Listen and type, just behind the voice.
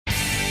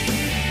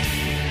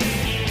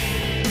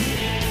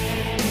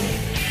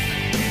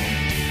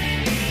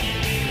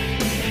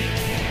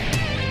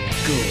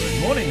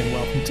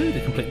welcome to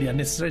the Completely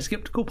Unnecessary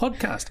Skeptical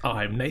podcast.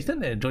 I'm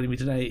Nathan, and joining me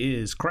today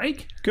is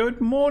Craig.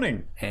 Good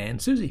morning. And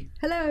Susie.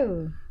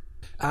 Hello.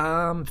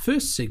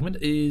 First segment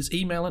is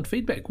email and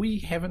feedback. We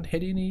haven't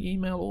had any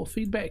email or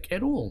feedback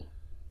at all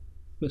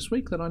this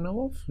week that I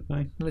know of,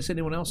 unless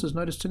anyone else has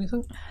noticed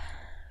anything. I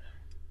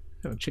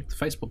haven't checked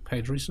the Facebook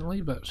page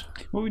recently, but...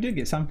 Well, we did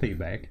get some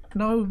feedback.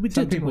 No, we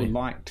Some did, didn't people we?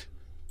 liked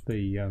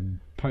the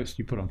post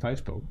you put on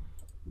Facebook.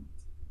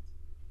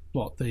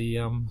 What, the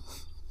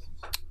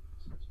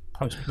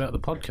post about the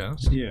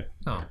podcast? Yeah.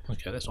 Oh,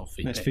 okay, that's not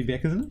feedback. That's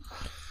feedback, isn't it?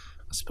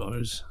 I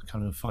suppose. I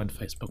can't even find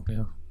Facebook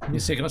now. Give me a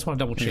second, I just want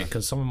to double check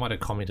because someone might have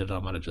commented, I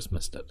might have just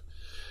missed it.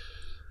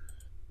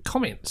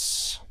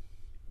 Comments.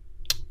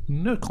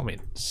 No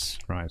comments.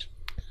 Right.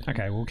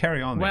 Okay, we'll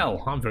carry on then.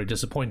 Well, I'm very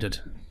disappointed.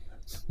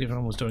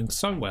 Everyone was doing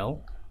so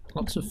well.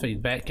 Lots of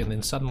feedback, and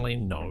then suddenly,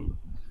 no.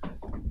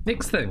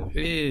 Next thing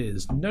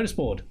is notice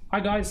board. Hi,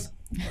 guys.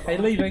 Hey,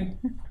 leaving.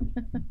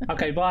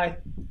 Okay, bye.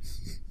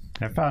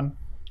 Have fun.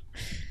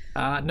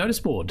 Notice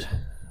board.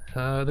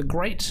 The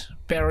Great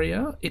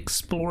Barrier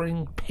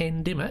Exploring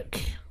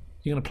Pandemic.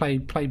 You're going to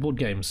play board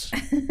games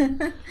on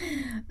the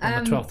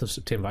 12th of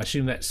September. I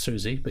assume that's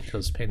Susie,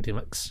 because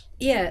pandemics.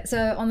 Yeah,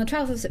 so on the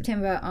 12th of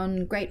September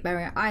on Great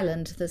Barrier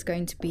Island, there's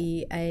going to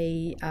be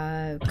a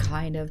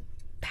kind of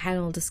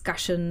panel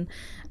discussion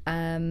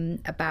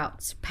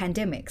about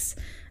pandemics.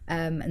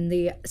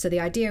 So the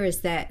idea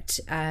is that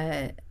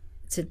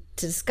to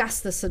discuss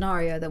the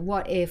scenario that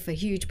what if a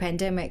huge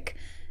pandemic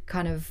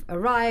kind of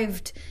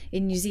arrived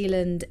in New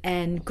Zealand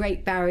and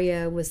Great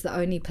Barrier was the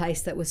only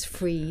place that was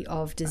free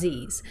of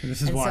disease.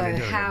 This is why they're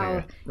doing it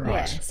there. Right.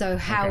 Yeah, so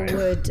how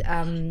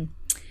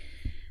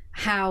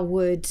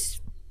would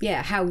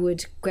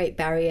Great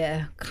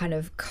Barrier kind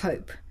of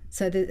cope?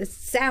 So it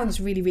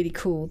sounds really, really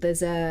cool.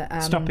 There's a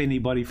Stop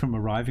anybody from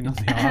arriving on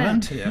the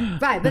island. Yeah.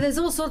 right, but there's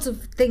all sorts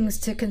of things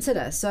to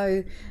consider.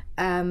 So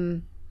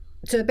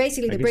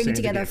basically they're bringing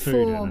together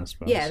four.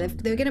 Yeah,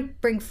 they're going to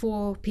bring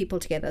four people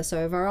together.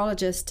 So a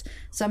virologist,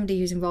 somebody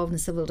who's involved in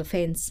civil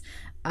defence,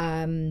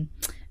 a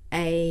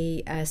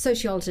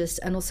sociologist,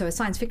 and also a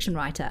science fiction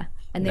writer.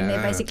 And then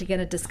they're basically going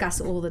to discuss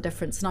all the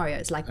different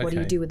scenarios, like what do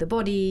you do with the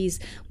bodies?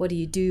 What do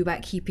you do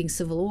about keeping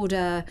civil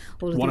order?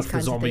 All of What these if the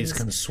kinds of zombies things.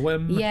 can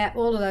swim? Yeah,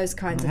 all of those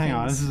kinds of things. Hang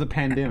on, this is a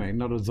pandemic,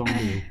 not a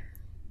zombie.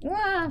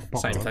 Well,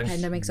 Same thing.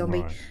 pandemic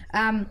zombie.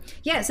 Right.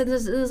 So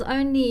there's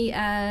only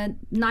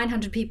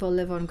 900 people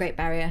live on Great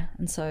Barrier,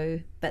 and so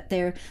but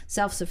they're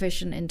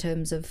self-sufficient in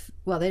terms of,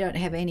 well, they don't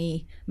have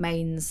any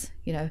mains,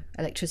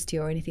 electricity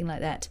or anything like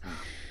that.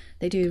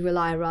 They do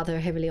rely rather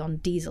heavily on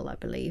diesel, I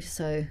believe.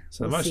 So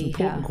The most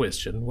important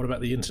question, what about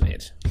the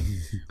internet?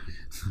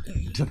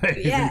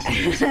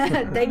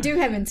 Yeah, they do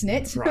have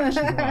internet. Right.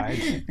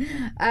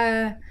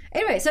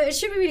 Anyway, so it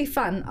should be really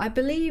fun. I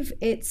believe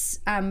it's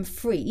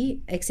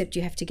free, except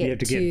you have to get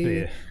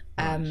to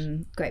there.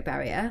 Great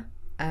Barrier.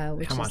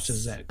 Which How much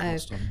does that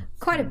cost?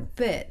 Quite a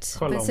bit.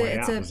 Quite a long way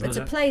out, isn't it's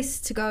a place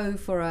to go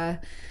for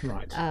a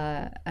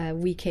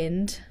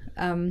weekend.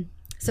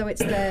 So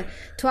it's the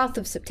 12th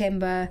of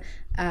September.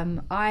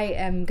 I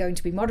am going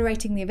to be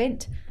moderating the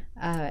event.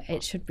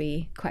 It should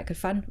be quite good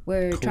fun.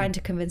 We're trying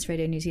to convince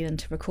Radio New Zealand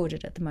to record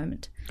it at the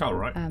moment. Oh,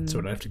 right. So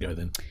we don't have to go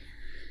then.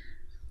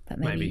 But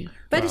Maybe.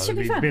 But it should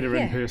be fun. Better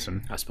yeah. in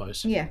person. I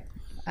suppose. Yeah.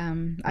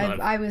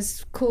 I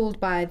was called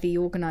by the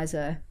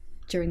organiser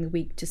during the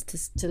week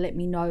just to let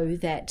me know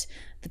that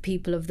the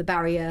people of the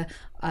barrier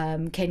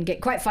can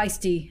get quite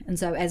feisty, and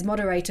so as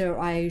moderator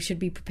I should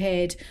be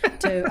prepared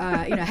to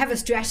have a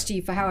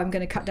strategy for how I'm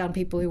going to cut down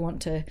people who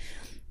want to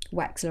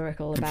wax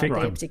lyrical about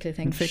their particular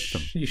thing.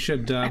 You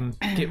should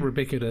get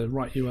Rebecca to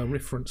write you a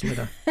reference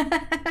letter.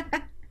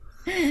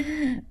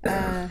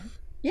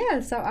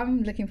 Yeah, so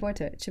I'm looking forward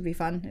to it. It should be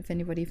fun if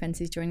anybody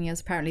fancies joining us.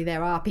 Apparently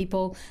there are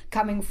people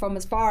coming from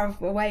as far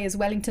away as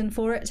Wellington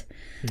for it.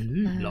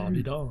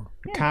 La-di-da.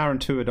 Car and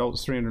 2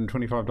 adults,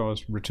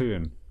 $325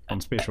 return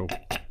on special.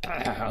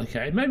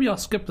 Okay, maybe I'll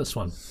skip this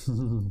one.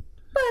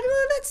 But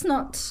that's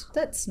not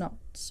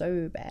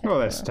so bad. Well,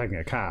 that's taking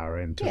a car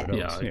and 2 adults.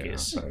 Yeah, I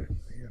guess. So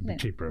it'd be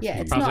cheaper. Yeah,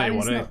 it's I'll not. tell you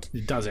It's what, not.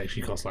 it does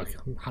actually cost like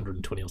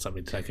 $120 or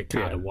something to take a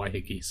car to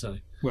Waiheke. So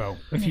Well,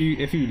 if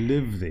you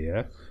live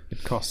there,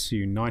 it costs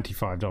you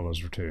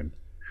 $95 return.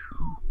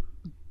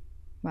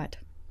 Right.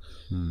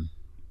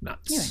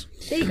 nuts. Anyway,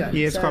 there you go.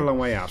 Yeah, it's So quite a long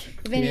way out.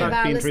 if any But of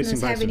our be listeners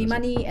interesting have place any to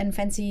visit. money and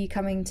fancy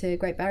coming to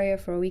Great Barrier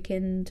for a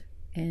weekend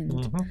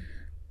and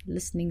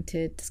listening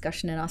to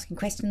discussion and asking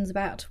questions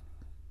about,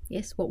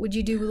 yes, what would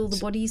you do with all the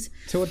bodies?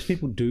 So what do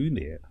people do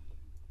there?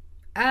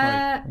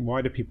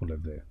 Why do people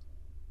live there?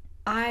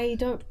 I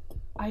don't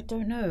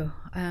know.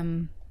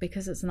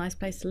 Because it's a nice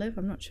place to live.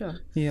 I'm not sure.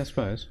 Yeah, I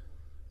suppose.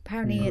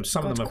 Apparently, it's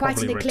some of got them are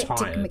quite an probably eclectic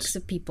retired. mix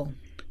of people.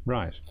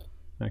 Right.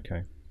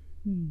 Okay.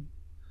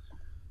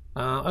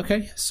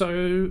 Okay,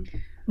 so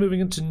moving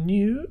into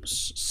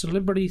news,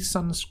 celebrity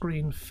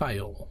sunscreen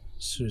fail.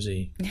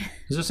 Susie,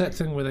 is this that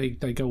thing where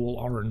they go all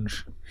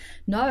orange?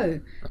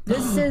 No,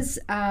 this is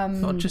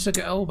Not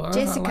Jessica Alba. I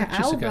Jessica like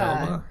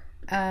Jessica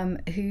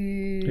Alba.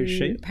 Who Who's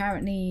she?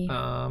 apparently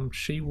Alba.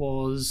 She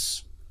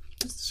was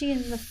Was she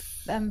in the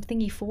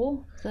thingy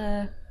 4?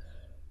 The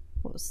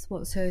what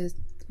was her?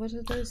 What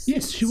are those?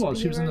 Yes, she was.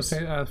 She was in the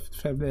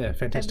superheroes?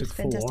 Fantastic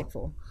Four. Fantastic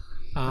Four.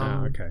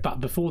 Okay. But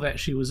before that,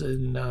 she was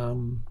in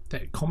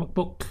that comic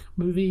book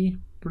movie,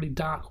 really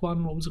dark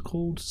one. What was it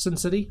called? Sin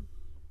City.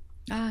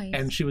 Ah, yes.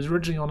 And she was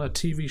originally on a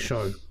TV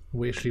show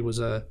where she was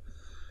a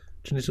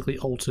genetically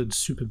altered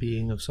super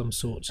being of some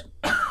sort.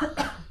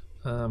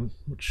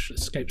 Which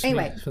escapes me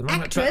for the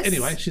moment. Actress, but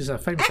anyway, she's a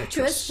famous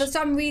actress. For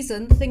some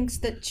reason, thinks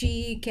that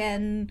she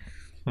can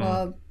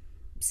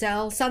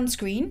sell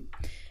sunscreen,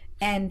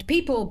 and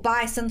people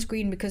buy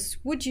sunscreen because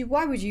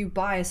why would you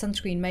buy a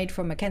sunscreen made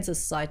from a cancer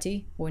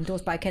society or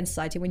endorsed by a cancer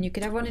society when you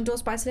could have one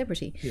endorsed by a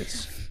celebrity?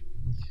 Yes.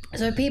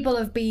 So people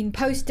have been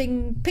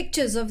posting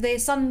pictures of their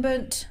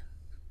sunburnt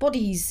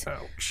bodies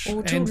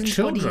or children's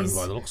bodies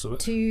by the looks of it.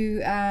 to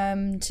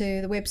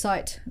the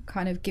website,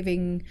 kind of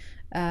giving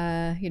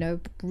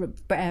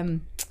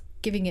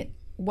giving it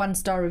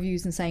 1-star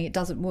reviews and saying it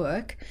doesn't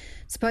work.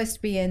 It's supposed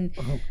to be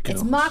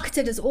it's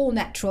marketed as all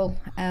natural,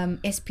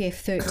 SPF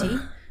 30.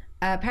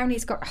 Apparently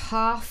it's got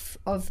half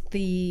of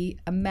the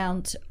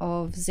amount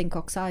of zinc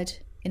oxide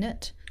in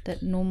it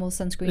that normal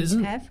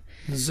sunscreens have.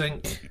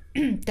 Zinc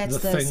that's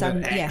the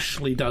thing that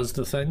actually does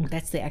the thing?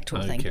 That's the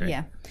actual thing,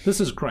 yeah.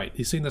 This is great.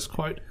 You've seen this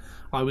quote?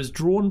 I was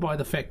drawn by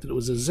the fact that it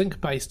was a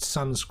zinc-based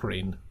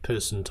sunscreen,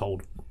 person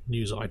told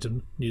news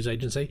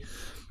agency.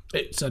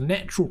 It's a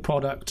natural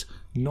product,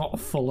 not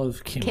full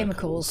of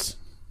chemicals.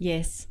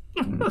 Yes.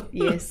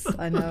 Yes,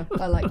 I know.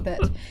 I like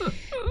that.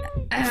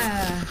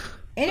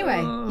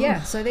 Anyway,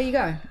 so there you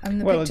go. I mean,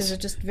 the pictures are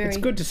just very... It's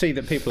good to see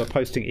that people are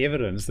posting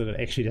evidence that it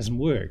actually doesn't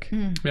work.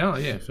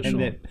 Yeah, for sure.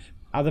 And that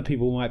other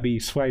people might be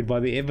swayed by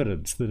the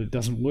evidence that it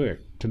doesn't work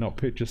to not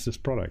purchase this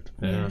product.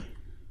 Yeah.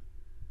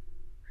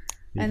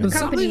 And the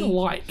company... Something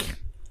like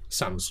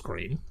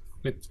sunscreen,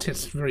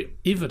 it's very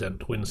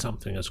evident when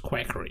something is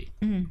quackery.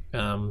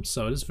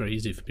 So it is very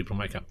easy for people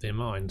to make up their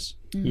minds.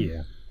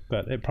 Yeah,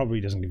 but it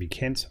probably doesn't give you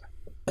cancer.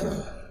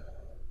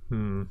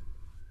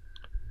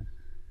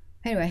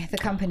 Anyway, the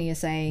company is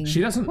saying...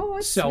 She doesn't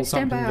sell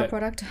something that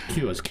product.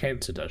 cures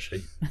cancer, does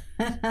she?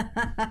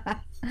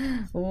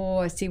 Oh,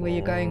 I see where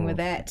you're going with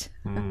that.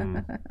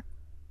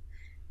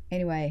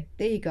 Anyway,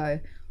 there you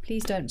go.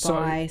 Please don't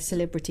buy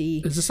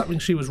celebrity... Is this something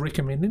she was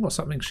recommending or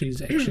something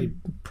she's actually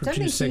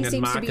producing and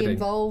marketing? Something she seems to be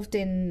involved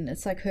in.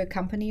 It's like her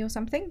company or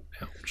something.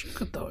 Ouch,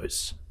 look at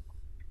those.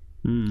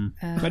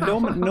 But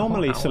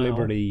normally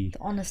celebrity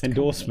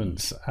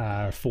endorsements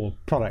are for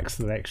products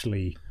that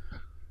actually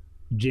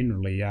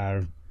generally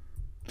are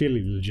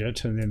fairly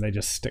legit, and then they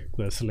just stick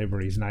the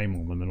celebrity's name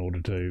on them in order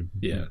to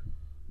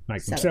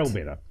make them sell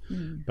better.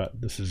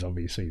 But this is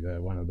obviously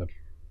one of the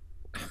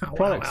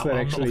products that I'm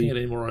actually not looking at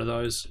any more of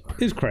those.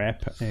 Is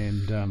crap,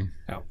 and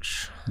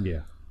ouch.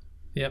 Yeah.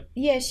 Yep.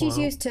 Yeah, she's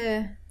used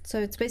to. So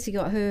it's basically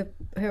got her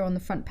on the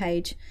front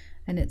page,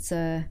 and it's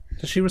Has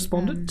she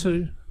responded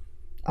to?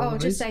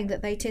 Just saying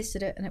that they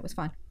tested it and it was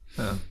fine.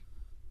 Oh.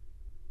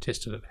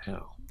 Tested it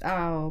how?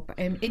 Oh,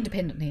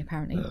 independently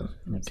apparently. Oh,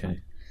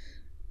 okay.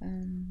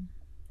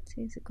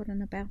 See, has it got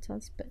an about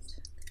us? But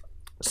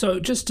so,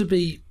 just to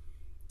be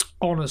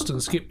honest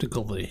and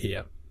sceptical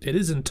here, it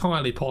is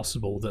entirely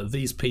possible that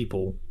these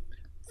people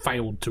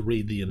failed to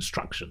read the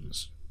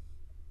instructions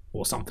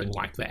or something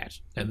like that,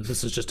 and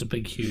this is just a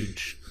big,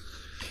 huge...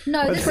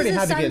 No, it's pretty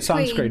hard to get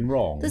sunscreen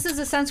wrong. This is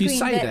a sunscreen you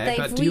say that they've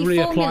but do you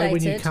reapply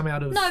when you come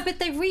out of... No, but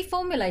they've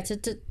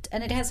reformulated it,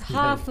 and it has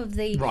half of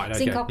the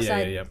zinc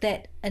oxide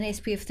that an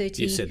SPF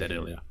 30 you said that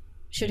earlier.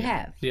 should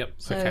have. Yep,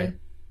 so, okay.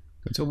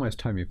 It's almost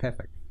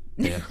homeopathic.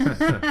 Yeah.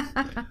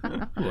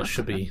 Well, it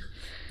should be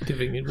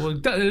giving it... Well,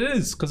 it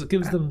is, because it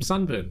gives them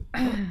sunburn.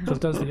 Because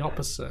it does the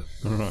opposite.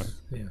 Right.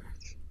 Yeah.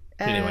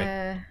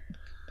 Anyway.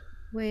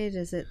 Where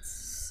does it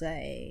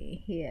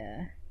say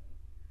here?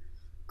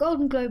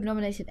 Golden Globe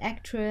nominated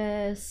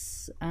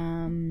actress.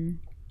 Oh,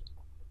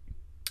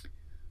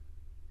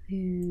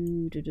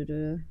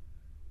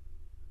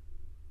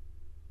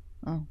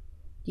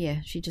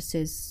 yeah, she just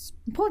says,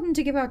 important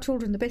to give our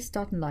children the best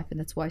start in life, and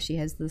that's why she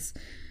has this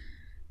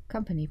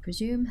company,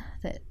 presume,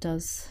 that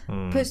does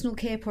personal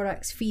care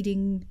products,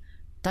 feeding,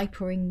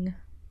 diapering.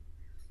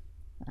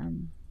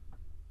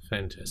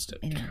 Fantastic.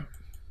 Anyway.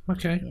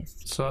 Okay, yes.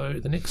 So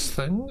the next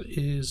thing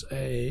is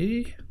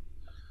a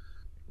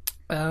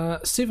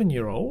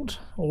 7-year-old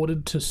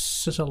ordered to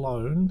sit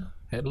alone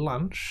at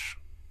lunch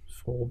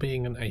for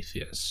being an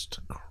atheist.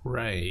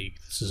 Craig,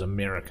 this is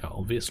America,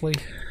 obviously.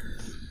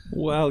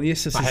 Well,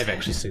 yes, I have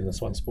actually seen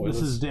this one. Spoilers.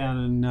 This is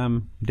down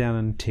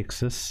in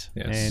Texas,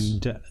 yes.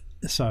 And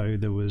so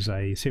there was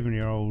a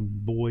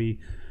 7-year-old boy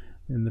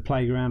in the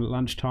playground at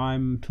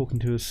lunchtime talking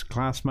to his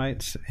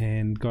classmates,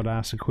 and got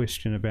asked a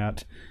question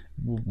about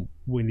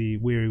where he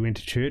went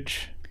to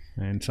church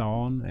and so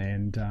on,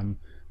 and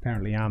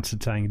apparently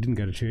answered saying he didn't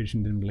go to church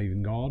and didn't believe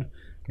in God.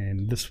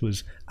 And this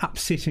was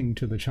upsetting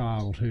to the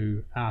child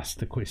who asked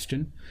the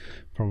question,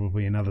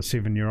 probably another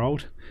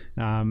 7-year-old.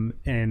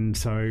 And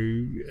so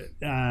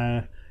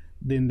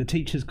then the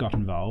teachers got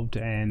involved,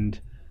 and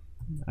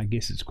I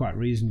guess it's quite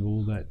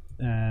reasonable that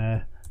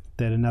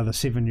that another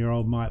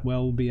 7-year-old might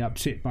well be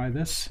upset by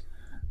this,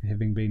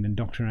 having been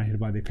indoctrinated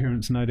by their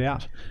parents, no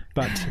doubt.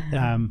 But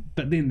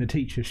then the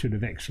teacher should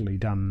have actually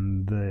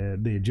done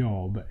their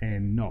job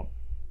and not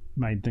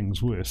made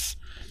things worse.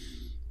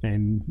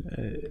 And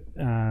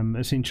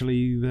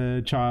essentially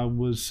the child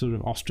was sort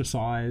of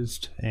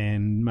ostracised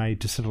and made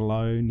to sit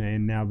alone,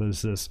 and now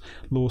there's this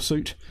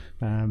lawsuit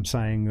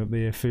saying that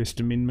their First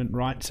Amendment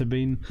rights have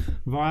been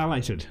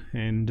violated,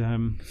 and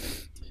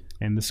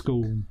the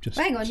school just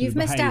hang on, you've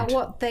missed out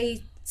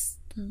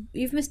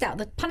you've missed out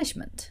the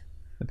punishment.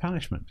 The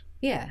punishment.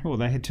 Yeah. Well,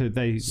 they had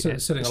to.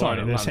 Sitting alone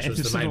at lunch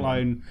was the main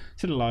one.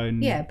 Sit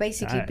alone. Yeah,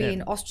 basically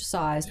being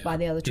ostracised by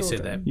the other children.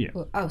 Said that. Yeah.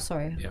 Oh,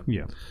 sorry.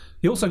 Yeah.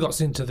 He also got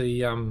sent to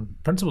the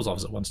principal's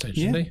office at one stage,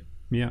 didn't he?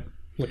 Yeah.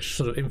 Which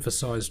sort of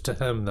emphasised to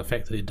him the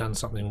fact that he'd done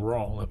something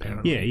wrong,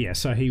 apparently. Yeah.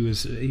 So he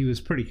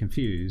was pretty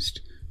confused,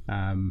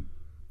 and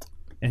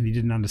he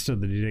didn't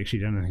understand that he'd actually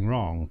done anything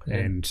wrong,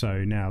 and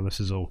so now this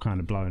is all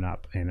kind of blown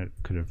up, and it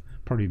could have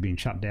probably been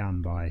shut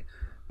down by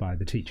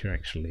the teacher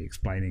actually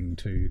explaining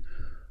to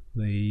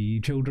the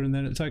children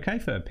that it's okay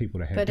for people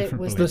to have different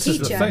beliefs. This is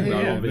the thing,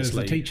 though, obviously. It was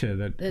the teacher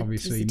that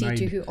obviously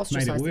made it who worse.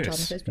 the child in the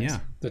first place. Yeah.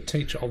 The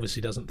teacher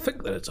obviously doesn't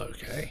think that it's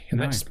okay, and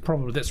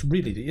that's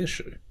really the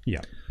issue.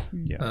 Yeah.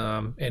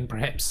 And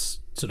perhaps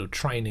sort of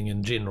training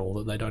in general,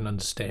 that they don't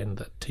understand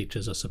that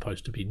teachers are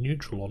supposed to be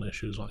neutral on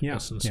issues like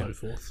this and so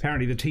forth.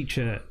 Apparently the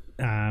teacher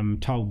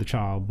told the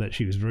child that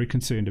she was very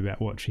concerned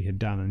about what she had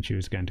done and she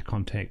was going to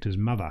contact his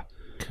mother.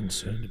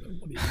 Concerned about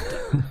what he's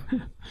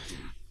done.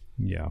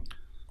 Yeah.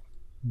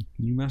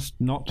 You must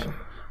not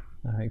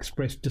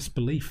express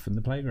disbelief in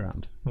the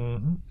playground.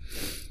 Mm-hmm.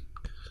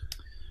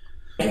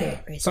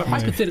 So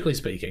hypothetically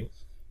speaking,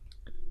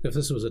 if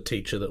this was a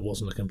teacher that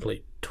wasn't a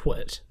complete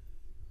twit,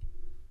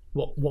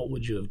 what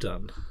would you have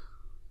done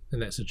in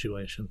that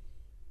situation?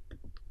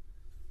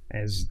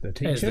 As the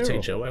teacher? As the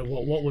teacher.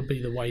 What would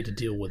be the way to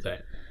deal with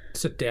that?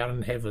 Sit down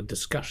and have a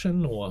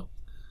discussion, or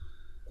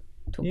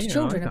talk to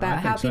children about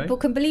how people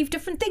can believe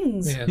different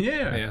things?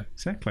 Yeah,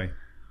 exactly.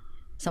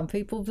 Some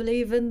people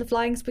believe in the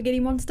flying spaghetti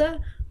monster.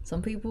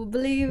 Some people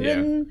believe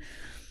in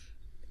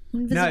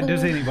invisible... No,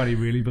 does anybody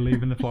really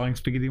believe in the flying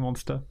spaghetti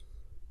monster?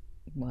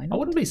 Why not? I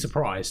wouldn't be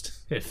surprised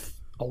if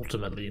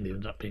ultimately it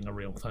ended up being a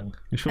real thing.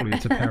 Surely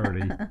it's a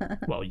parody.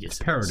 Well, yes,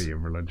 it's a parody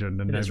of religion,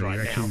 and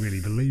nobody actually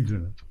really believes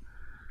in it.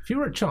 If you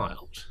were a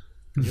child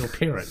and your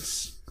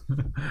parents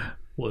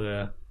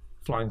were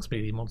flying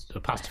spaghetti monster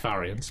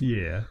Pastafarians,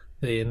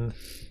 then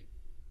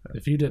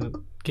if you didn't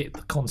get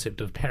the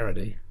concept of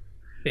parody...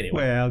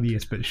 Anyway. Well,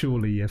 yes, but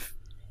surely if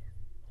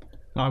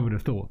I would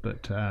have thought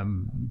that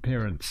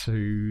parents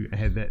who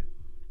had that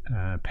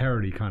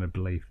parody kind of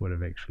belief would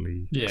have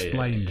actually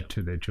explained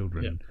to their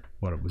children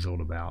what it was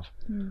all about.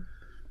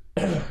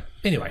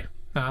 Anyway,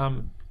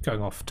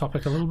 going off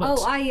topic a little bit.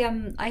 Oh,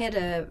 I had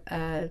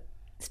a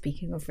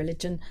speaking of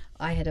religion,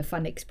 I had a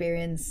fun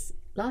experience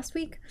last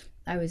week.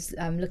 I was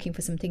looking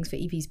for some things for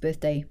Evie's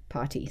birthday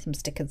party, some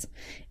stickers,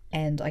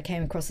 and I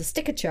came across a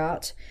sticker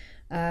chart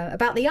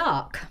about the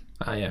Ark.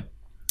 Ah, yeah.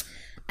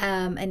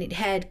 And it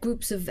had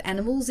groups of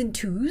animals in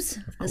twos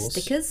as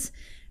stickers,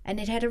 and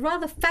it had a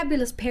rather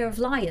fabulous pair of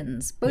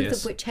lions, both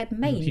of which had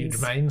manes. Huge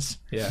manes,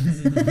 yeah.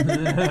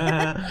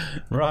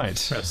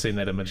 Right. I've seen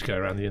that image go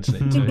around the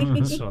internet too.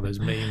 It's one of those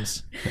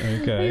memes.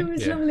 Okay. It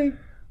was lovely.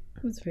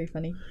 It was very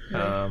funny.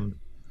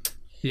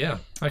 Yeah,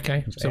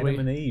 okay. So Adam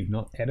and Eve,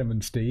 not Adam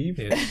and Steve.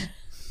 Yes.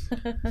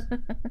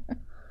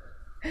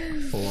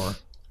 Or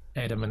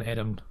Adam and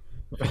Adam,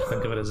 if you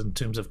think of it as in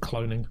terms of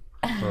cloning.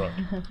 Right.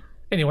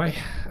 Anyway,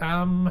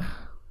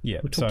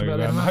 yeah. We So talked about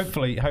that enough.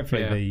 hopefully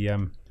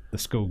the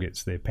school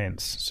gets their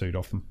pants sued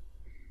off them.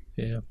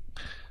 Yeah.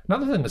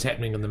 Another thing that's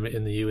happening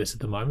in the US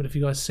at the moment. Have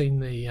you guys seen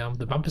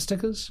the bumper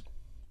stickers?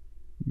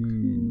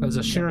 There's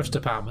a sheriff's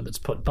department that's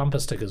put bumper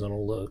stickers on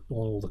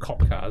all the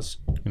cop cars.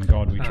 In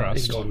God we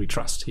trust. In God we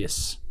trust.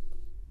 Yes.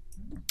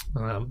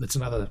 It's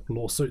another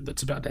lawsuit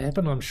that's about to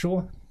happen, I'm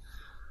sure.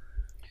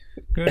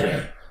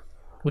 Good.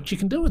 Which you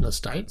can do in the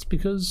States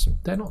because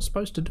they're not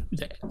supposed to do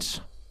that.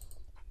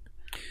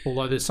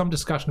 Although there's some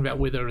discussion about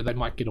whether they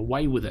might get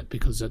away with it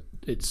because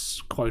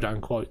it's quote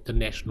unquote the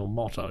national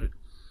motto,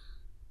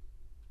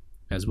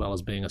 as well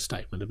as being a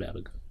statement about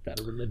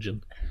a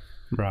religion.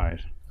 Right.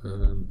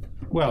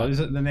 Is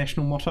it the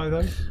national motto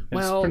though?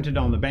 It's printed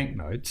on the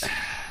banknotes.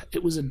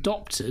 It was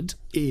adopted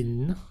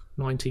in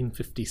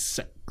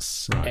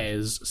 1956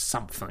 as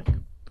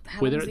something.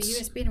 How long has the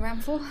US been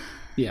around for?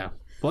 Yeah.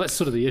 Well, that's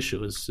sort of the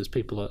issue, is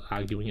people are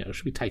arguing it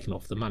should be taken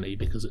off the money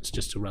because it's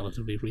just a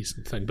relatively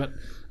recent thing. But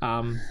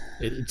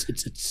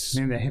it's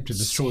then they have to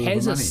destroy all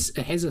the money.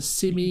 It has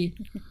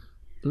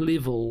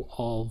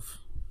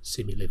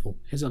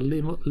a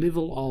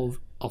level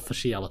of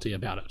officiality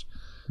about it,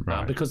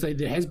 right? Because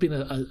there has been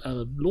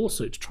a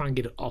lawsuit to try and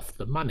get it off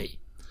the money.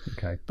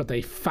 Okay, but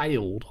they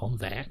failed on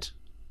that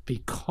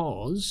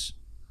because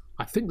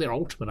I think their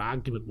ultimate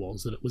argument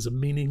was that it was a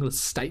meaningless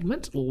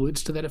statement or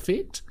words to that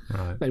effect.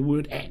 Right. They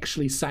weren't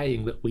actually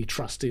saying that we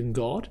trust in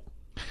God,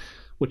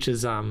 which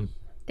is... Then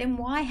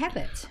why have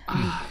it?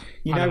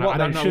 You know what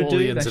they should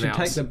do? They should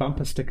take the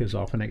bumper stickers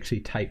off and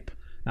actually tape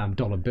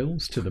dollar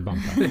bills to the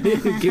bumper.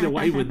 Get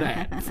away with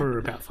that for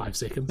about 5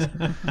 seconds.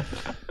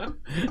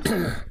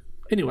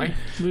 Anyway,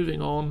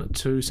 moving on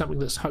to something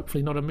that's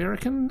hopefully not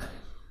American.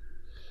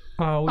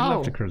 Oh, we'd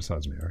love to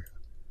criticise America.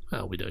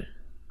 Oh, we do.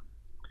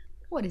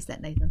 What is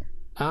that, Nathan?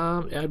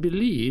 I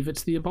believe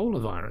it's the Ebola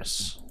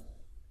virus.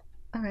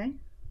 Okay.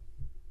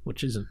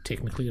 Which isn't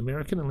technically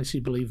American unless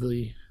you believe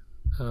the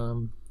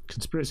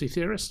conspiracy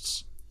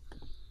theorists.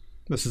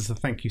 This is the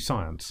Thank You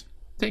Science.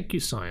 Thank You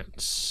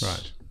Science.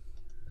 Right.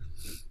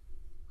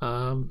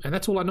 And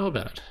that's all I know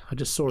about it. I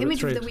just saw it.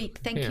 Image of the week,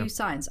 Thank You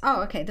Science.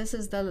 Oh, okay. This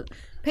is the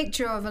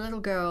picture of a little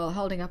girl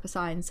holding up a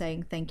sign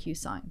saying Thank You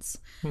Science.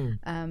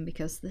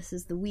 Because this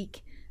is the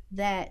week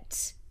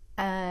that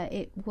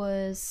it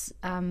was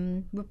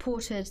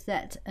reported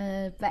that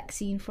a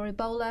vaccine for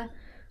Ebola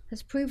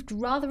has proved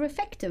rather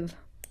effective.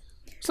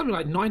 Something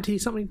like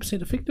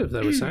 90-something% effective,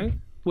 they were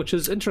saying, which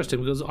is interesting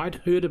because I'd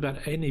heard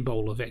about an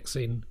Ebola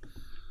vaccine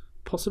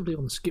possibly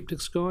on the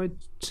Skeptic's Guide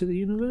to the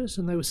Universe,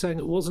 and they were saying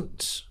it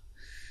wasn't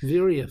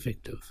very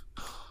effective.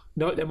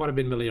 No, that might have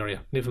been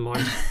malaria. Never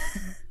mind.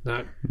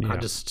 No, yeah. I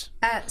just...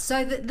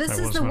 So this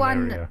is the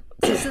one...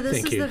 So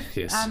this Thank is you. the...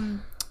 Yes.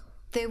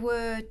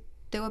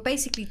 There were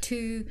basically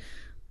two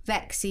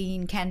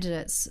vaccine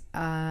candidates,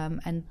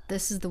 and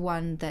this is the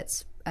one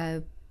that's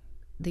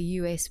the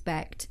US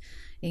backed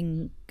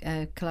in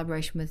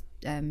collaboration with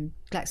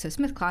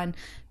GlaxoSmithKline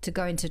to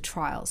go into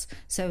trials.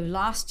 So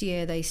last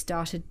year they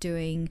started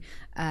doing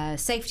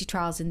safety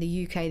trials in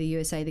the UK, the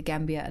USA, the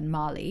Gambia and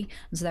Mali.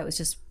 And so that was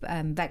just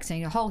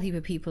vaccinating a whole heap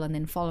of people and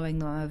then following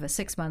them over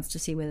 6 months to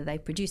see whether they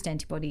produced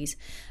antibodies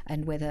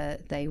and whether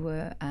they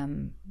were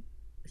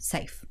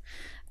safe.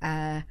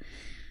 And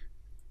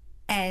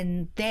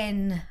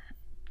then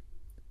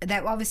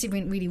that obviously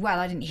went really well.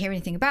 I didn't hear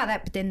anything about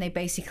that, but then they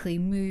basically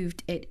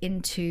moved it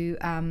into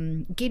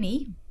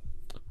Guinea,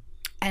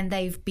 and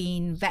they've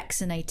been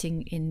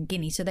vaccinating in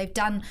Guinea. So they've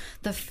done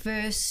the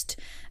first,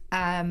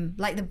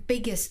 like the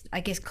biggest, I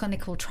guess,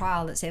 clinical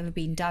trial that's ever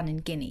been done in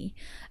Guinea.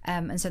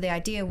 And so the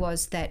idea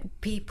was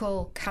that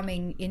people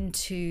coming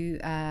into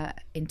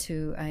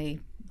a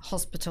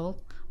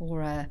hospital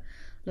or a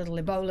little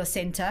Ebola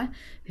center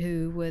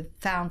who were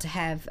found to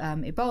have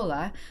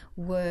Ebola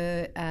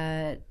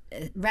were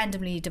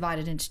randomly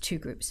divided into two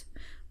groups.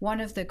 One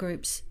of the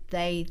groups,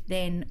 they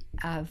then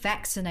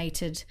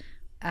vaccinated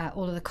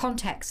all of the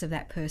contacts of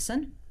that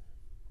person.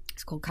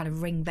 It's called kind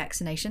of ring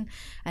vaccination.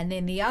 And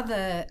then the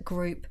other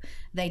group,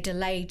 they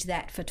delayed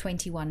that for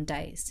 21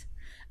 days.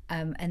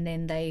 And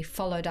then they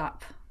followed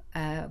up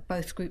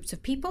both groups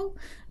of people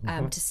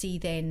to see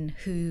then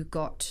who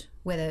got,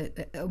 whether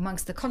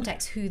amongst the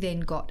contacts, who then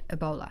got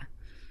Ebola,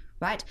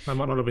 right? I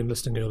might not have been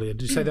listening earlier.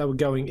 Did you say they were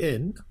going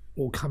in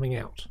or coming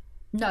out?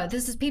 No,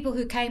 this is people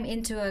who came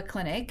into a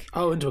clinic.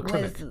 Oh, into a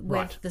clinic.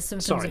 With the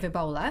symptoms of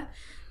Ebola.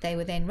 They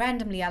were then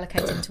randomly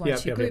allocated into one or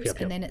two groups,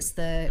 and then it's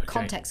the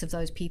contacts of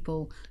those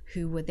people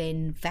who were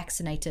then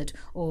vaccinated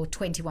or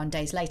 21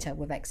 days later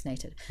were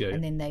vaccinated. Yeah.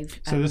 And then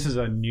they've... So this is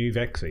a new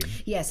vaccine?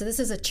 Yeah, so this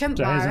is a chimp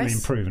virus. So it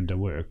hasn't been proven to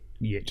work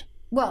yet?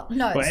 Well,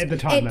 no. Well, at the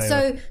time, this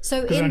is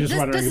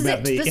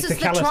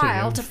the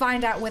trial to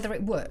find out whether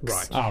it works.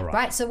 Right. Oh, right.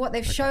 Right. So what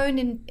they've shown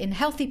in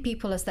healthy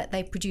people is that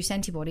they produce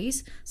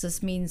antibodies. So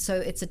this means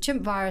it's a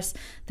chimp virus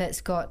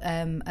that's got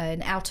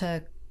an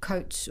outer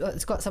coat.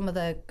 It's got some of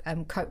the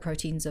coat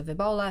proteins of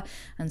Ebola,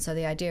 and so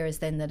the idea is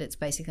then that it's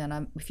basically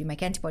if you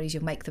make antibodies,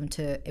 you'll make them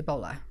to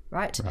Ebola.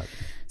 Right.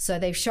 So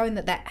they've shown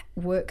that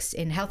works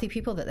in healthy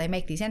people, that they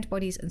make these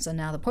antibodies, and so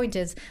now the point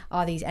is,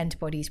 are these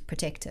antibodies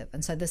protective?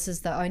 And so this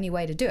is the only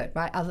way to do it,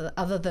 right?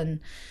 Other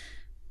than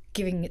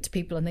giving it to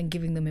people and then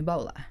giving them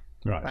Ebola,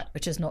 right?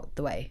 Which is not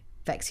the way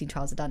vaccine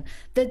trials are done.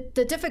 The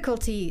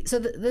difficulty. So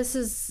this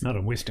is not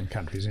in Western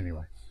countries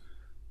anyway.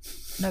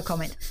 No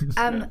comment.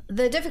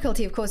 The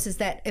difficulty, of course, is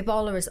that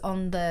Ebola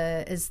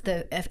is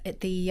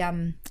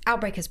the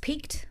outbreak has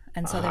peaked.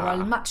 And so there are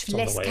much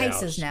less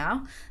cases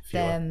now.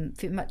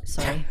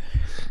 Sorry.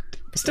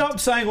 Stop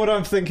saying what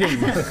I'm thinking.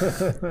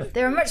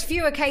 There are much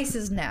fewer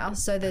cases now,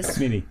 so there's...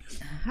 Many.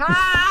 Right.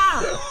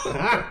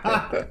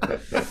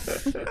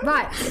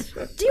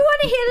 Do you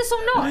want to hear this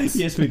or not?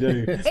 Yes, we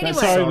do. Anyway.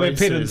 Sorry, we're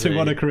pedants who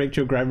want to correct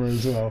your grammar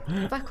as well.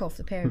 Fuck off,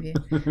 the pair of you.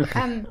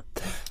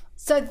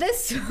 So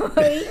this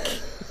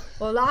week,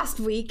 or last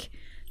week,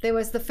 there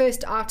was the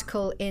first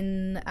article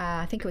in,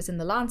 I think it was in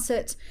The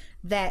Lancet,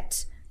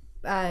 that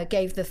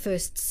gave the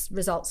first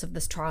results of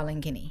this trial in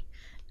Guinea.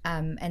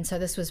 And so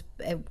this was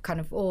kind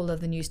of all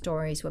of the news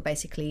stories were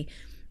basically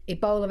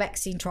Ebola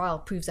vaccine trial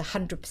proves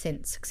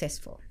 100%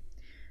 successful.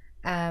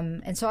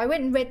 And so I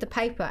went and read the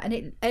paper,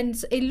 and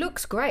it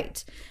looks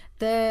great.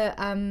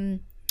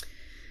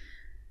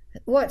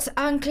 What's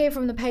unclear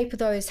from the paper,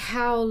 though, is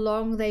how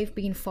long they've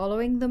been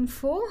following them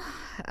for.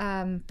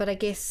 But I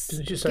guess...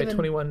 Didn't you say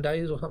 21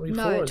 days or something?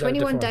 No,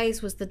 21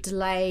 days was the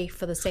delay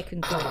for the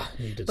second group.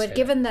 But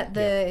given that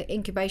the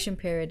incubation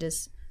period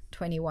is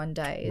 21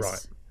 days...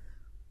 Right.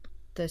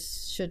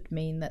 this should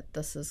mean that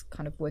this is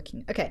kind of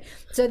working. Okay,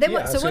 so then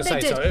Yeah, what they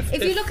did,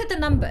 if you look at the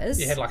numbers,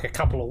 You had like a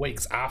couple of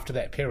weeks after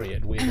that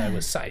period where they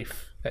were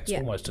safe. That's Yeah.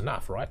 almost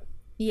enough, right?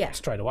 yeah.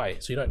 Straight away.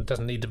 So it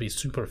doesn't need to be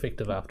super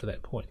effective after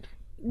that point.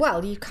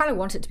 Well, you kind of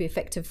want it to be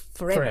effective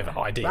forever, Forever,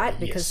 ideally, right?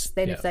 Because yes,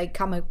 then yeah. if they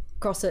come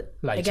across it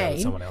Later, again,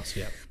 someone else,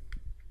 yeah.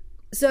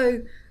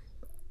 so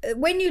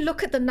when you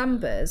look at the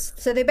numbers,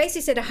 so they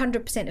basically said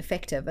 100%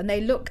 effective, and they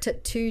looked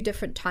at two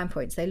different time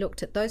points. They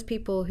looked at those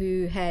people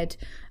who had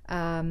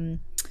 10,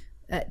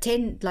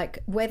 like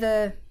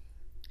whether.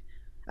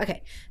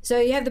 Okay, so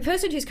you have the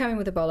person who's coming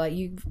with Ebola,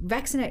 you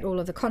vaccinate all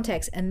of the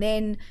contacts, and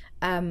then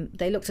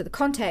they looked at the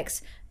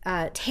contacts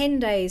 10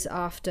 days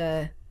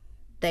after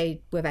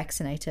they were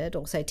vaccinated,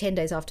 or say 10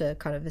 days after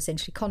kind of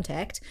essentially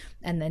contact,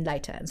 and then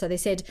later. And so they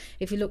said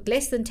if you look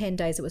less than 10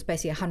 days, it was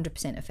basically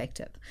 100%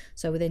 effective.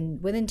 So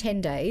within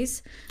 10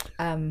 days,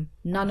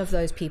 none of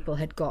those people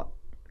had got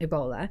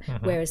Ebola,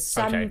 whereas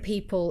some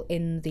people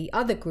in the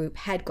other group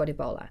had got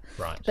Ebola.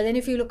 Right. But then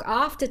if you look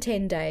after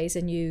 10 days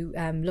and you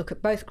look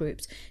at both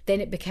groups,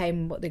 then it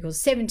became what they call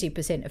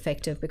 70%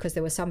 effective, because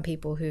there were some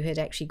people who had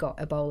actually got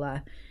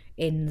Ebola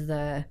in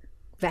the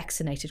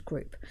vaccinated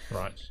group.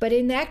 Right. But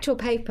in the actual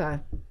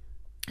paper,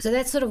 so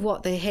that's sort of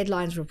what the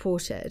headlines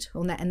reported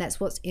on that, and that's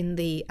what's in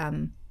the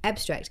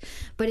abstract.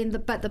 But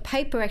the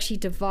paper actually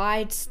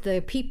divides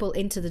the people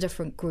into the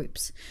different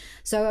groups.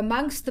 So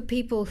amongst the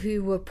people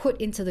who were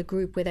put into the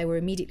group where they were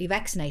immediately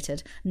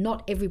vaccinated,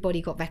 not everybody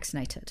got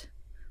vaccinated.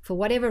 For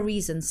whatever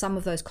reason, some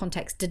of those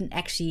contacts didn't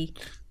actually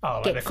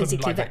get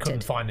physically they vetted.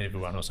 couldn't find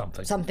everyone or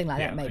something. Something like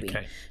that, maybe.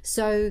 Okay.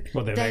 So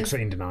Well, they're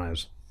vaccine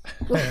deniers.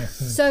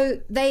 so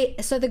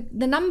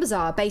the numbers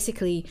are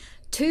basically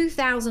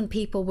 2,000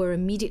 people were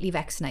immediately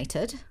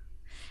vaccinated,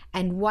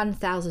 and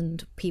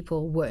 1,000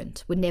 people were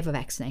never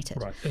vaccinated.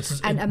 Right. This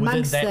is And within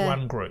amongst that the-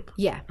 one group.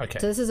 Yeah. Okay.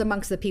 So this is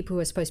amongst the people who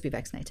are supposed to be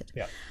vaccinated.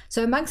 Yeah.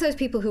 So amongst those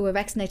people who were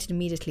vaccinated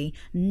immediately,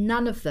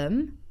 none of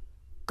them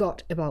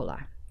got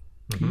Ebola.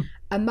 Mm-hmm.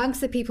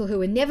 Amongst the people who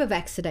were never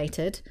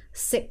vaccinated,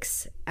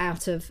 6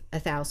 out of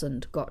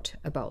 1,000 got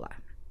Ebola.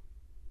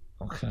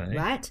 Okay.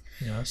 Right?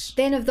 Yes.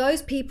 Then of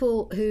those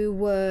people who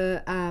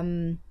were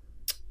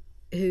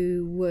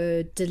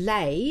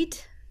delayed,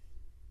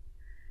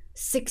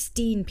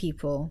 16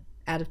 people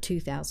out of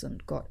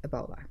 2,000 got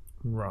Ebola.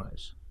 Right.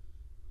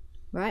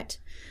 Right?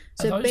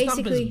 Are So those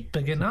basically, numbers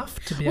big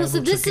enough to be well, able so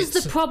to this get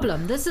is the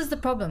problem. This is the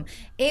problem.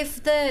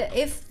 If they'd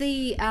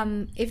the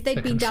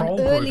been done control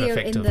group earlier in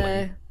effectively,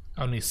 the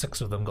only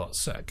 6 of them got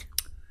sick.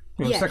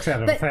 Well, yeah, 6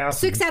 out of but 1,000.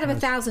 6 out of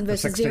 1,000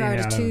 versus 16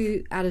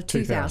 0 out of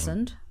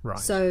 2,000. Right.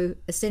 So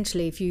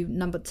essentially, if you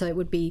numbered, so it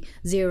would be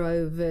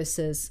 0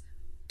 versus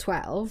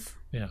 12.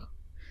 Yeah.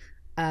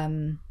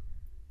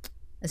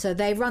 So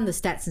they run the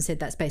stats and said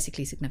that's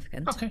basically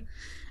significant. Okay.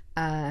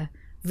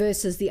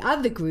 Versus the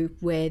other group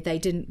where they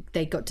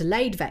got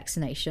delayed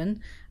vaccination,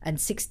 and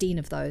 16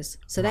 of those.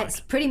 So that's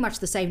pretty much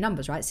the same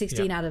numbers, right?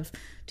 16 out of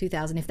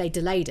 2,000 if they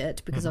delayed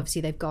it, because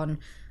obviously they've gone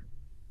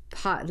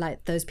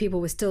like those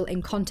people were still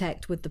in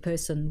contact with the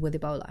person with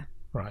Ebola,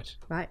 Right.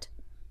 right?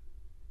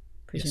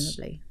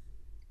 Presumably.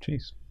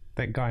 Jeez,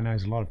 that guy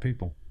knows a lot of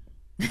people.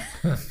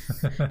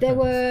 There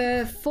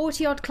were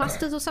 40 odd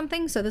clusters or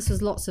something, so this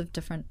was lots of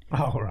different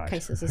Oh, right.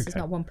 cases. This is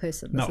not one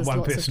person. This Not is one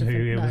lots of person who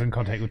different- was no. in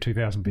contact with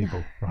 2,000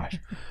 people. Right.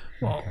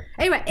 Well,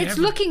 Anyway, the it's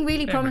average- looking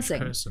really average promising.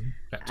 Person,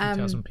 about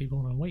 2,000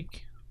 people in a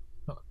week.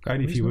 Not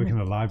Only if you work in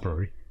reasonable. a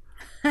library.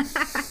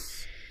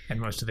 And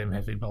most of them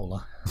have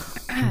Ebola.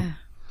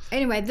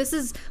 Anyway, this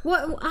is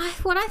what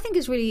I think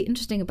is really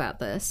interesting about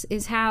this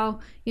is how,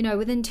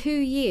 within 2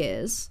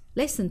 years,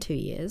 less than 2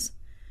 years,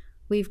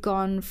 we've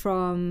gone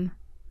from,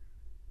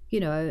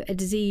 a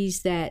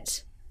disease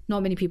that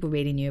not many people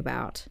really knew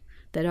about,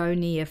 that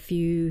only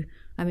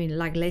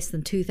like less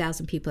than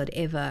 2,000 people had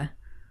ever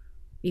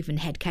even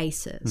had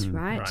cases,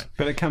 right?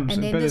 But it comes.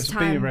 And then But this it's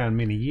time- been around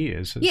many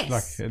years. It's Yes.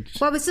 like well, it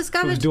was it was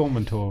discovered.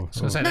 dormant or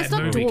So No, it's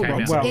not movie came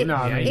dormant. out Well, in no,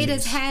 I the mean- It 80s.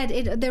 has had.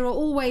 There are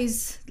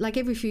always, like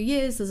every few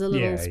years, there's a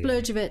little Yeah,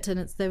 splurge of it,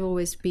 and they've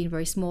always been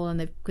very small, and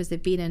because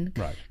they've been in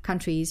Right.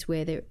 countries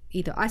where they're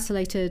either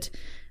isolated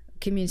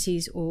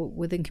communities or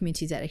within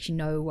communities that actually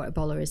know what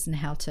Ebola is and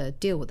how to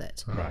deal with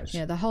it. Right.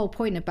 The whole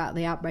point about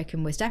the outbreak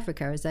in West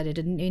Africa is that it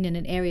had been in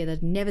an area that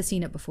had never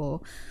seen it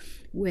before,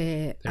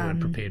 where They weren't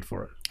prepared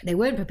for it. they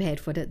weren't prepared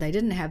for it. They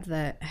didn't have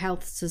the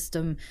health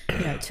system.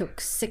 It took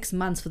 6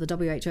 months for the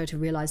WHO to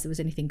realize there was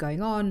anything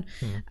going on,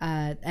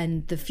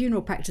 and the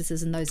funeral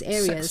practices in those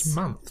areas. 6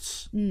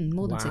 months.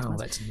 More than 6 Wow,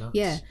 months. that's nuts.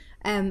 Yeah,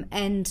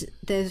 and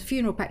the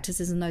funeral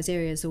practices in those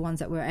areas are ones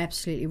that were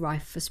absolutely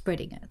rife for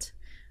spreading it.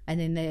 And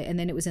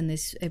then it was in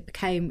this. It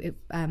became.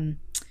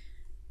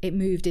 It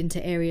moved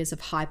into areas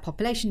of high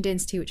population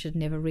density, which it had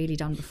never really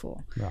done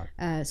before.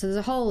 Right. So there's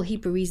a whole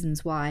heap of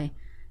reasons why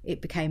it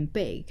became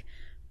big.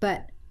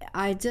 But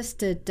I just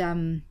did.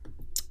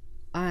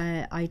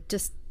 I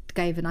just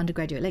gave an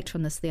undergraduate lecture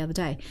on this the other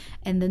day,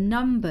 and the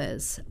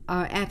numbers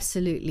are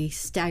absolutely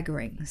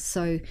staggering.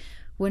 So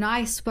when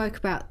I spoke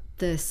about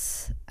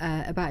this,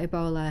 about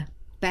Ebola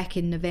back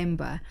in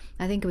November,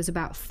 I think it was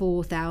about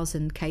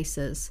 4,000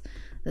 cases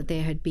that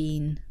there had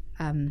been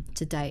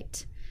to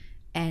date.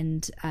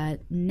 And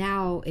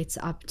now it's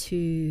up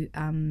to,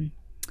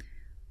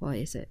 what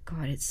is it?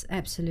 God, it's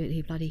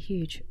absolutely bloody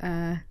huge.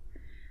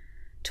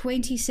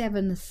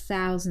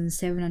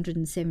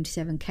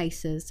 27,777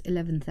 cases,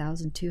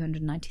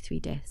 11,293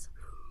 deaths.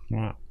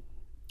 Right.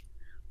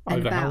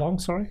 Over how long,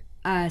 sorry?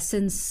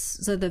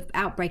 So the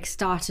outbreak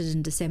started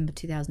in December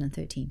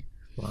 2013.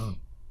 Wow.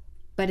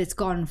 But it's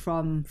gone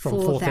from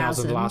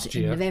 4,000 last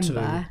year in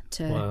November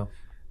to wow.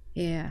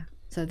 Yeah.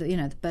 So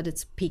but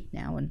it's peaked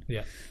now, and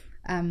yeah.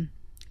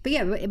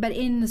 But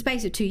in the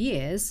space of 2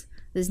 years,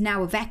 there's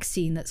now a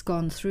vaccine that's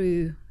gone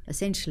through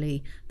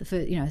essentially the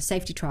first,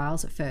 safety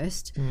trials at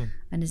first,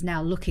 and is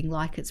now looking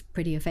like it's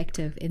pretty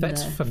effective in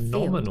That's the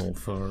phenomenal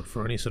field.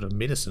 for any sort of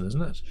medicine,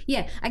 isn't it?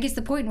 Yeah, I guess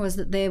the point was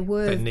that there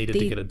were They needed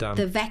to get it done.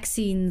 The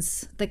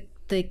vaccines,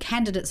 the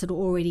candidates had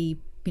already,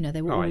 they'd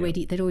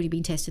already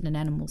been tested in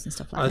animals and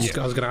stuff like that.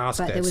 I was going to ask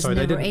but that. there was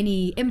never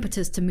any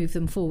impetus to move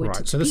them forward. Right.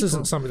 To So this people.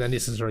 isn't something they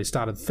necessarily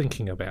started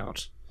thinking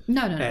about.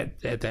 No.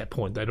 At that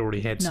point, they'd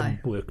already had some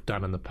work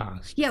done in the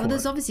past. Yeah, well,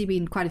 there's obviously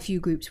been quite a few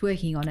groups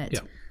working on it,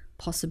 Yeah.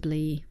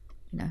 possibly,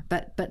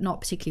 but not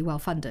particularly well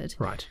funded.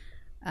 Right.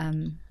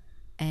 And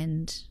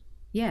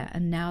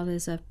now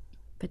there's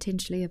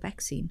potentially a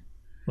vaccine.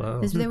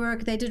 Well,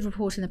 They did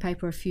report in the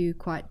paper a few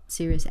quite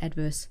serious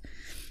adverse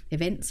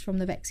events from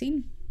the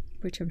vaccine,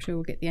 which I'm sure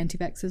will get the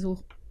anti-vaxxers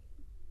all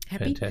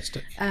happy.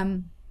 fantastic.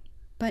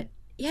 But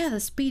yeah, the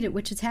speed at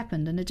which it's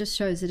happened, and it just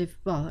shows that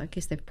I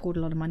guess they've poured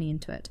a lot of money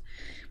into it,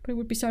 but it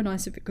would be so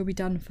nice if it could be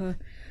done for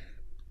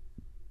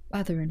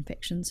other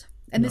infections.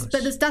 And Nice.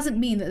 this doesn't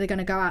mean that they're going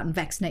to go out and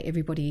vaccinate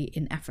everybody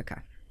in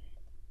Africa.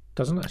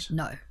 Doesn't it?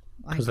 No,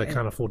 Because they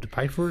can't afford to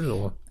pay for it,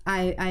 or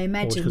I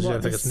imagine because you what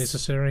don't think it's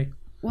necessary?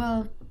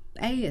 Well,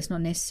 it's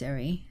not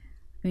necessary.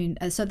 I mean,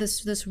 so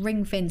this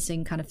ring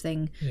fencing kind of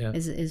thing Yeah.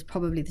 is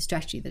probably the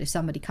strategy, that if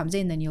somebody comes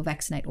in, then you'll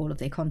vaccinate all of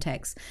their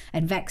contacts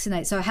and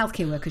vaccinate. So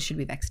healthcare workers should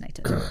be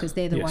vaccinated because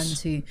they're the Yes.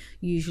 ones who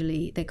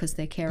usually because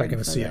they're caring. They're going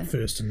to for see it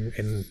first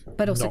and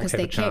but also not because have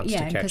they're a chance to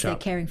because catch they're up.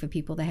 caring for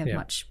people, they have Yeah.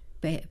 much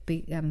More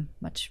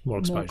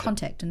exposure. more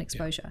contact and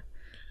exposure.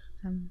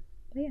 But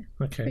yeah,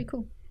 Okay. pretty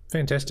cool.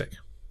 Fantastic.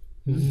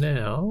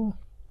 Now,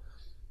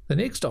 the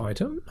next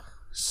item,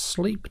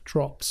 sleep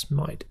drops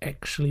might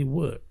actually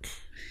work.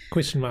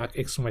 Question mark,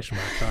 exclamation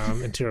mark,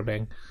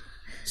 interrobang.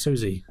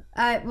 Susie,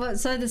 Well,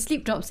 so the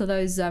sleep drops are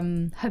those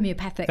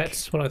homeopathic.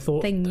 that's what I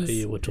thought things,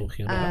 you were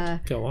talking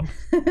about. Go on.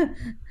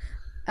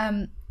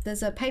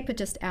 There's a paper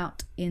just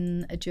out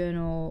in a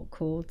journal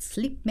called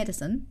Sleep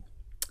Medicine.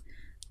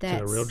 Is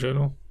it a real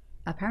journal?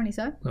 Apparently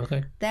so.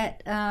 Okay.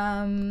 That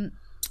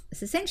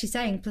it's essentially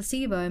saying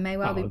placebo may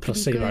well be pretty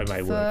placebo good may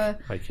for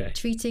work. Okay.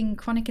 treating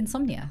chronic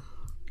insomnia.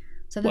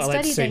 So the Well,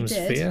 that study they seems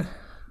did, fair.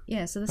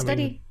 yeah. So the I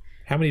study, mean,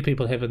 how many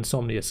people have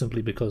insomnia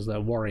simply because they're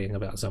worrying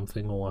about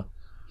something or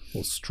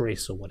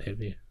stress or what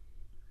have you?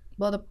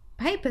 well, the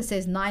paper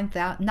says 9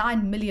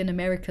 million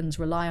Americans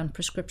rely on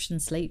prescription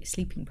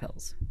sleeping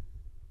pills.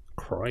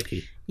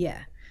 Crikey.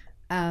 Yeah.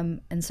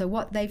 And so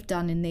what they've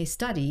done in their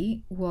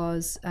study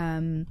was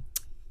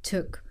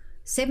took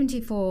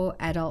 74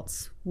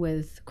 adults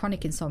with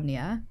chronic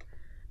insomnia,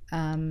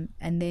 and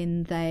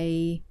then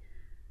they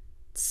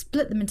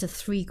split them into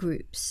 3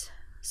 groups.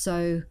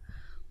 So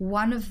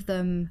one of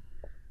them,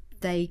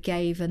 they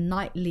gave a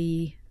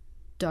nightly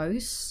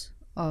dose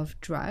of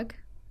drug,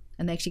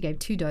 and they actually gave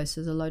 2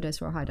 doses, a low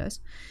dose or a high dose.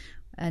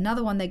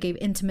 Another one, they gave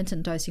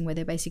intermittent dosing, where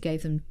they basically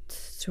gave them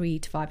 3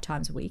 to 5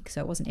 times a week,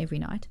 so it wasn't every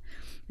night.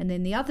 And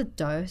then the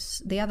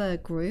other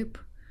group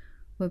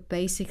were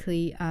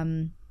basically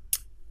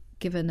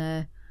given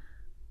a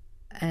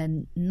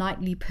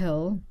nightly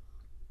pill,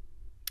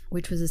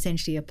 which was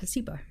essentially a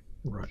placebo.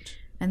 Right.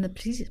 And the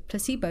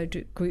placebo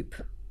group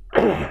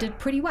did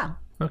pretty well.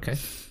 Okay.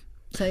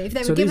 So if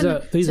they So were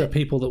given these are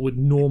people that would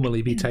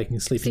normally be taking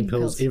sleeping Sleeping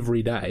pills pills.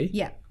 every day.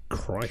 yeah.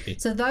 Crikey.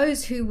 So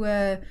those who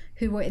were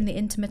in the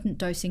intermittent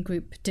dosing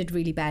group did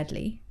really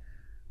badly.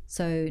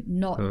 So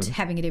not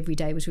having it every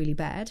day was really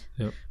bad.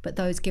 Yep. But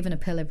those given a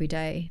pill every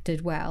day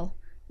did well,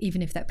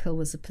 even if that pill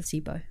was a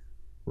placebo.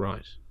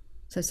 Right.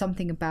 So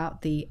something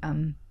about the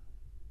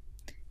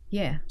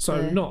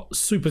So not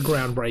super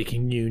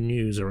groundbreaking new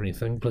news or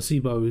anything.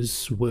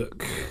 Placebos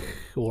work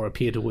or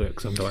appear to work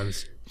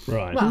sometimes.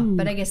 Right. well,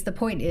 but I guess the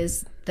point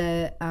is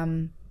the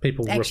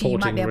People Actually, you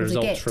might reporting be able to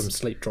results get- from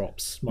sleep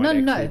drops. Might no,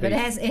 actually but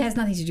be- it has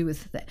nothing to do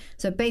with that.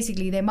 So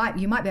basically, you might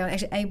be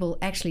able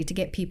to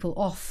get people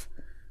off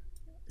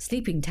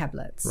sleeping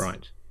tablets.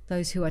 Right.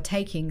 Those who are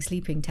taking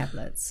sleeping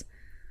tablets.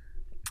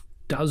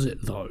 Does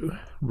it, though,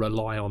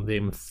 rely on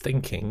them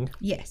thinking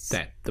Yes.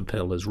 that the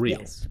pill is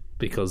real? Yes.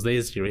 Because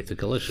there's your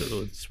ethical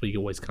issue. It's we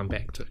always come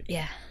back to.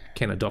 Yeah.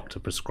 Can a doctor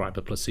prescribe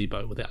a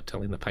placebo without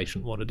telling the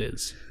patient what it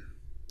is?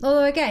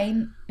 Although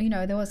again,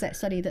 there was that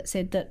study that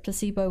said that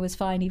placebo was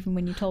fine even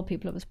when you told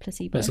people it was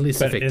placebo. But it's less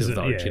But effective, isn't-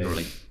 though, yeah,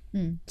 generally.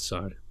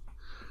 So,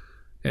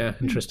 yeah,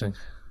 interesting.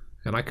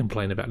 And I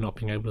complain about not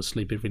being able to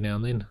sleep every now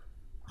and then.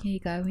 Here you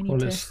go. We need Well,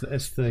 to.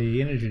 it's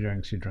the energy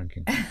drinks you're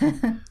drinking,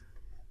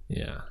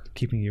 Yeah.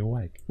 keeping you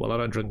awake. Well, I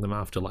don't drink them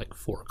after like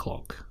 4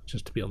 o'clock,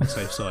 just to be on the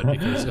safe side,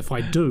 because if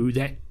I do,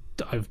 that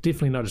I've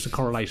definitely noticed a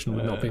correlation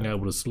with not being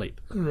able to sleep.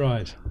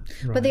 Right.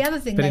 But the other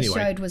thing But they anyway.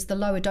 showed was the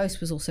lower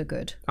dose was also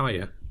good. Oh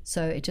yeah,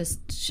 So it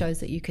just shows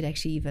that you could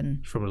actually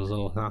even from a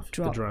little half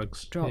drop the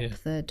drugs. drop Yeah.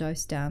 the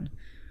dose down.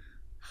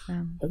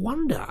 I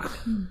wonder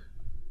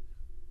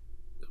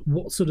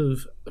what sort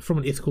of, from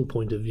an ethical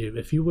point of view,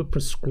 if you were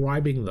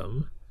prescribing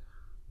them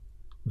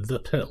the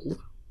pill,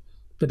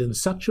 but in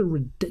such a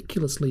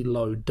ridiculously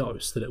low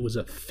dose that it was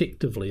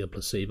effectively a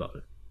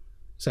placebo.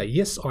 Say,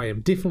 yes, I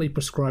am definitely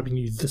prescribing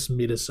you this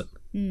medicine.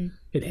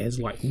 It has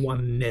like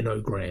 1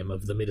 nanogram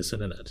of the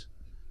medicine in it.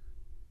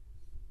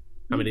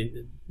 I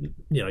mean,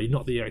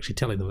 not that you're actually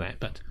telling them that,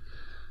 but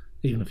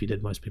even if you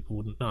did, most people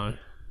wouldn't know.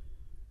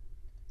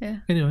 Yeah.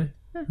 Anyway,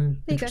 you go.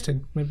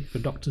 interesting. Maybe for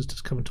doctors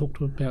to come and talk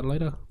to about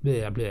later.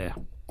 Blah, blah.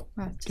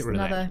 Right. Just rid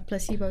of that. another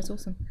placebo is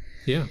awesome.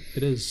 Yeah,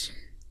 it is.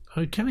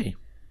 Okay.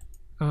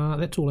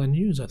 That's all our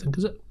news, I think,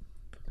 is it?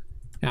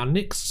 Our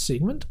next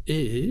segment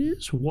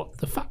is What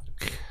the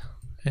Fuck?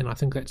 And I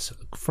think that's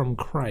from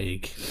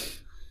Craig.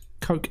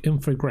 Coke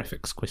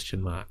infographics, ?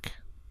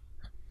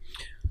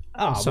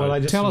 So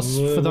tell us,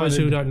 for those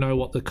who don't know,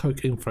 what the Coke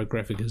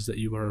infographic is that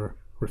you were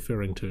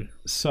referring to.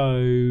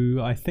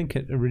 So I think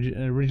it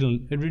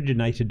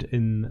originated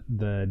in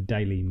the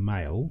Daily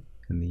Mail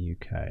in the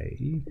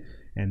UK,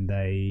 and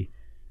they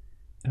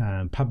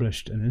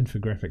published an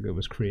infographic that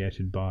was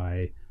created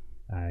by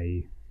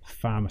a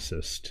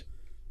pharmacist,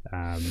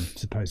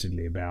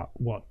 supposedly about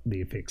what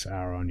the effects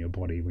are on your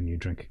body when you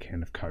drink a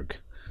can of Coke.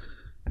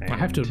 I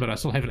have to admit, I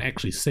still haven't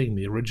actually seen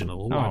the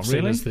original. All Oh, I've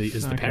seen really?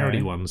 is the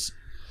parody ones.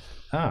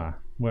 Well.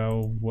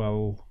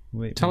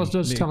 Tell us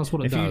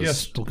what it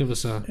does. Or give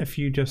us a... If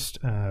you just,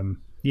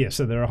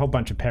 so there are a whole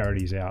bunch of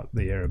parodies out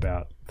there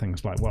about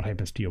things like what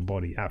happens to your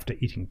body after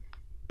eating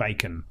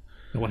bacon.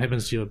 What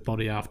happens to your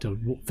body after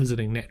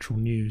visiting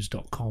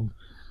naturalnews.com.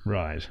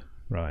 Right.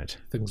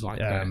 Things like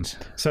that.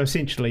 So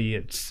essentially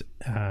it's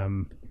a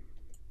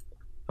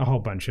whole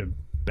bunch of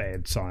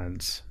bad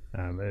science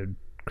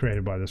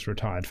created by this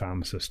retired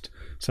pharmacist.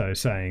 So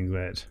saying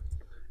that,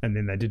 and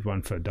then they did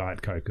one for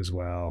Diet Coke as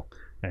well,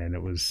 and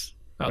it was...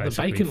 the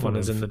bacon one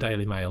is in the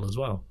Daily Mail as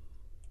well,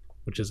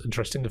 which is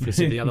interesting if you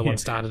see the other one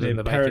started in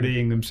the bacon. They're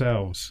parodying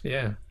themselves.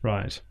 Yeah.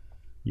 Right.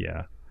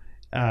 Yeah.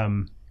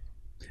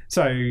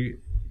 So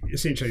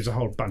essentially it's a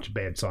whole bunch of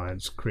bad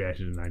science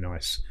created in a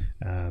nice,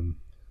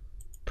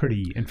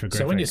 pretty infographic.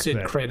 So when you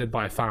said created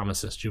by a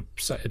pharmacist, you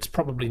say it's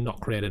probably not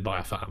created by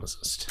a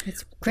pharmacist.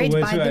 It's created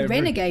by the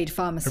renegade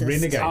pharmacist. A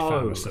renegade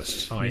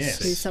pharmacist. I Yes.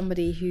 see. Who's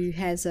somebody who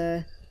has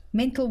a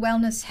mental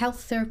wellness,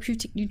 health,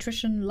 therapeutic,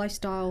 nutrition,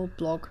 lifestyle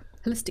blog,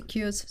 holistic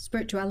cures,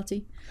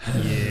 spirituality.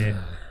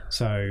 Yeah.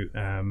 So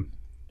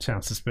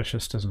sounds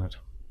suspicious, doesn't it?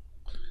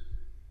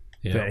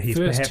 Yeah. That he's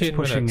First perhaps 10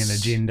 pushing minutes, an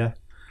agenda.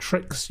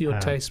 Tricks your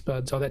taste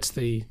buds. Oh, that's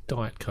the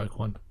Diet Coke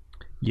one.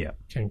 Yeah.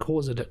 Can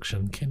cause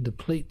addiction. Can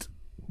deplete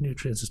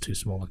nutrients. Is too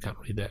small. I can't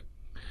read that.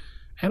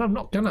 And I'm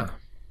not gonna.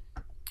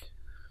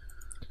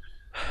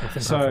 I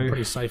think I can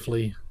pretty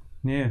safely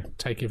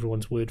take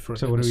everyone's word for it.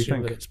 So and what do we assume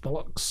think? that it's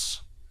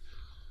bollocks.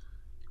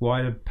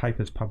 Why do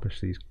papers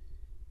publish these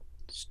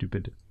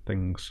stupid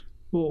things?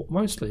 Well,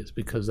 mostly it's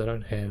because they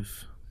don't have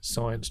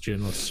science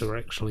journalists who are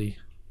actually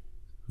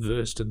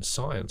versed in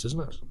science,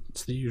 isn't it?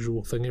 It's the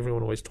usual thing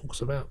everyone always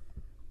talks about.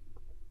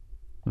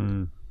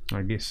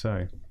 I guess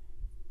so.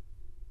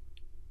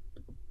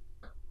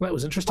 Well, that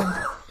was interesting.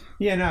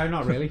 Yeah, no,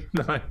 not really.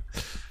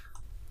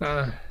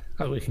 No.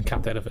 We can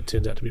cut that if it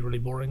turns out to be really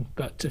boring.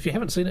 But if you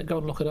haven't seen it, go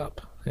and look it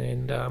up.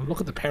 And look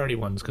at the parody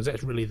ones, because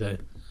that's really the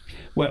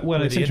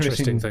it's the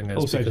interesting thing is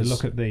also to because-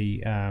 look at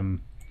the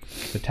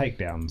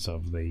takedowns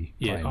of the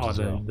claims as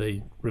well.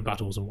 the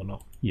rebuttals and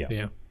whatnot.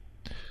 Yeah.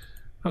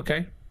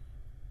 Okay.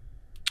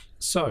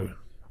 So,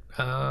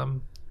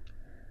 no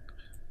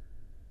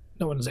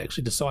one's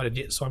actually decided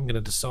yet, so I'm going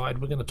to decide.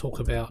 We're going to talk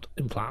about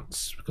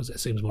implants, because that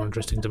seems more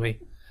interesting to me.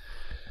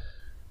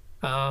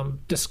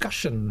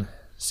 Discussion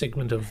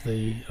segment of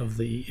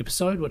the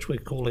episode, which we're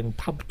calling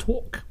Pub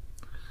Talk,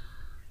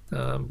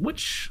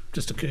 which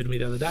just occurred to me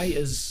the other day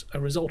is a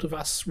result of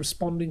us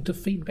responding to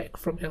feedback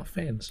from our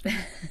fans.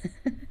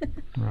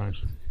 Right.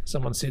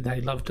 Someone said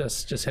they loved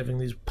us just having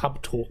these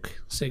pub talk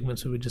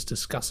segments where we just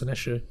discuss an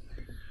issue.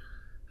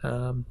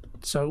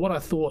 So what I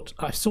thought,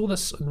 I saw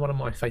this in one of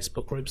my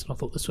Facebook groups, and I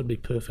thought this would be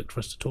perfect for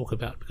us to talk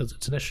about because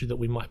it's an issue that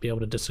we might be able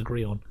to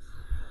disagree on.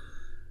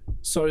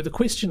 So the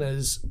question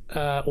is,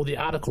 or the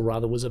article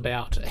rather, was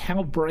about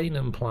how brain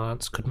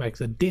implants could make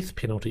the death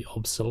penalty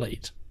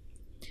obsolete.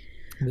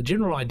 And the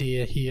general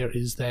idea here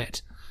is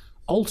that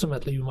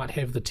ultimately we might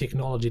have the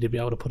technology to be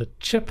able to put a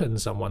chip in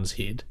someone's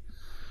head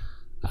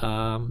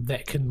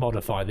that can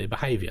modify their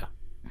behaviour.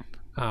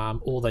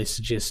 Or they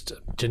suggest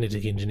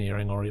genetic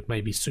engineering, or it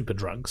may be super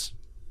drugs.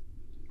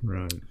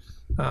 Right.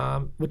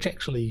 Which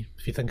actually,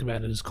 if you think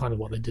about it, is kind of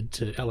what they did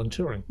to Alan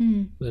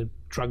Turing. They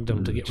drugged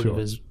him to get rid of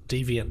his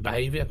deviant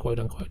behaviour, quote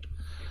unquote.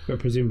 But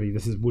presumably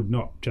this would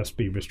not just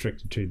be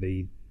restricted to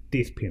the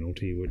death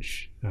penalty,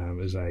 which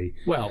is a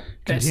that's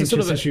contentious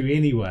sort of issue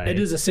anyway. It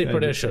is a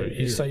separate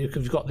issue. So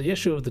you've got the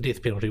issue of the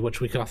death penalty,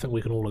 which I think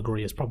we can all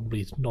agree is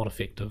probably not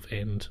effective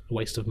and a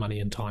waste of money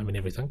and time and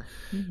everything.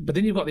 But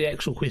then you've got the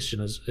actual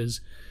question: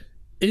 is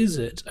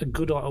it a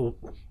good idea?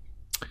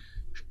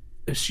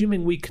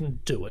 Assuming we can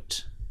do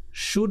it,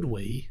 should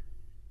we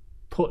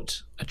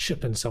put a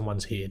chip in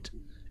someone's head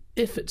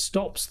if it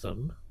stops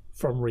them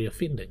from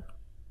reoffending?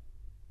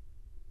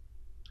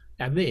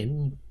 And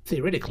then,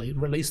 theoretically,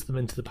 release them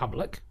into the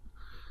public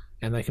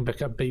and they can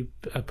be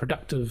a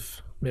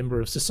productive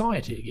member of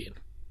society again.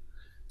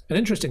 An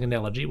interesting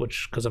analogy,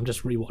 because I'm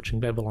just rewatching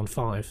Babylon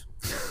 5,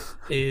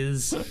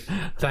 is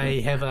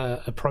they have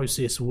a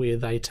process where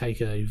they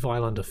take a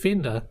violent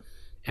offender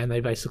and they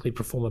basically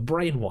perform a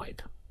brain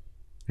wipe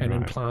and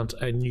implant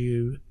a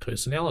new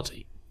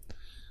personality.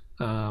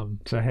 So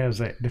how's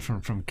that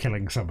different from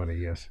killing somebody?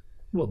 Yes.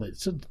 Well,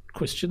 that's a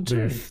question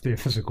too. Their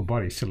physical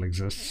body still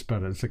exists,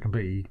 but it's a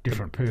completely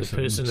different person.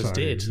 The person is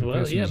dead.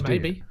 Well, yeah,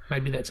 maybe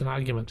that's an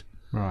argument.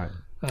 Right.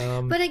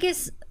 But I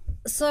guess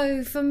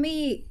so. For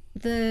me,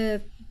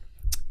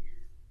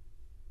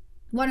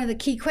 one of the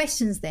key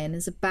questions then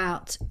is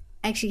about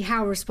actually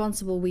how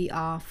responsible we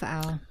are for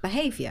our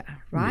behaviour,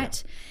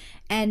 right? Yeah.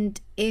 And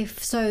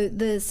if so,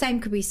 the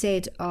same could be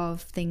said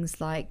of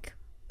things like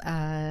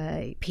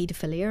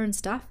paedophilia and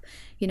stuff.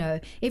 You know,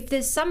 if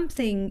there's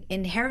something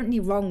inherently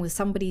wrong with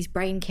somebody's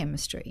brain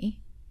chemistry,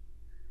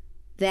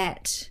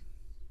 that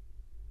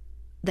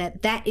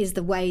is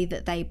the way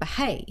that they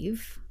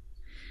behave,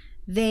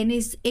 then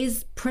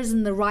is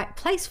prison the right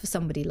place for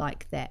somebody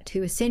like that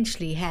who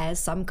essentially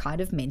has some kind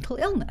of mental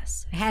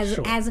illness?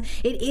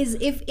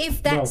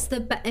 If that's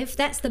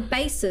the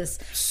basis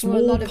for a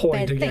lot of small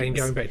point bad again, things.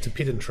 going back to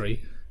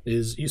pedantry,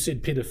 is you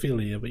said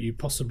pedophilia, but you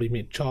possibly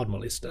meant child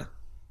molester.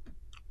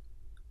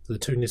 The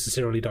two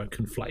necessarily don't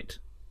conflate.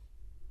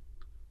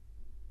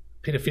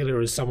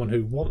 Pedophilia is someone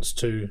who wants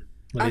to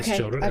molest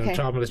children, and a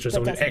child molester is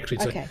someone who actually.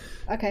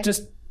 Okay.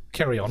 Just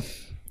carry on.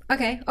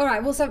 Okay, all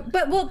right. Well,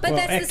 but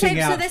that's the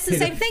same. So that's the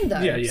same thing,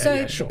 though.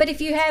 Yeah, sure. But if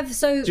you have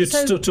still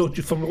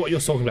from what you're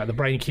talking about, the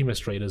brain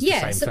chemistry, it is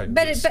the same thing.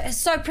 But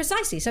so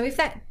precisely. So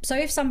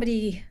if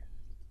somebody,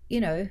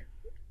 you know,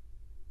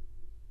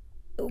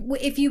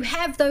 if you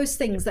have those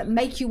things that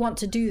make you want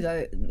to do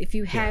though, if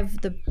you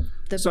have the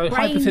so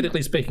brain...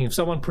 hypothetically speaking, if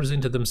someone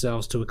presented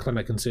themselves to a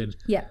clinic and said,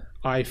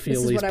 I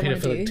feel these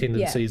pedophilic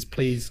tendencies,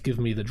 please give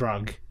me the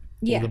drug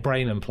or the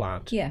brain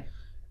implant. Yeah.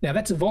 Now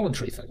that's a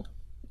voluntary thing,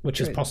 which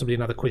is possibly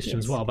another question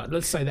as well. But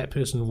let's say that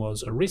person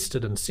was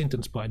arrested and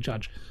sentenced by a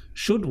judge.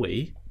 Should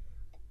we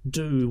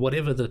do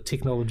whatever the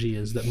technology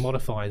is that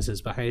modifies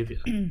his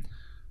behaviour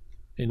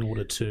in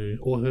order to,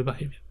 or her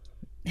behaviour,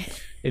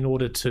 in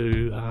order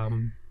to...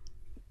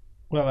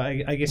 well,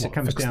 I guess it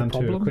comes down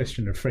to a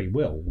question of free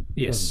will.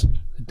 Yes,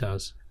 it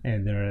does.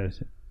 And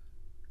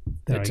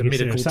it's a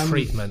medical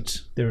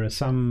treatment. There are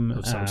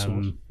some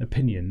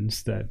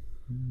opinions that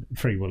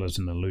free will is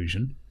an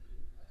illusion,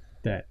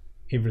 that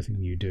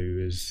everything you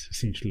do is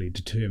essentially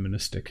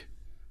deterministic,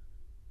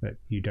 that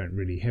you don't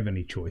really have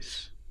any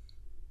choice.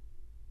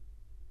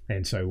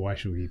 And so why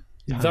should we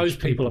punish Those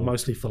people are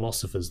mostly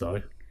philosophers,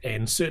 though.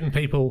 And certain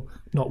people,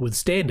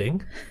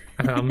 notwithstanding,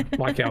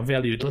 like our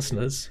valued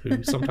listeners,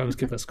 who sometimes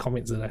give us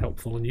comments that are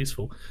helpful and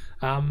useful,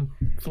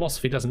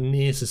 philosophy doesn't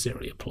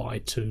necessarily apply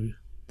to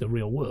the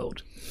real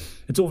world.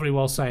 It's all very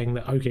well saying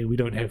that, okay, we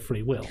don't have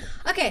free will.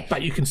 Okay.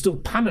 But you can still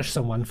punish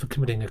someone for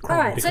committing a crime.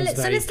 All right, so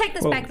let's take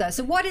this back, though.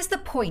 So what is the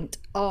point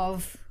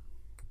of...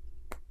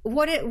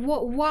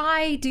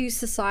 why do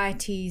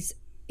societies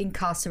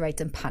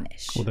incarcerate and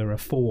punish? Well, there are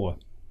 4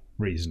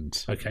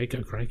 reasons. Okay,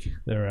 go, Craig.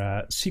 There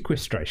are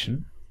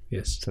sequestration.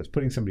 Yes. So it's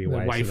putting somebody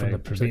away from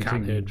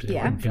preventing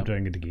them from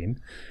doing it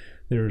again.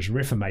 There is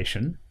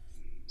reformation,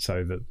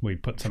 so that we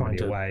put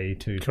somebody away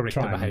to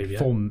try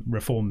and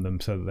reform them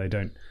so that they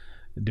don't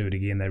do it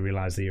again. They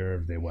realise the error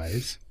of their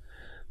ways.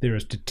 There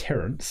is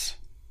deterrence.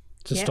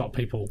 To stop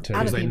people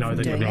because they know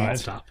they're going to get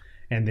messed up.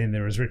 And then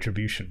there is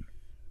retribution.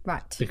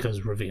 Right.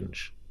 Because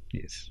revenge.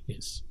 Yes.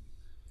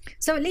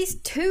 So at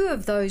least 2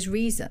 of those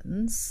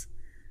reasons...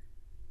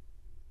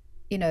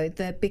 you know,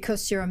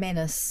 because you're a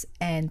menace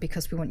and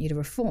because we want you to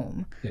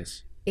reform.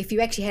 Yes. If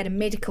you actually had a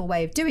medical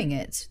way of doing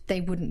it,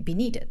 they wouldn't be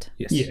needed.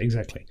 Yes. Yeah,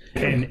 exactly.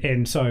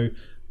 And so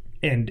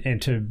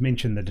to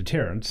mention the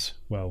deterrence,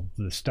 well,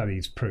 the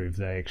studies prove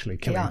that actually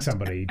killing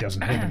somebody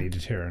doesn't have any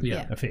deterrent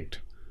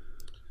effect.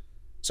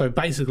 So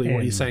basically,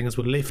 what you're saying is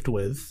we're left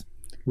with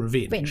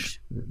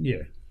revenge.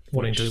 Yeah.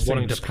 Wanting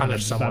to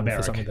punish someone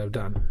for something they've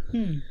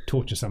done.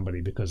 Torture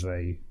somebody because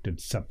they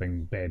did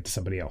something bad to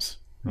somebody else.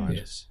 Right.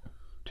 Yes.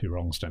 2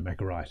 wrongs don't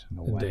make a right.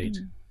 Indeed.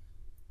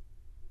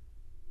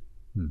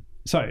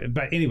 So,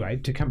 but anyway,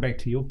 to come back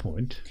to your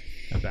point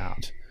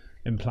about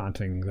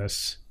implanting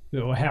this,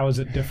 or how is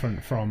it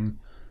different from,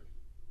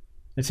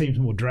 it seems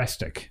more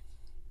drastic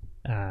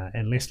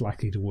and less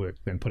likely to work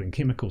than putting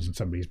chemicals in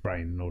somebody's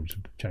brain in order to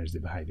change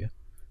their behaviour.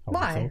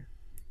 Why?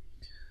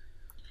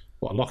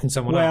 What, locking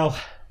someone up?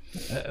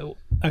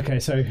 Okay,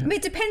 so I mean,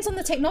 it depends on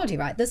the technology,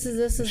 right? This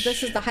is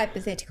the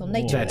hypothetical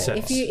nature of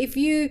it.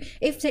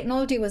 If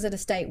technology was at a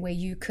state where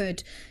you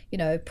could,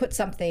 put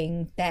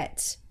something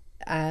that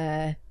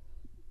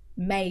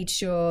made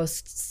sure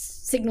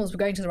signals were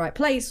going to the right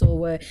place,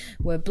 or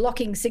were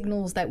blocking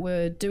signals that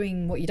were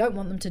doing what you don't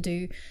want them to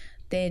do,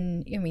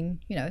 then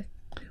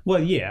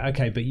Well, yeah,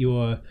 okay, but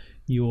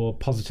you're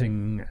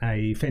positing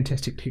a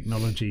fantastic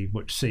technology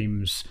which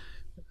seems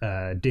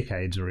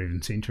decades or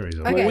even centuries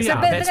away. Okay, Well,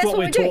 yeah, that's what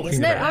we're doing, talking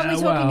isn't it? about. Are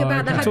we talking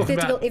about the okay.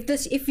 hypothetical?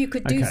 If you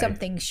could do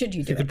something, should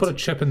you do You could it? put a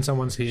chip in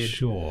someone's head.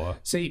 Sure.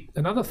 See,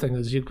 another thing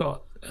is you've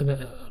got,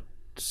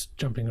 just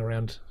jumping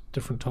around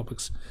different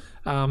topics,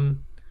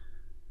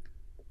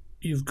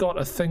 you've got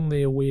a thing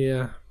there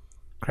where,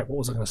 what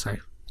was I going to say?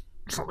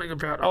 Something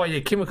about,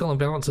 chemical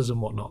imbalances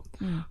and whatnot.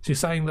 So you're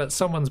saying that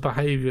someone's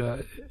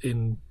behaviour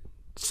in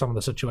some of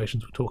the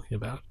situations we're talking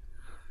about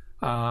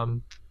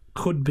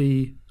could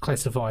be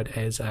classified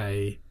as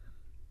an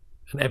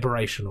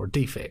aberration or a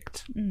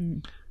defect.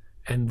 And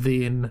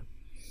then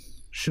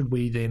should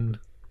we then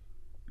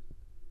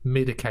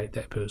medicate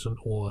that person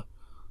or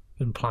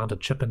implant a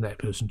chip in that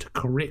person to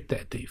correct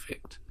that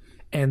defect?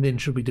 And then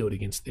should we do it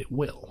against their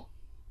will?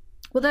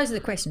 Well, those are the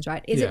questions,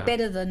 right? Is Yeah. it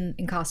better than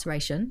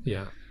incarceration?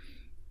 Yeah.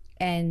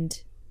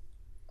 And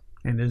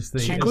is the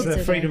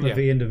consider- freedom of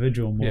the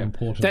individual more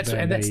important That's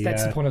than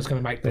the point I was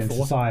going to make than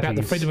before about the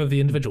society's- freedom of the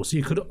individual. So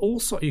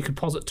you could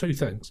posit two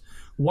things.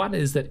 One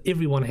is that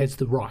everyone has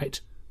the right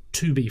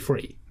to be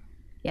free,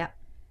 yeah,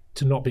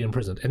 to not be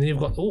imprisoned, and then you've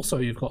got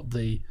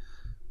the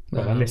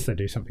unless they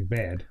do something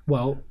bad.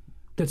 well,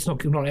 that's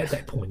not at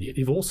that point yet.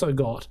 You've also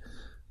got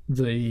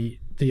the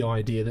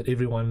idea that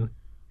everyone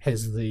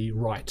has the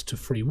right to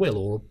free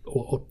will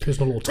or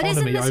personal but autonomy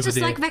isn't this over just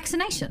their. like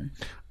vaccination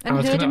I and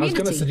was herd going to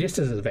immunity? suggest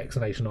it as a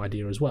vaccination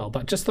idea as well,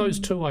 but just those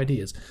two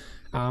ideas.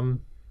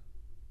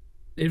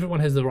 Everyone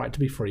has the right to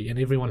be free, and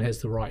everyone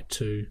has the right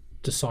to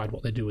decide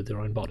what they do with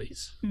their own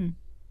bodies.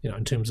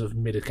 In terms of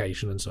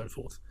medication and so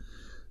forth.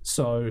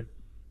 So,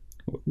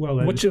 Well,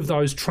 then, which of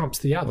those trumps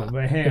the other?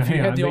 but hang if you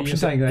on, had the but option you're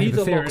saying to they have a either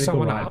lock theoretical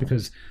someone right up,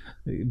 because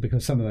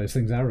some of those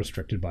things are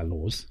restricted by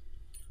laws.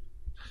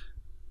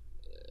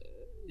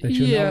 That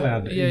you're not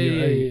allowed,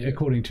 yeah.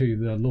 according to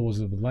the laws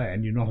of the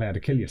land, you're not allowed to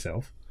kill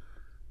yourself.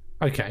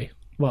 okay,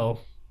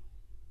 well,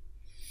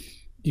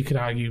 you could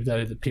argue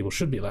though that people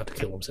should be allowed to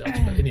kill themselves.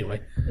 But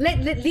anyway,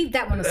 Leave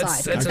that one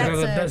aside.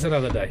 that's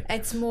another day.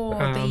 It's more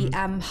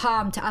the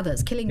harm to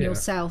others, killing yeah.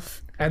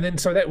 yourself. And then,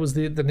 so that was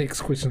the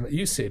next question that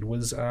you said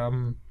was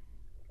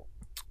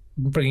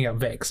bringing up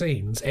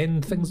vaccines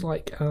and things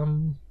like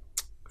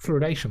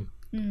fluoridation.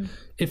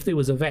 If there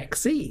was a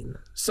vaccine,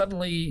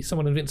 suddenly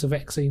someone invents a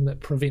vaccine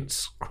that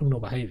prevents criminal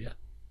behaviour.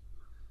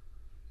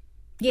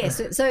 Yes,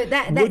 so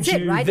that's Would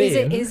it, you right?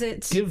 then Is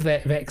it? give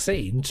that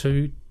vaccine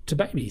to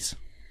babies?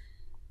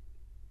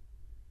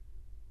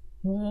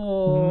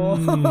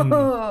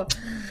 Whoa.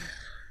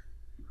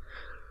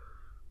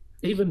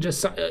 Even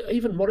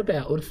what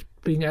about if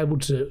being able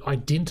to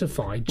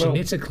identify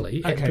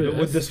genetically at Okay, but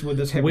birth would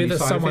this have any whether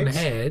side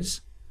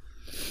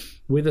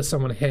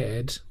someone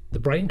had the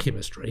brain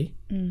chemistry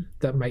Mm.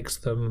 that makes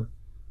them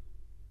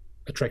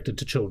attracted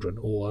to children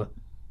or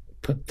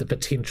the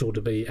potential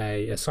to be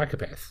a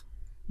psychopath,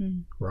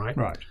 right?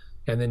 Right.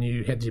 And then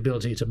you had the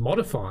ability to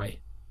modify.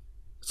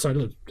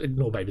 So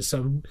ignore babies.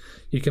 So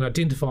you can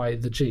identify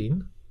the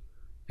gene,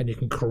 and you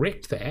can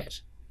correct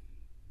that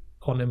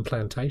on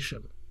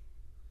implantation.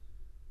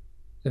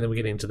 And then we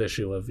get into the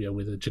issue of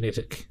whether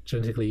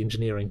genetically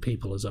engineering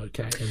people is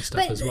okay and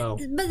stuff as well.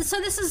 But so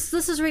this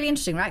is really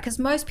interesting, right? Because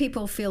most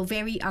people feel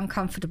very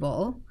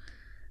uncomfortable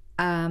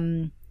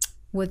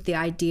with the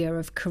idea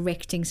of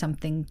correcting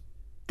something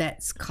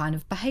that's kind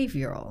of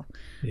behavioral.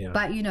 Yeah.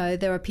 But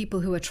there are people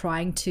who are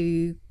trying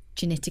to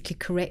genetically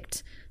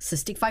correct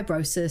cystic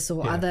fibrosis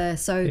or other.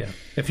 So Yeah.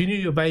 If you knew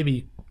your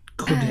baby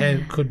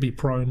could be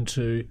prone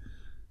to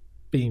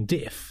being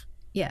deaf,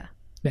 yeah,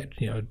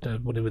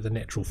 whatever the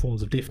natural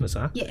forms of deafness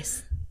are,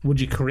 yes. would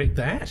you correct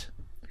that?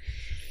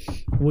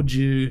 Would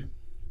you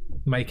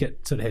make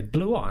it so it had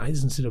blue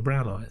eyes instead of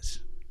brown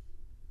eyes?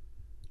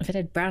 If it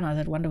had brown eyes,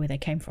 I'd wonder where they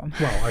came from.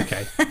 Well,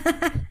 okay.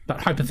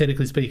 But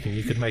hypothetically speaking,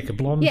 you could make a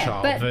blonde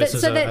child but versus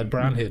so a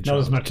brown-haired Not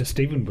child. as much as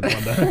Stephen would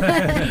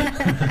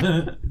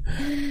wonder.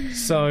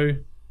 So,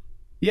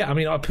 yeah, I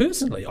mean,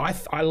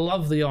 I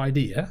love the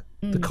idea,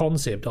 the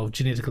concept of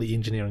genetically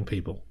engineering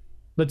people.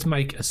 Let's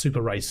make a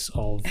super race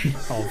of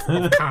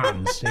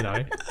Khans,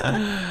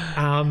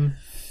 And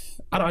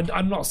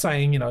I'm not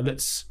saying,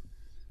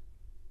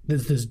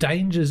 there's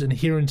dangers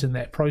inherent in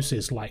that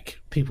process, like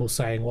people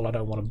saying, well, I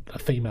don't want a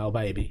female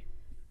baby.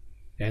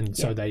 And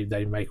so they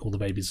make all the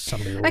babies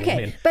suddenly all Okay,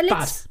 men. but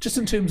But just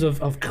in terms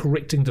of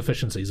correcting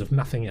deficiencies, if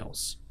nothing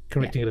else,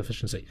 correcting a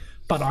deficiency.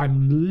 But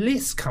I'm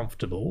less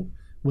comfortable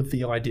with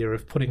the idea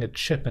of putting a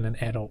chip in an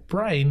adult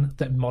brain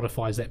that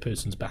modifies that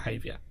person's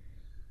behaviour.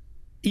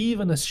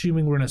 Even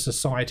assuming we're in a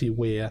society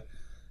where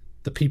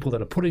the people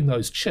that are putting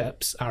those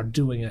chips are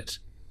doing it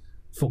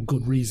for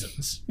good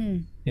reasons,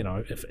 in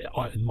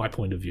my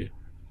point of view.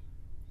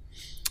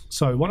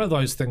 So one of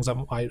those things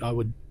I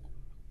would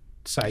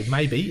say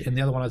maybe, and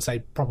the other one I'd say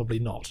probably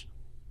not.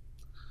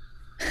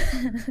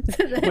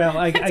 Well,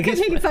 I guess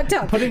completely fucked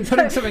up. Putting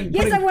something.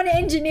 Yes, I want to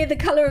engineer the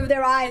color of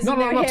their eyes. No,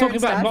 and their I'm not hair talking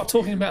and about. I'm stuff. not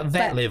talking about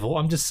that But- level.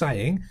 I'm just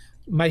saying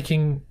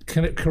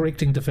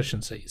correcting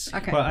deficiencies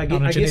Okay. Well, I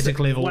on a guess genetic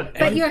level.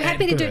 But you're at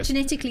happy to do it birth.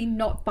 genetically,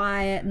 not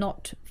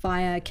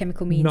via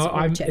chemical means. No,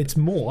 or chip. it's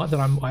more that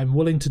I'm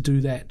willing to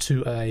do that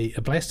to a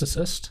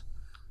blastocyst,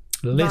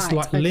 less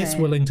Right, less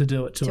okay. willing to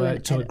do it to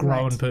a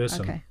grown right,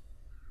 person, okay.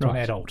 to an Right.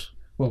 adult.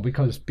 Well,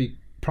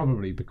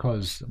 probably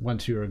because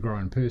once you're a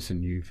grown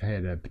person, you've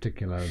had a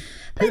particular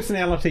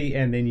personality,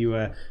 and then you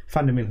are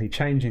fundamentally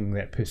changing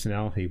that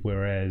personality.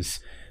 Whereas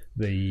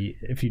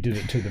if you did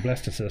it to the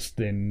blastocyst,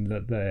 then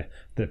the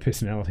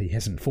personality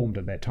hasn't formed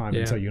at that time,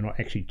 Yeah. and so you're not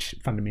actually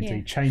fundamentally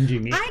Yeah.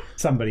 changing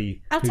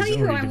somebody. I'll who's tell you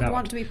who already I would developed.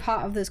 want to be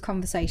part of this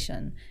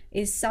conversation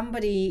is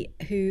somebody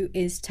who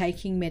is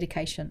taking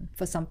medication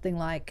for something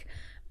like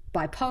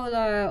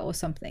bipolar or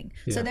something.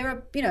 So Yeah. there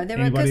are,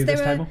 Anybody at this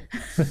table?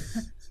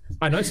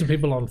 I know some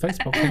people on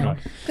Facebook. Hang on.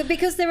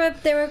 because there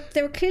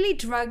are clearly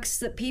drugs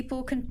that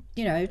people can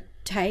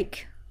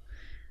take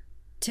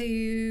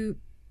to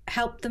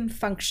help them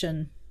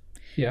function.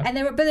 Yeah. And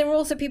but there are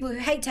also people who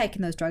hate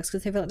taking those drugs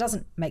because they feel it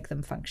doesn't make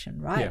them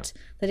function, right?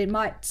 That it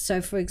might.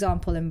 So, for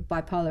example, in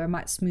bipolar, it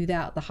might smooth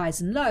out the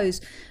highs and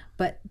lows,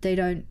 but they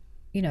don't.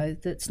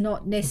 That's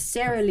not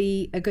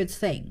necessarily a good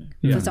thing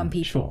for some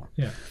people.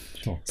 Yeah.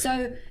 Sure.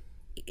 So,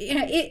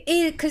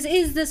 because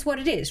is this what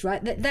it is,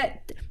 right?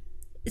 That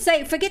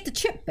say, forget the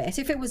chip bit.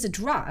 If it was a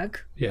drug,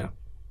 Yeah.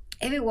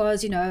 if it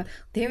was,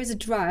 there is a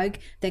drug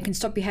that can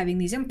stop you having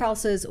these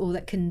impulses or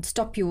that can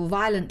stop your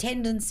violent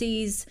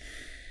tendencies.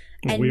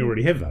 Well, And- we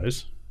already have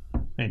those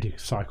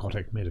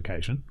antipsychotic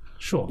medication.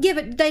 Sure. Yeah,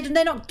 but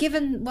they're not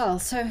given. Well,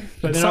 so.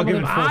 But Some of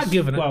them are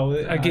given it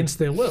against. against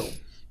their will.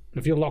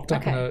 If you're locked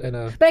up Okay. in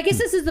a But I guess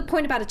this is the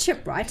point about a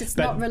chip, right? It's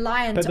not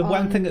reliant But the on.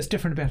 one thing that's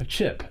different about a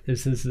chip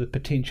is there's the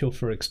potential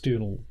for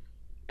external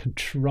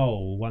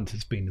control once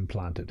it's been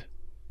implanted.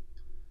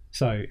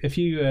 So if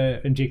you are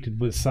injected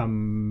with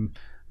some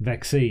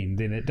vaccine,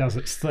 then it does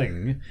its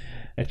thing.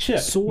 A chip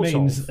Sort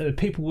means of.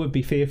 People would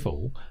be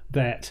fearful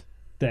that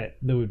there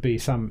would be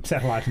some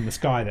satellite in the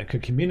sky that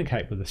could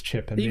communicate with this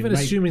chip, and Even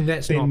then assuming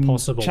that's not then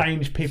possible.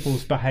 change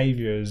people's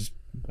behaviours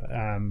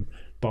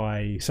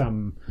by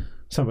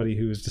somebody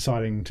who is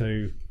deciding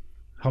to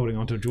holding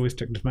onto a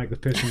joystick to make the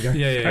person go,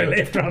 go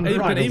left or right.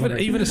 But or something.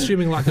 even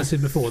assuming, like I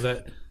said before,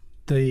 that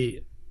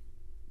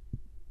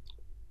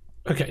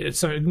okay,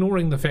 so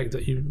ignoring the fact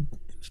that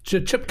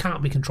chip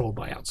can't be controlled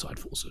by outside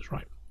forces,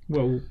 right?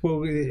 Well,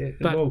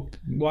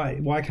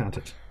 why can't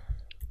it?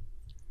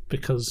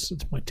 Because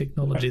it's my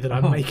technology that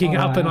I'm making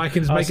up, and I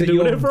can make so it do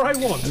you're- whatever I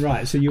want.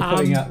 Right, so you're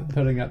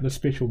putting up the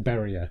special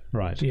barrier,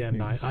 right? Yeah,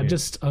 no. I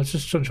was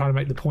just trying to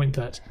make the point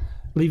that,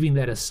 leaving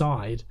that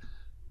aside,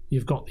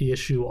 you've got the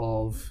issue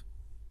of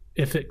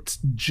if it's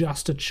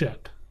just a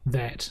chip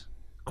that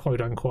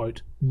quote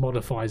unquote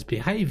modifies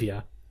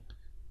behavior,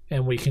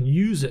 and we can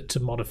use it to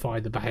modify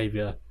the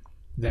behavior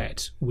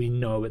that we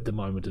know at the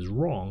moment is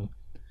wrong,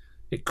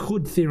 it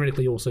could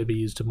theoretically also be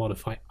used to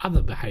modify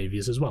other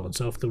behaviors as well. And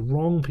so if the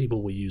wrong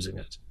people were using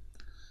it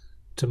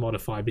to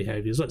modify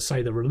behaviors, let's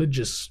say the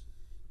religious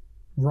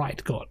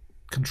right got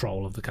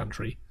control of the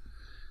country,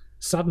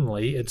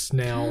 suddenly it's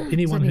now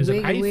anyone who's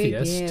an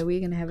atheist we're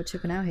going to have a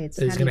chip in our heads.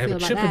 is How do going to you have a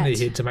feel chip about in their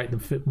that? head to make them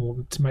fit more,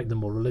 to make them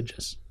more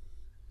religious.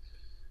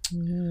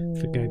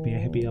 For go be a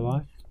happier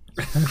life.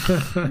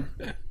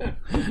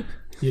 Mm.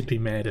 You'd be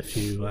mad if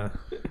you.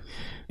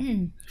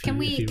 Can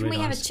we have a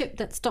realised. chip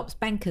that stops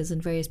bankers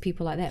and various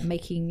people like that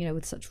making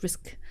with such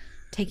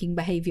risk-taking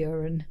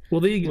behaviour and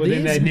Well, Then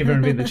there's, they'd never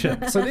invent the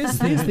chip. so there's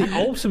the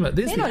ultimate.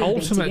 There's They're the not inventing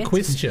ultimate it.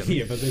 question.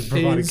 Yeah, but they've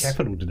provided Is-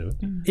 capital to do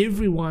it.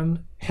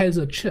 Everyone has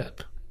a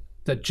chip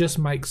that just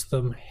makes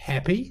them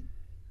happy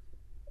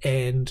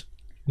and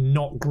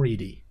not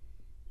greedy,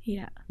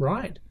 yeah.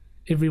 right?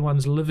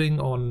 Everyone's living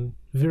on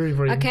very,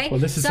 very Okay. Well,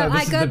 this is so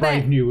I the go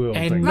Brave back. New World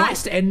and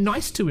thing.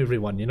 nice to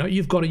everyone.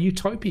 You've got a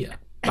utopia,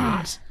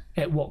 but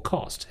at what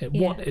cost?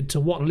 To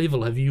what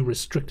level have you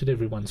restricted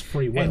everyone's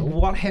free will? And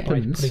what by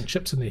happens putting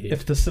chips in their head?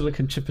 if the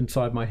silicon chip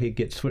inside my head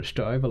gets switched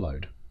to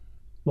overload?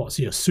 What?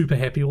 So you're super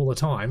happy all the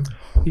time?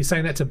 You're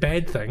saying that's a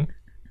bad thing?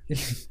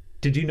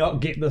 Did you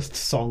not get this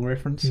song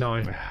reference?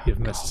 No, you've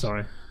missed.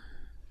 Sorry,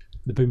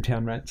 The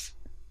Boomtown Rats.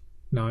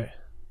 no.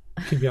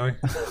 Keep going.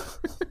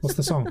 What's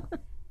the song?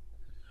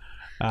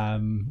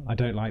 I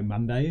don't like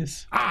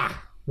Mondays.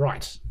 Ah,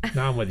 right.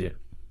 Now I'm with you.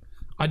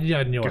 I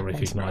knew I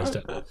recognised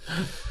it.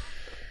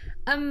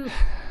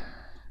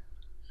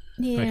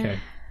 Yeah. Okay.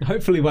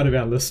 Hopefully, one of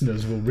our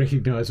listeners will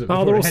recognise it. Oh,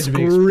 before they're all it had to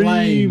be explained.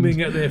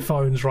 screaming at their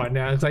phones right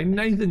now and saying,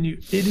 "Nathan, you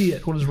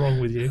idiot! What is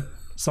wrong with you?"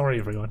 Sorry,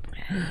 everyone.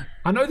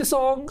 I know the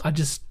song. I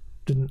just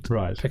didn't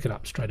pick it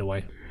up straight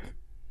away.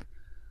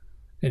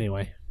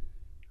 Anyway,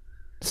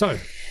 so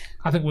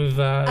I think we've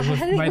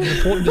made an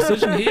important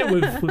decision here.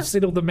 We've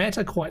settled the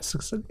matter quite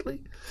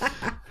succinctly.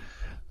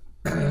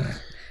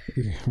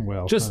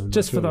 Well,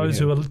 just for those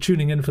who are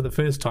tuning in for the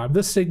first time,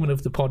 this segment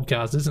of the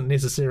podcast isn't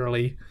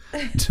necessarily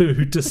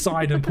to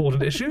decide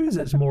important issues.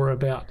 It's more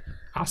about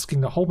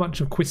asking a whole bunch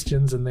of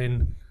questions and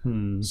then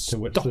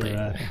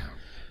stopping.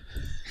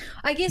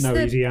 I guess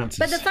easy answers.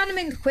 But the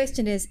fundamental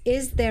question is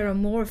there a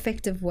more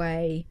effective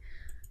way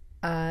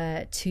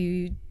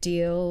to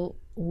deal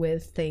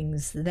with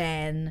things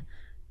than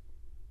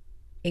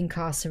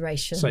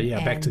incarceration? So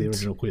back to the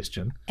original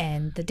question.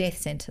 And the death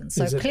sentence.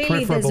 So is it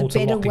clearly there's a preferable to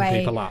better locking way.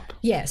 people up?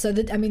 Yeah, so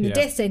the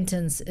death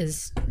sentence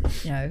is,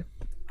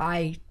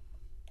 I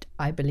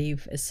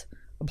believe is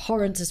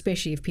abhorrent,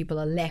 especially if people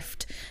are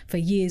left for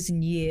years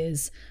and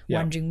years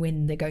wondering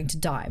when they're going to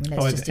die. I mean,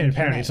 that's just and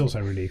apparently it's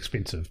also really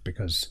expensive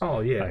because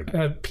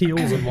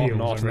appeals and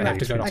whatnot, and have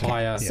to go to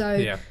higher.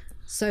 So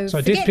death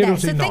forget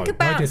penalty, that. So think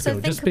about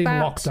just being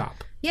locked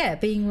up. Yeah,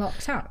 being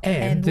locked up.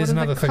 And there's what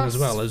are another the thing as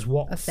well: costs is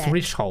what of that?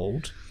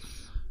 threshold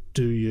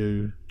do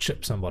you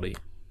chip somebody?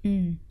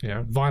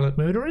 Violent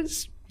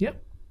murderers.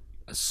 Yep.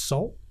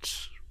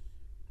 Assault,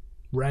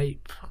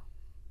 rape.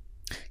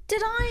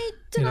 Did I?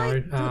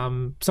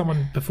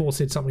 Someone before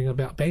said something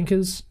about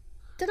bankers.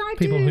 Did I?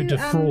 People who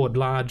defraud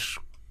large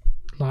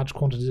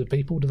quantities of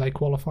people. Do they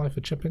qualify for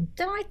chipping?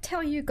 Did I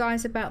tell you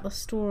guys about the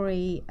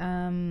story?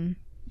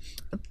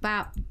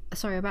 About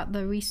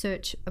the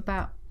research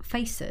about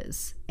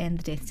faces and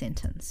the death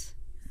sentence.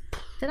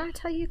 Did I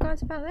tell you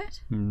guys about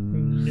that?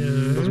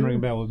 No. Doesn't ring a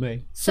bell with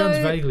me. Sounds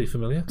vaguely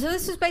familiar. So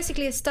this was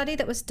basically a study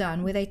that was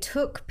done where they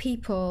took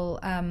people,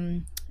 I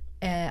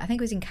think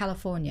it was in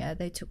California,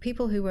 they took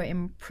people who were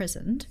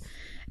imprisoned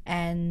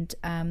and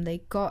they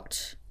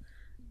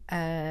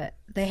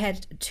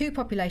had two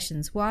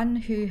populations, one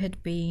who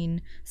had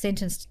been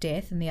sentenced to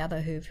death and the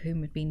other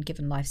whom had been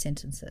given life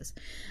sentences.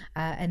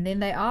 And then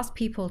they asked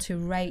people to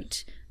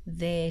rate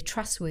their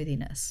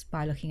trustworthiness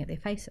by looking at their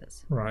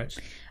faces. Right.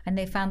 And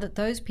they found that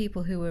those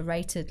people who were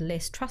rated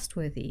less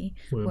trustworthy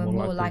were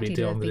more likely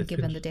to have been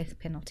given the death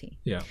penalty.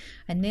 Yeah.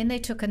 And then they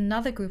took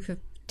another group of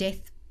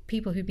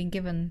people who had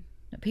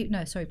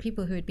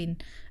been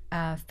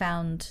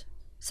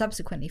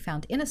subsequently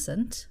found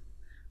innocent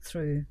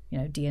through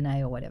DNA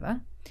or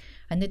whatever,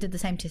 and they did the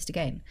same test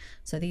again.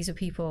 So these are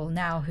people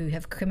now who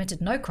have committed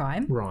no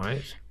crime,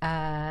 right?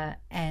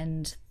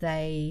 And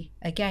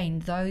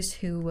those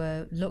who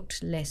were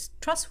looked less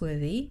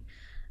trustworthy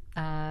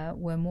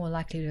were more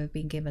likely to have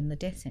been given the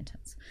death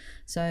sentence.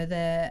 So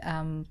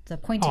the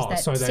point is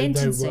that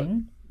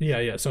sentencing.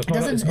 So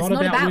it's not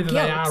about whether guilt.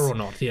 they are or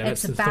not. Yeah,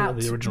 it's that's about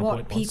the original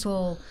what point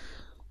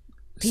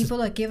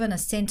people are given a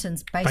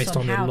sentence based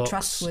on how looks,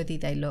 trustworthy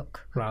they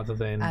look, rather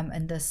than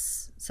and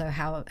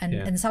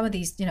some of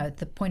these,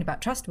 the point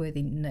about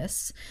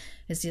trustworthiness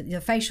is the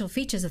facial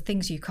features are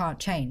things you can't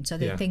change. So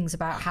there are things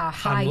about how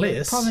high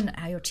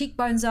how your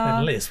cheekbones are,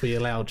 unless we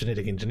allow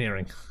genetic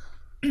engineering.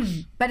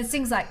 But it's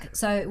things like,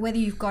 so whether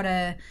you've got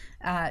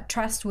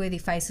trustworthy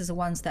faces are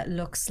ones that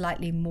look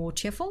slightly more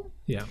cheerful.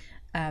 Yeah.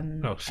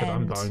 I'm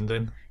boned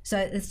then. So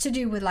it's to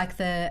do with like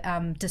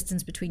the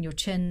distance between your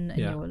chin and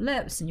your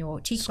lips and your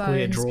cheekbones,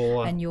 square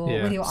draw, and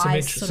whether your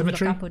eyes sort of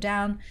look up or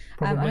down.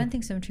 I don't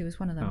think symmetry was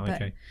one of them.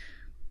 Okay.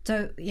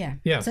 So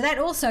so that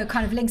also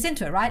kind of links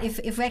into it, right?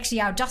 If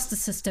actually our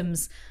justice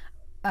systems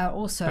are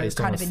also based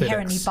kind of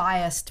inherently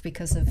biased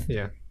because of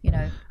I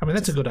mean,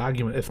 that's a good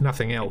argument, if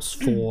nothing else,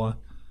 for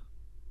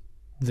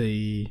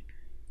the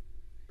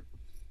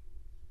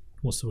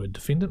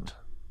defendant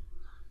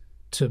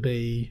to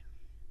be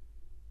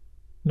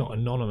not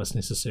anonymous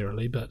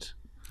necessarily, but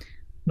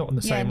not in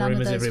the same room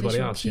as everybody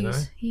else,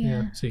 cues.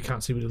 So you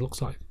can't see what it looks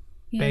like.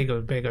 Bag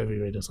over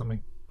your head or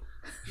something.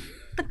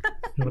 You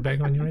want a bag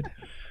on your head?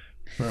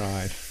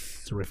 Right.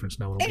 It's a reference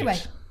no one will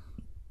get.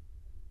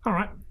 All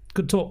right,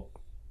 good talk.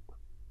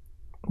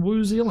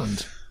 New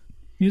Zealand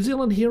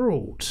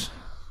Herald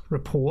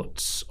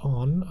reports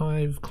on,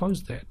 I've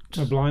closed that.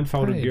 A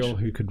blindfolded page. girl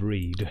who could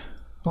read.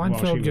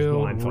 Blindfolded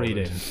girl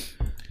reading.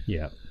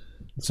 Yeah.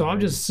 So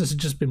this has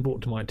just been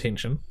brought to my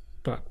attention,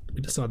 but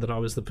we decided that I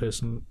was the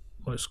person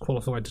most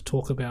qualified to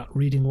talk about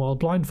reading while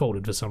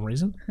blindfolded for some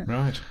reason.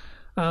 Right.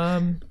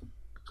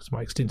 Because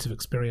my extensive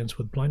experience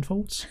with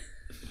blindfolds.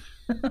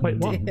 Wait,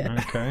 what?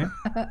 Okay.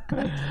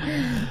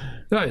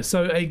 No,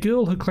 so a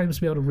girl who claims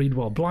to be able to read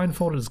while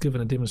blindfolded is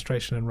given a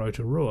demonstration in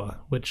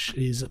Rotorua, which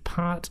is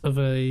part of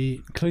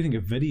including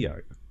a video.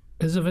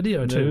 There's a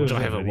video too, which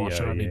I haven't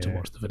watched. I don't need to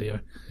watch the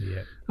video.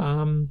 Yeah.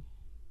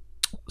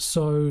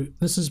 So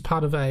this is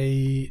part of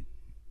an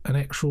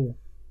actual.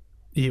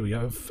 Here we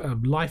go. A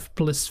Life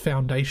Bliss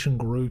Foundation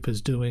group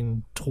is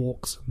doing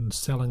talks and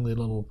selling their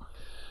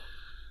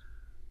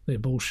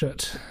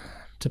bullshit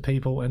to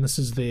people, and this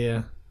is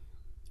their.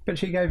 But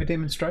she gave a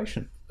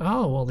demonstration.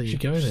 Oh well, there you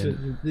go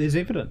then. There's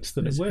evidence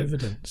that it worked.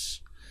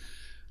 Evidence.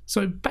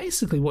 So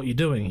basically, what you're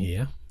doing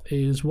here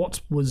is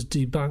what was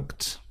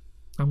debunked.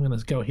 I'm going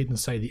to go ahead and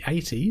say the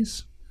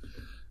 80s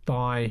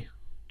by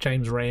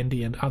James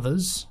Randi and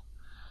others.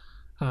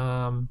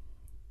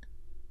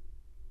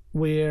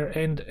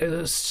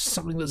 It's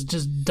something that's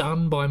just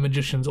done by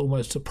magicians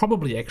almost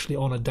probably actually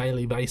on a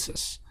daily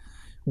basis,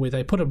 where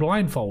they put a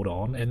blindfold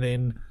on and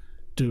then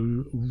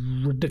do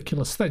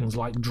ridiculous things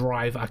like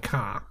drive a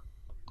car.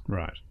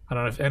 Right. I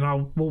don't know,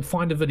 and we'll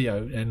find a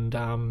video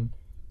and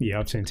yeah,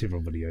 I've seen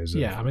several videos.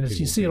 Yeah, I mean,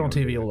 you see it on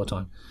TV all the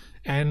time,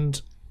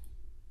 and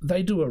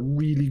they do a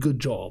really good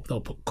job.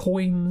 They'll put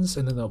coins,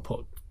 and then they'll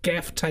put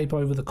gaff tape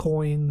over the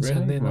coins,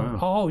 Really? and then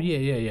Wow.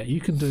 yeah.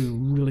 You can do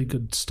really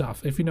good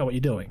stuff if you know what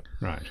you're doing.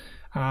 Right.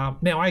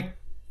 Now, I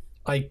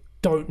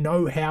don't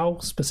know how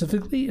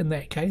specifically in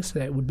that case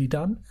that would be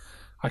done.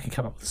 I can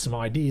come up with some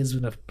ideas,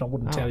 and I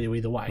wouldn't tell you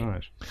either way.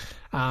 Right.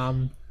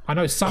 I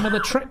know some of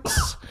the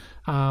tricks.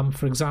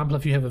 For example,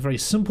 if you have a very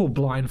simple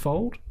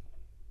blindfold,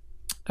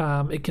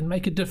 it can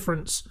make a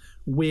difference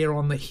where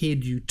on the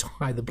head you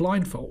tie the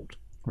blindfold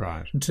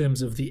Right. in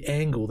terms of the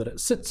angle that it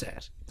sits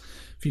at.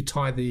 If you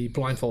tie the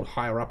blindfold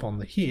higher up on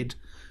the head,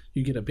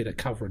 you get a better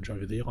coverage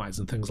over the eyes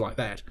and things like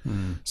that.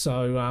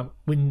 So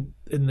when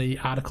in the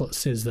article it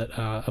says that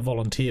a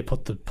volunteer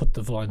put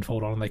the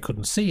blindfold on and they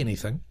couldn't see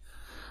anything,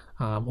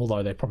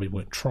 although they probably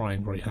weren't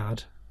trying very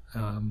hard.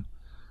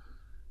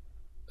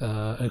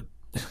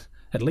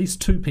 At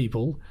least 2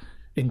 people,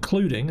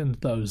 including, and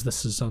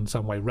this is in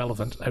some way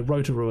relevant, a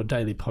Rotorua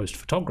Daily Post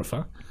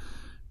photographer,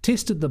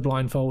 tested the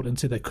blindfold and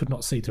said they could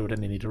not see through it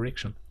in any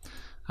direction.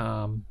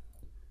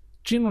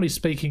 Generally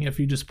speaking, if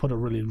you just put a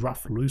really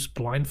rough, loose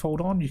blindfold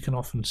on, you can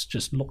often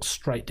just look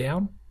straight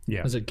down.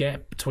 Yeah. There's a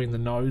gap between the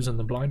nose and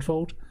the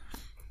blindfold.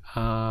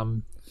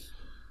 So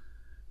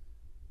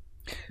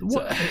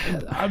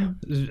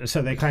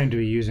they claim to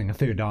be using a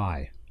third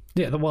eye.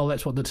 Yeah, well,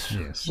 that's what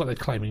Yes. what they're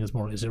claiming is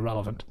more or less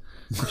irrelevant.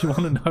 If you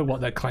want to know what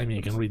they're claiming,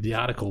 you can read the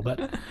article.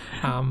 But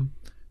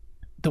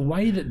the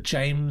way that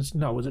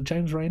was it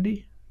James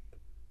Randi?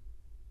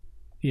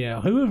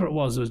 Yeah, whoever it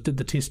was did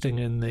the testing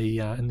in the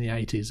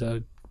 80s.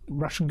 A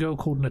Russian girl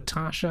called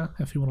Natasha,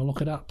 if you want to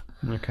look it up.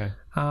 Okay.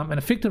 And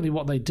effectively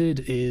what they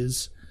did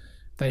is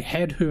they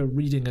had her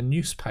reading a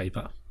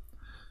newspaper,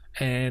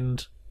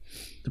 and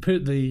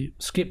the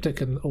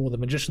skeptic or the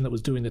magician that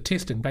was doing the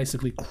testing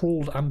basically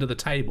crawled under the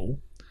table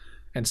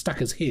and stuck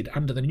his head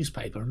under the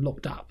newspaper and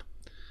looked up.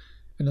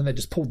 And then they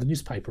just pulled the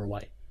newspaper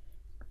away.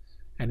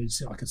 And he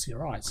said, I could see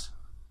her eyes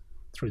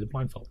through the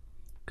blindfold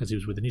because he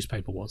was where the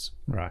newspaper was.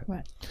 Right.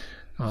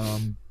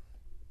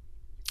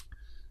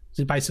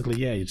 So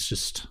basically, yeah, it's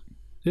just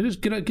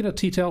get a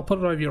tea-towel, put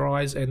it over your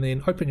eyes, and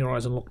then open your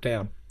eyes and look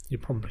down. You'll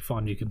probably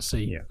find you can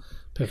see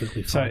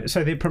perfectly fine.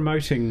 So they're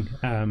promoting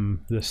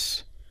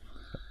this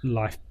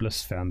Life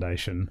Bliss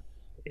Foundation,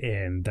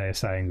 and they're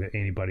saying that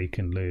anybody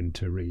can learn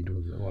to read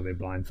while they're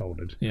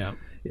blindfolded. Yeah.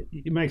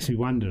 It makes me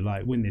wonder,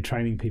 like, when they're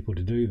training people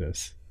to do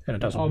this, And it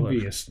doesn't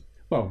obvious.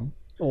 Well,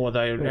 or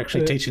they're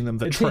actually teaching them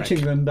the trick.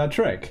 Teaching them the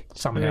trick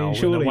somehow, in a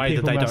surely way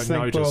that people they must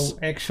don't think, notice. well,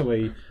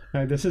 actually,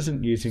 no, this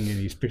isn't using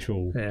any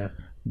special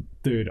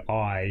third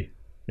eye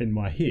in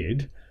my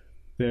head.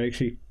 They're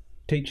actually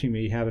teaching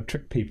me how to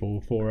trick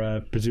people for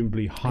a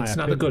presumably higher It's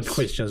another good purpose.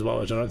 question as well,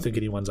 which I don't think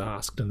anyone's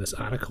asked in this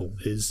article,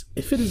 is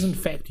if it is in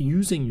fact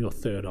using your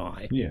third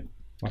eye, Yeah.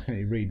 Why can't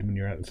you read when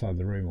you're outside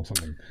the room or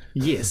something?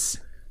 yes,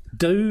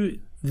 I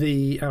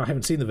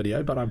haven't seen the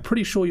video, but I'm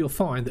pretty sure you'll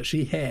find that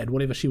she had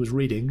whatever she was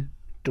reading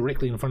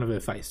directly in front of her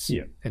face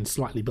and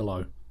slightly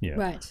below. Yeah.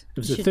 Right. If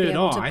it's You a should be third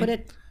able to eye, put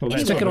it Well,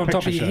 that's stick what it the on top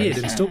of picture your head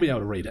shows. and still be able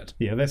to read it.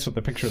 Yeah, that's what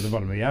the picture at the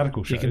bottom of the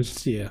article You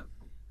shows. can,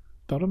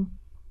 bottom.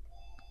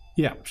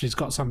 Yeah, she's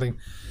got something.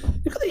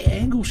 Look at the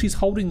angle she's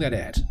holding that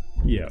at.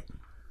 Yeah.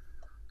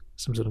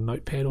 Some sort of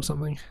notepad or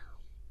something.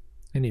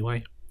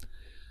 Anyway,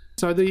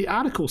 so the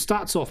article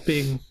starts off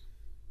being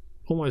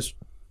almost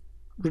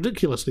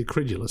ridiculously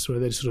credulous, where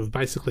they sort of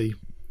basically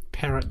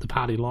parrot the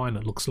party line,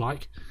 it looks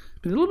like.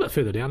 But a little bit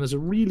further down, there's a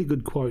really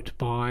good quote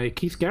by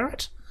Keith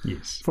Garrett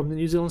Yes. from the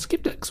New Zealand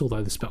Skeptics,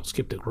 although they spelled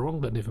skeptic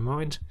wrong, but never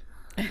mind.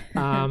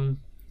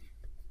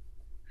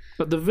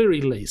 But at the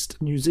very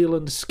least, New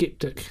Zealand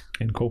Skeptic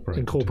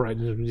Incorporated,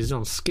 New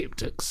Zealand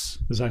Skeptics.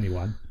 There's only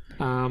one.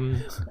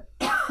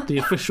 The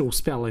official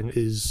spelling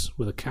is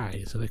with a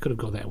K, so they could have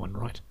got that one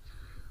right.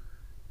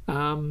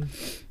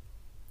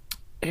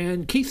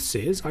 And Keith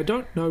says, I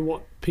don't know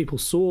what people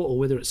saw or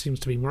whether it seems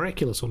to be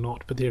miraculous or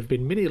not, but there have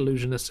been many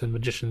illusionists and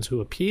magicians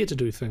who appear to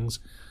do things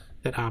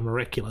that are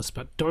miraculous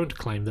but don't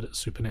claim that it's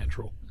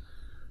supernatural.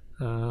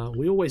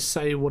 We always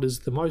say what is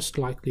the most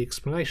likely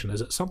explanation.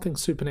 Is it something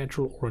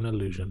supernatural or an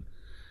illusion?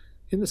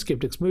 In the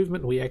skeptics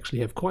movement, we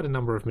actually have quite a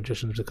number of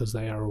magicians because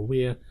they are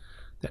aware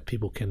that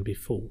people can be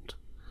fooled.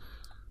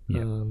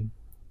 Yeah.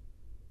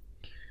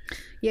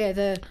 Yeah,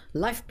 the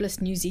Life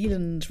Bliss New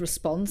Zealand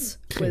response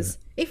was,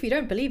 if you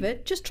don't believe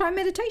it, just try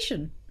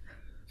meditation.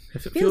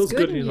 If it Feels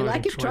good and you you know,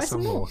 like then it, try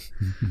some more.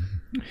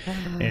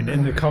 And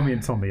in the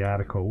comments on the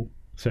article,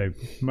 so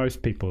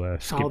most people are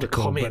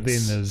skeptical, but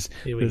then there's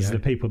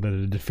the people that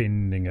are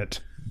defending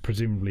it,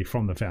 presumably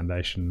from the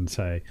foundation, and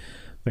say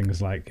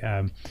things like,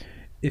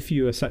 if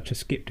you are such a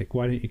skeptic,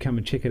 why don't you come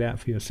and check it out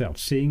for yourself?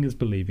 Seeing is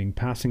believing.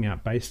 Passing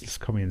out baseless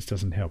comments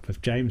doesn't help. If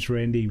James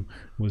Randi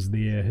was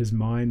there, his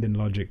mind and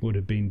logic would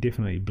have been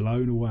definitely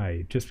blown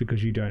away. Just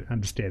because you don't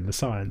understand the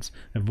science,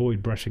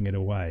 avoid brushing it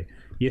away.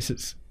 Yes,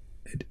 it's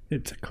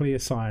it's a clear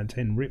science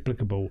and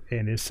replicable,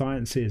 and as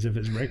science says, if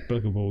it's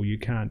replicable, you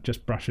can't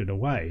just brush it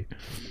away.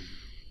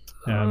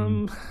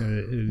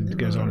 It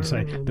goes on to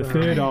say the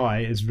third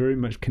eye is very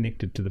much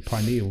connected to the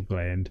pineal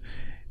gland.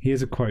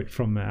 Here's a quote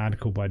from an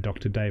article by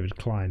Dr. David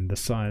Klein, The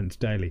Science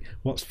Daily.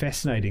 What's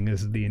fascinating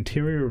is that the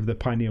interior of the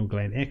pineal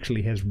gland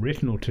actually has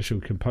retinal tissue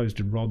composed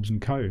of rods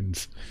and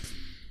cones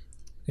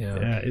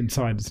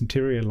inside its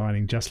interior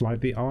lining, just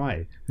like the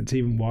eye. It's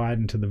even wired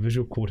into the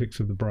visual cortex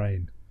of the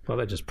brain. Well,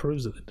 that just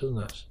proves it, doesn't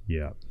it?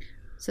 Yeah.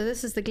 So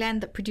this is the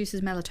gland that produces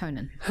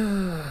melatonin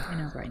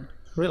in our brain.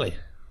 Really?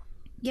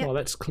 Yeah. Well,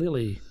 that's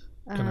clearly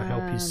going to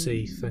help you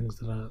see things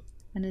that aren't.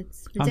 And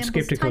it's I'm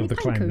skeptical of the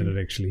claim cone. that it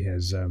actually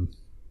has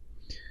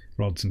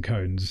rods and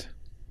cones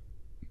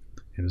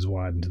and is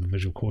wired into the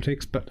visual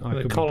cortex, but I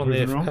could be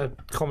proven wrong. A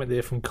comment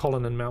there from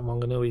Colin in Mount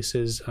Maunganui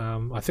says,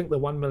 I think the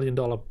 $1 million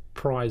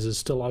prize is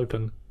still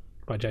open,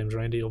 by James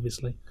Randi,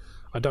 obviously.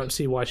 I don't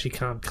see why she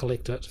can't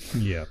collect it.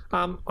 Yeah.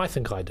 I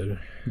think I do.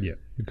 Yeah,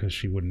 because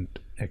she wouldn't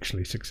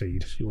actually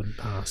succeed. She wouldn't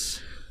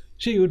pass.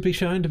 She would be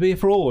shown to be a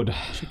fraud.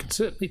 She could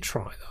certainly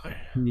try, though.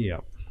 Yeah.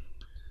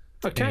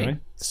 Okay, Anyway.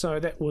 So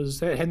that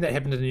was that, and that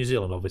happened in New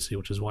Zealand, obviously,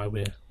 which is why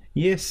we're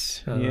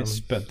Yes,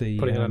 but the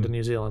putting it under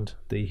New Zealand.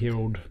 The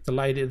Herald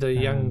The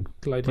young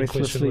lady in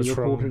question breathlessly was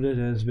reported from. it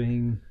as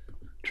being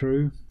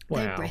true.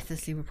 They Wow.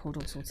 breathlessly report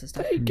all sorts of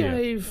stuff. They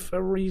gave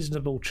a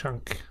reasonable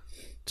chunk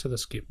to the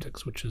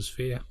skeptics, which is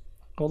fair.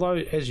 Although,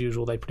 as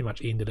usual, they pretty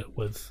much ended it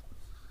with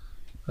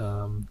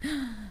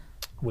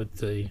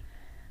the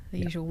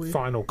usual word.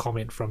 final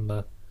comment from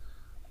the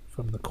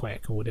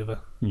quack or whatever.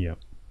 Yeah.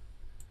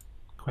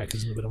 Quack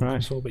isn't a bit of a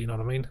control, but you know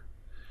what I mean.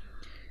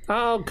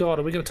 Oh God,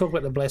 are we going to talk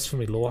about the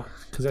blasphemy law?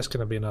 Because that's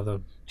going to be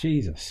another.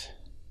 Jesus.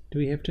 Do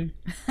we have to?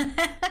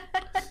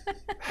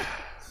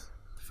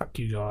 Fuck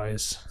you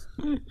guys.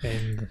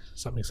 And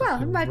something.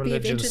 Well, it might be of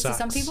religion interest to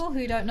some sucks. people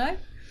who don't know.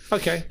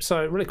 Okay,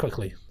 so really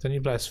quickly, the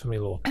new blasphemy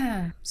law.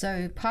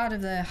 So, part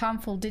of the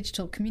Harmful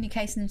Digital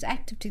Communications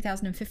Act of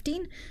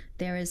 2015,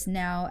 there is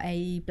now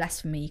a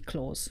blasphemy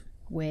clause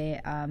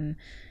where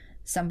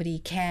somebody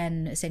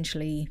can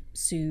essentially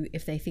sue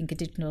if they think a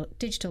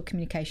digital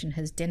communication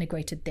has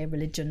denigrated their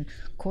religion,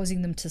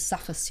 causing them to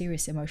suffer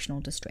serious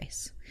emotional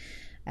distress.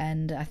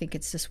 And I think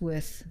it's just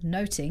worth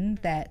noting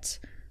that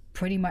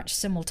pretty much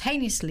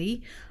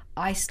simultaneously,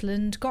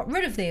 Iceland got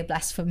rid of their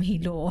blasphemy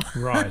law.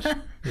 Right,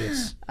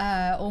 yes.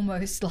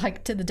 Almost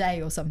like to the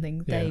day or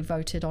something. Yeah. They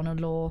voted on a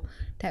law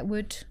that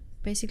would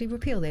basically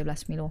repeal their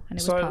blasphemy law, and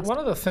it was So passed. one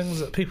of the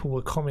things that people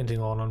were commenting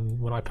on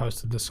when I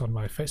posted this on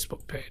my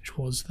Facebook page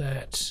was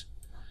that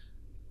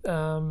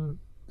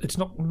it's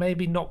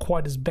not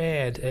quite as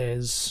bad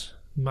as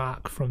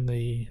Mark from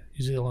the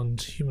New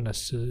Zealand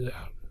Humanists. New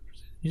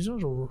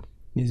Zealand or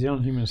New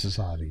Zealand Humanist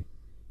Society.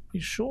 you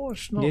sure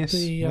it's not Yes,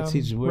 the that's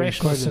his word.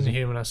 Rationalists and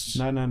Humanists?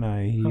 No.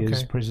 He is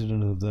Okay.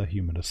 president of the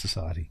Humanist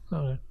Society.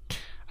 Okay.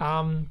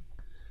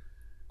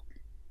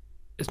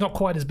 It's not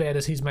quite as bad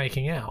as he's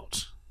making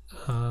out.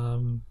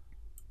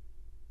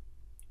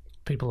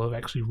 People have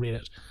actually read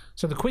it.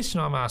 So the question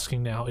I'm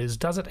asking now is,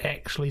 does it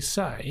actually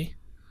say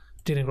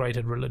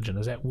denigrated religion?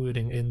 Is that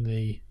wording in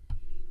the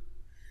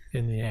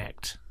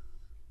act?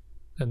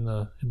 In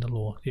the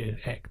law? Yeah,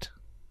 act.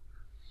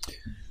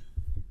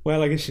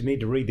 Well, I guess you'd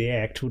need to read the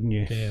act, wouldn't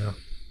you? Yeah.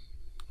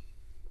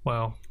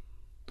 Well,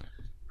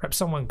 perhaps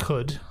someone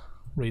could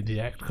read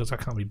the act, because I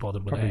can't be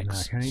bothered with Probably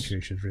acts. Mark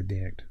Aintree should read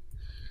the act.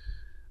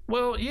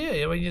 Well,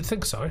 yeah, I mean, you'd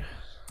think so.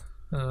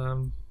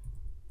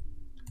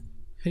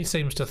 He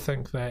seems to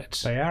think that...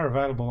 They are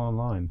available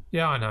online.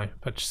 Yeah, I know,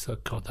 but just,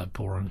 God, they're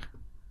boring.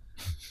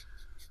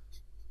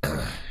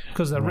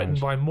 Because they're written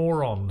by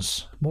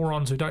morons.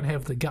 Morons who don't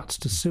have the guts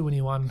to sue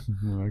anyone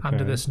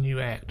under this new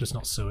act. Just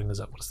not suing, is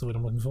that what's the word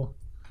I'm looking for?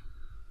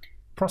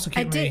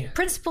 Prosecute me.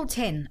 Principle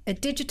 10. A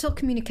digital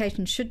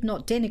communication should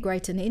not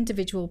denigrate an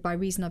individual by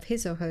reason of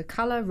his or her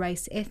colour,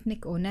 race,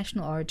 ethnic or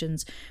national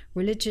origins,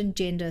 religion,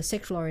 gender,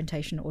 sexual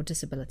orientation or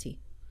disability.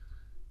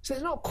 So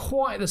it's not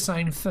quite the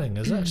same thing,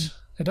 is it?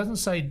 It doesn't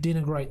say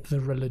denigrate the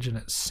religion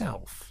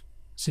itself.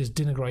 It says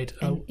denigrate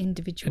An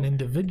individual. an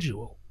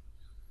individual.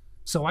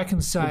 So I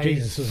can say... Well,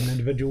 Jesus was an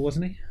individual,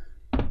 wasn't he?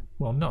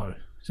 Well, no,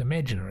 it's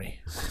imaginary.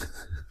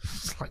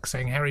 It's like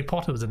saying Harry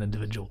Potter was an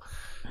individual.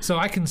 So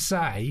I can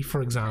say,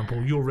 for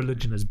example, your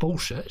religion is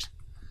bullshit,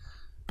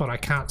 but I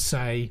can't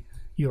say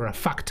you're a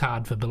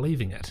fucktard for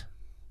believing it.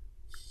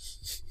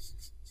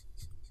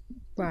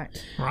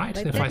 Right. Right?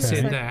 Like If that I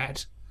said makes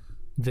that,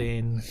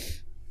 then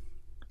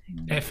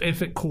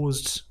if it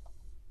caused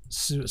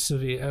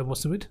severe,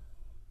 what's the word?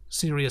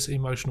 Serious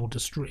emotional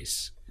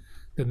distress,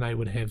 then they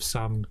would have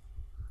some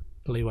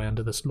leeway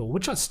under this law,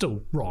 which is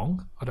still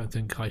wrong. I don't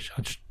think I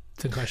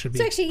should be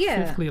So actually,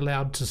 yeah. perfectly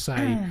allowed to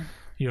say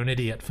you're an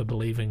idiot for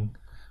believing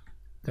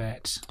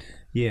that.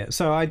 Yeah,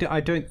 so I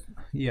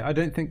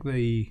don't think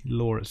the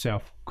law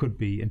itself could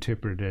be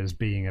interpreted as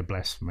being a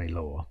blasphemy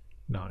law.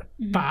 No.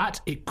 But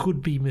it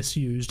could be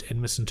misused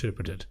and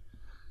misinterpreted.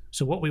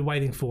 So what we're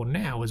waiting for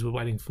now is we're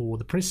waiting for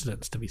the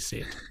precedents to be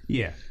set.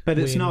 Yeah, but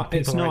it's when not. people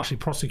It's are not actually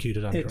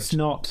prosecuted under It's it.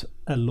 not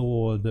a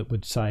law that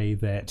would say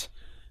that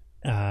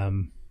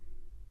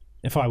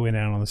if I went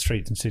out on the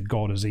streets and said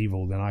God is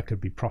evil, then I could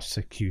be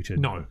prosecuted.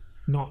 No,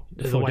 not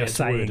the for way just it's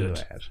saying worded.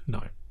 that.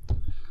 No.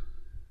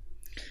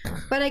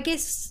 But I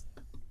guess,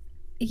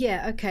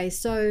 yeah, okay.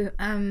 So,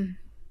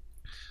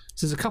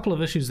 So there's a couple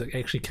of issues that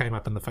actually came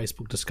up in the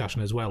Facebook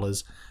discussion as well.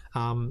 As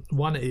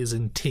one is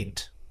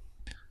intent.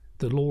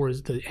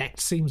 The act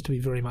seems to be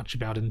very much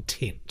about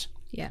intent.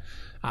 yeah,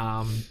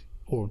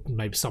 Or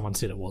maybe someone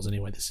said it was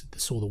anyway. They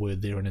saw the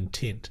word there, an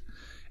intent,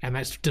 and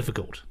that's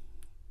difficult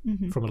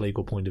from a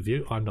legal point of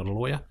view. I'm not a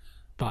lawyer,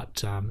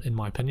 but in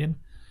my opinion.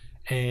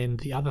 And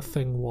the other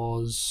thing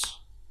was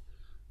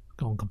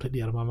gone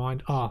completely out of my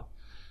mind.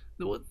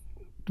 It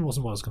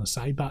wasn't what I was going to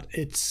say, but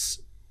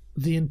it's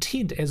the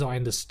intent, as I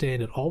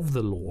understand it, of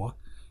the law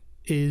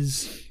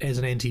is as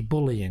an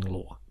anti-bullying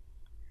law,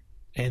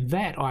 and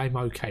that I'm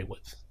okay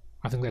with.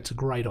 I think that's a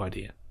great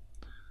idea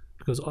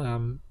because,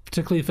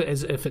 particularly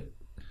if it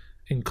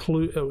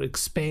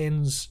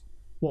expands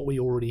what we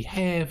already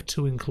have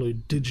to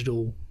include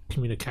digital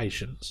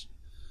communications.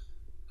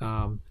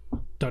 Don't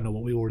know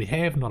what we already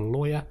have. Not a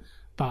lawyer,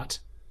 but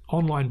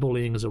online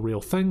bullying is a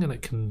real thing, and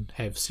it can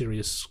have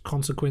serious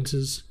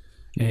consequences.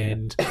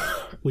 And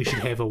we should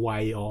have a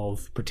way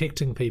of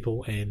protecting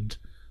people and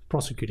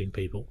prosecuting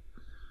people.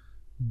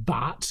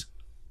 But,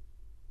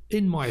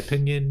 in my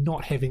opinion,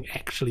 not having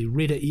actually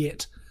read it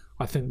yet,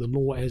 I think the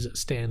law as it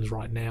stands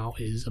right now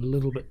is a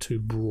little bit too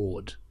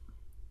broad,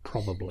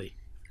 probably,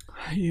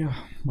 Yeah.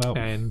 Well,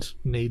 and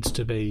needs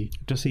to be.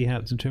 to see how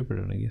it's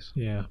interpreted, I guess.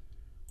 Yeah.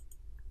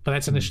 But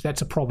that's an issue.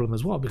 That's a problem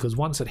as well, because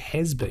once it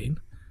has been,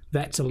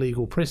 that's a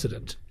legal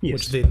precedent, Yes.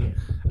 which then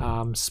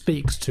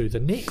speaks to the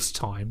next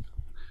time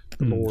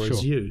the law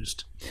is sure.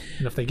 used.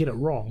 And if they get it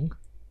wrong,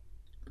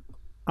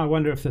 I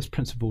wonder if this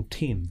Principle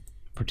 10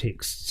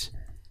 protects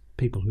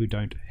people who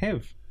don't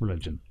have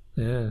religion.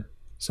 yeah.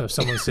 So if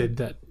someone said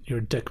that you're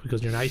a dick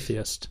because you're an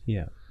atheist,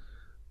 Yeah.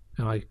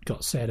 and I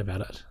got sad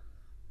about it,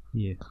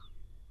 Yeah.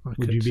 I Would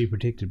could, you be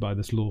protected by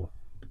this law?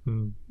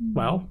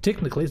 Well,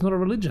 technically, it's not a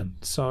religion,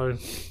 so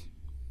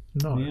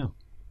no. Yeah.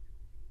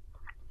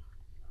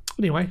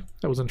 Anyway,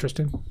 that was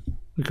interesting.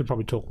 We could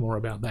probably talk more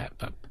about that,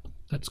 but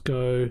let's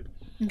go.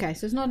 okay.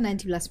 So it's not an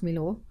anti-blasphemy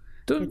law.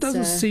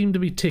 Doesn't seem to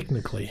be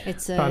technically.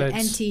 It's but it's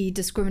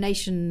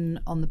anti-discrimination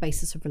on the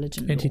basis of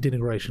religion. law.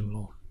 anti-denigration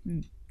law.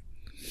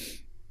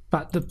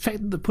 But the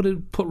fact that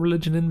put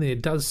religion in there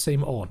does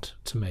seem odd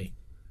to me,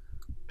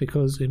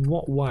 because in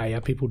what way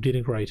are people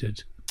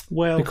denigrated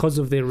Well, because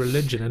of their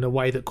religion in a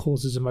way that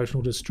causes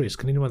emotional distress?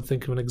 Can anyone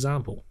think of an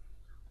example?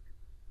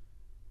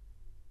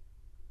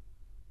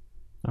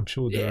 I'm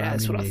sure there Yeah, are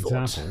that's what many I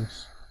thought.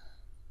 examples.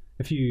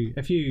 If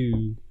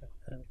you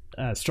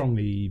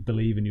strongly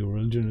believe in your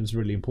religion, it's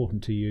really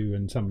important to you,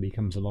 and somebody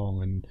comes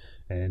along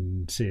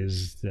and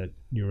says that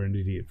you're an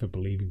idiot for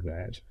believing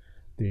that,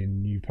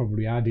 then you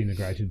probably are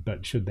denigrated.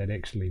 But should that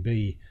actually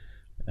be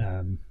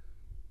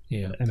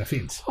Yeah. an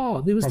offence?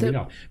 Oh, there was Probably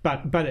that.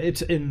 not. But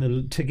it's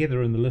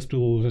together in the list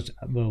with all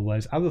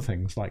those other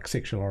things like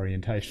sexual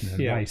orientation and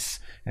Yeah. race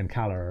and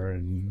colour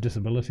and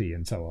disability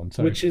and so on.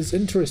 So Which is,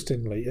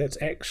 interestingly, that's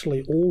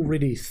actually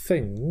already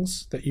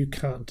things that you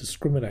can't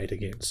discriminate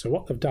against. So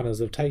what they've done is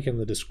they've taken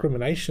the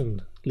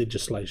discrimination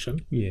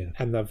legislation yeah.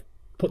 and they've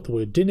put the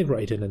word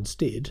denigrate in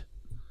instead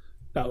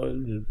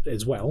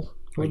as well,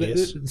 I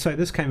guess. So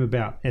this came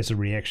about as a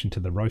reaction to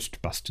the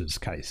Roastbusters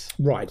case.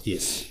 Right,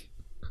 yes.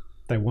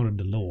 They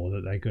wanted a law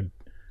that they could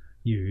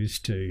use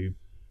to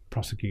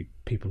prosecute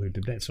people who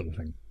did that sort of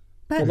thing.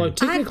 But Although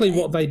technically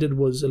what they did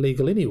was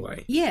illegal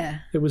anyway. yeah,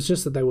 It was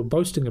just that they were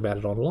boasting about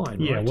it online,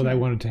 Yeah, right? well, they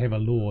wanted to have a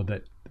law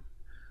that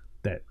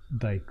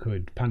they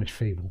could punish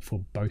people for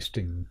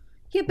boasting.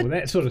 yeah, but Well,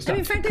 that sort of I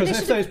mean, stuff. frankly,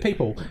 Because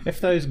they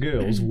if those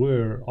girls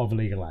were of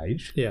legal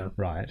age, Yeah,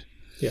 right,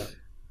 yeah.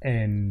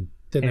 and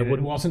Then they it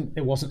wouldn't.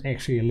 wasn't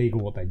actually illegal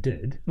what they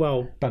did,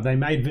 Well, but they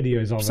made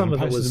videos of some it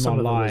of and it posted was them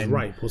online.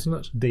 rape,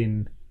 wasn't it?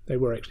 Then They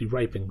were actually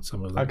raping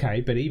some of them. okay,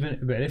 but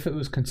if it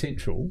was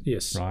consensual,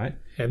 Yes. right,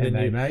 And and then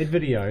they you- made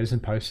videos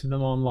and posted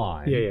them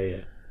online,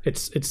 Yeah.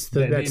 It's that's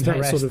Then that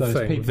harass sort of those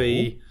thing.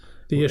 people.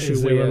 The issue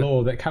is there where a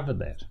law that covered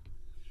that?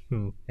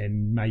 Hmm.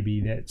 And maybe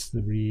that's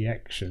the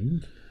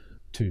reaction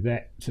to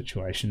that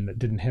situation that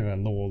didn't have a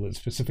law that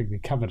specifically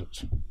covered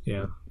it.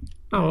 yeah.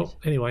 Oh, well,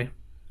 anyway.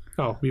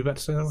 Oh, were you about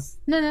to say that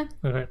no.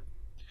 one?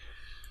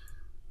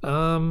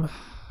 Okay.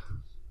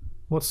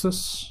 What's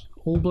this?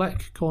 All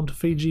Black gone to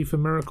Fiji for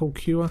miracle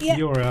cure. Yeah.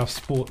 You're our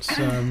sports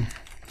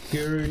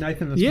guru,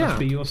 Nathan. This Yeah. must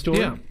be your story.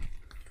 Yeah.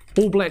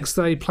 All Blacks,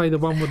 they play the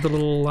one with the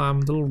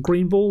little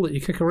green ball that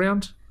you kick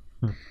around.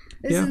 This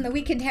Yeah. is in the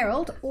Weekend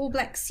Herald. All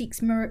Black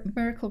seeks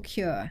miracle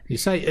cure You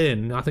say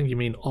in, I think you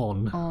mean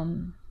on.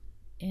 on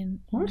in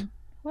What?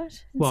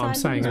 What? Well, I'm Inside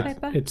the saying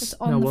newspaper? it's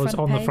on no, the well, it's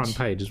front on the page. front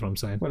page, is what I'm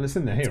saying. Well, it's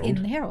in the Herald.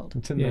 In the Herald.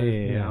 It's in Yeah,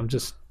 the, I'm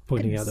just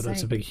pointing out that Goodness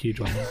it's a sake. big, huge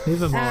one.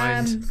 Never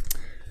mind.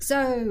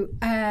 So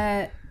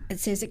It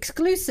says,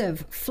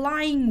 exclusive,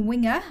 flying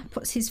winger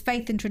puts his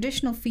faith in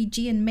traditional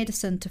Fijian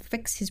medicine to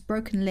fix his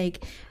broken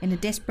leg in a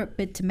desperate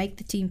bid to make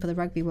the team for the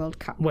Rugby World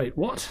Cup. Wait,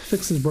 what?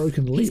 Fix his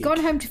broken leg? He's gone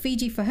home to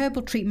Fiji for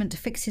herbal treatment to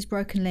fix his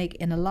broken leg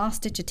in a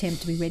last-ditch attempt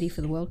to be ready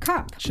for the World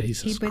Cup.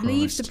 Jesus He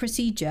believes Christ. the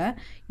procedure,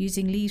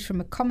 using leaves from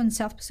a common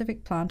South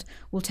Pacific plant,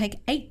 will take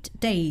 8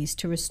 days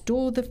to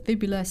restore the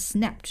fibula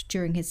snapped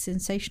during his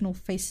sensational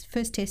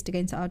first test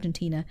against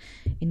Argentina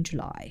in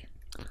July.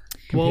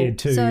 Compared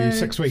to so-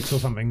 6 weeks or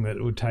something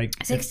that would take.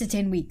 6 to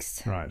 10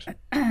 weeks. Right.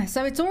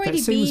 So it's already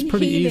That seems been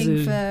pretty healing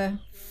easy. for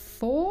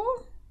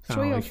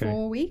 3 or okay.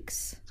 4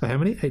 weeks. So how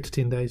many? 8 to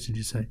 10 days, did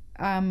you say?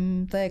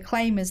 The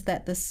claim is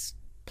that this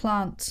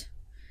plant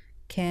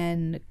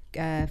can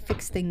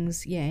fix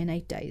things, in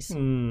 8 days.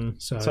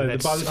 So, So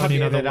that's by the time only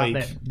you add another that up, week.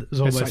 that's That's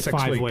almost like 6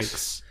 5 weeks.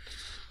 weeks.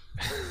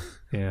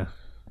 Yeah.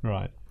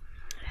 Right.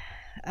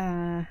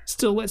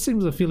 Still, that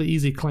seems a fairly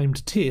easy claim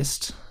to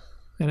test.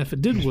 And if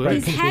it did work,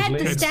 He's had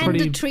the it's standard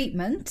pretty-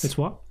 treatment. It's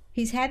what?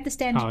 He's had the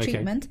standard Oh, okay.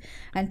 treatment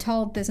and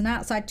told there's an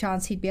outside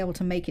chance he'd be able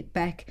to make it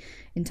back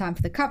in time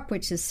for the Cup,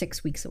 which is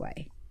 6 weeks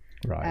away.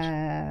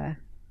 Right.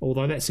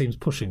 Although that seems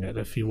pushing it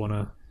if you want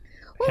to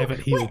have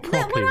it healed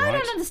properly, what I right?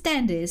 don't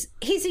understand is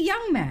he's a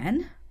young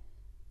man,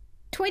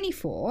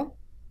 24.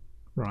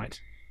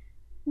 Right.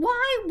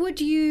 Why would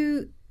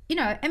you,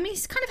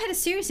 he's kind of had a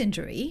serious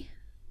injury.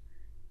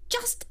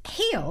 Just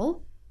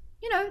heal.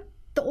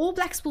 The All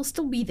Blacks will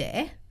still be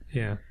there.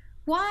 Yeah.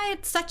 Why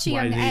at such a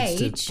Why young he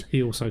needs age to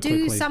heal so do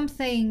quickly.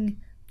 something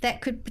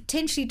that could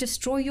potentially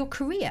destroy your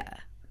career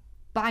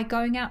by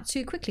going out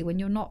too quickly when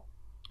you're not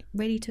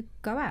ready to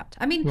go out?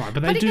 I mean, Right,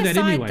 but they putting do that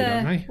aside anyway,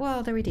 don't they?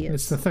 Well, they're idiots.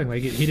 It's the thing. They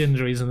get head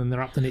injuries and then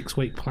they're up the next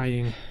week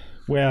playing.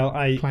 Well,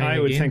 I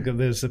would again. think that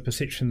there's a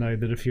perception, though,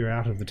 that if you're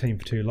out of the team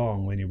for too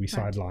long, then you'll be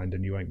sidelined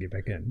and you won't get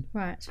back in.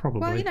 Right.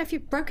 Probably. Well, if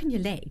you've broken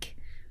your leg.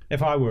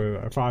 If I were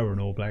an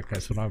All Black,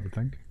 that's what I would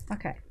think.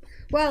 Okay.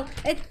 Well,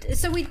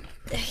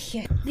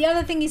 the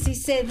other thing is he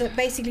said that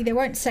basically they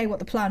won't say what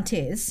the plant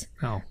is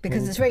Oh.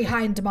 because it's very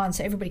high in demand,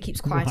 so everybody keeps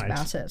quiet Right.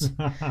 about it.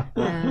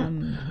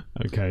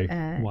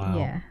 Okay. Wow.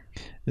 Yeah.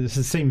 This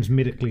seems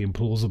medically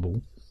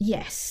implausible.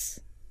 Yes.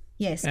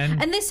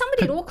 And And there's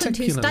somebody at Auckland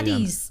who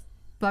particularly, studies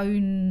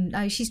bone.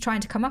 She's trying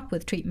to come up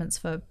with treatments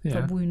for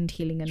wound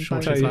healing and Sure,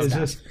 bone she's So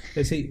like stuff.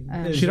 is he?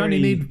 is She'd there only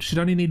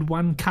any- need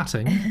one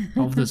cutting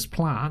of this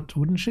plant,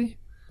 wouldn't she?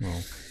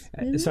 Well,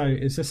 so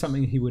is this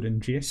something he would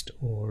ingest,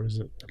 or is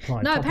it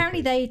applied? No, topically?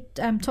 apparently they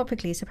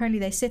topically. So apparently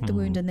they set the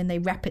wound and then they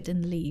wrap it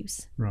in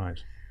leaves. Right.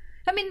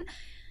 I mean,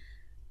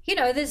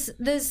 there's.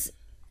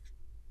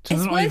 So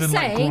It's they're not worth even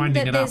like saying grinding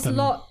that it there's up. a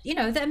lot,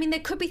 there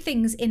could be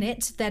things in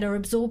it that are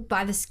absorbed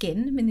by the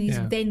skin. I mean, he's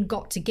Yeah. then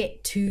got to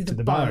get to the,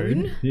 The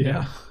bone.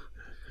 Yeah.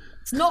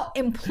 It's not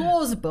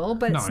implausible,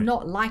 but it's No.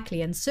 not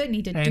likely. And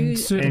certainly to And do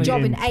certainly a job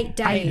in in 8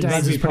 days. 8 days Rugby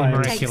is pretty players-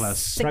 miraculous.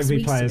 6 Rugby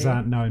weeks players to do.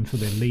 aren't known for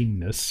their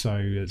leanness, so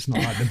it's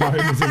not like the bone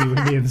is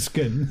anywhere near the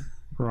skin.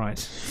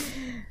 Right.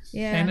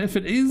 Yeah. And if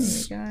it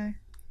is, There you go.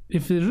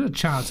 if there's a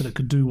chance that it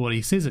could do what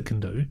he says it can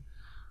do,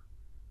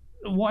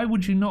 why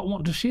would you not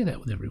want to share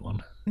that with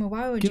everyone? Well,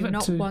 why would Give you it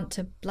not to- want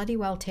to bloody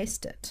well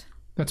test it?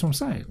 That's what I'm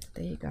saying.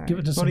 There you go. Give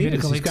it to Well, some he is.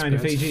 medical He's going to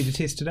experts. Fiji to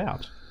test it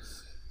out.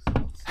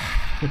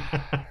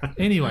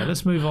 Anyway,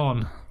 let's move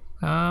on.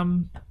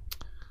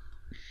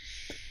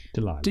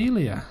 Delilah.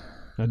 Delia.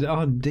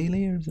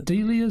 Delia? Is it?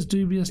 Delia's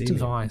dubious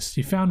device.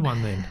 You found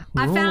one then.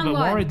 We I were all a found bit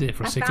one. worried there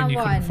for a I second found you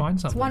one. couldn't find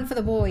something. It's one for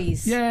the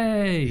boys.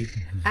 Yay!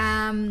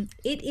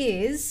 It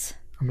is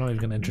I'm not even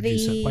going to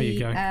introduce it. There you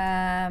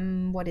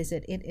go. what is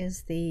it? It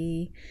is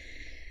the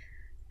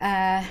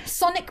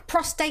Sonic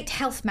Prostate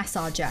Health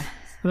Massager.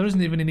 There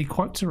isn't even any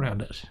quotes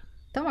around it.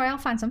 Don't worry, I'll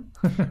find some.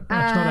 It's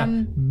not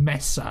a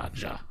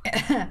massager.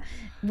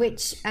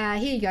 Which here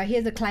you go. Here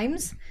are the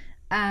claims.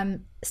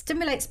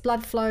 Stimulates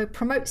blood flow,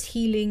 promotes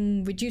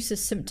healing,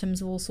 reduces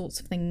symptoms of all sorts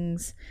of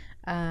things.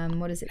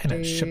 What does it And do?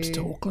 it ships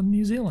to Auckland,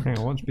 New Zealand. Hang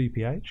on, what's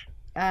BPH?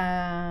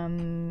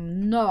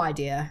 No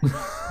idea.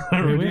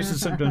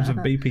 Reduces symptoms of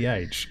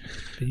BPH.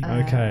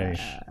 Okay.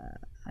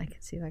 I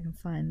can see if I can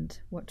find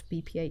what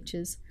BPH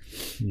is.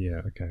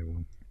 Yeah, okay,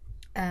 well.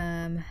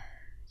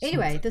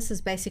 Anyway, this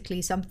is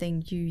basically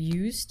something you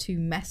use to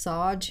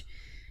massage.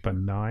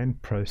 Benign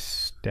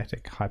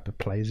prostatic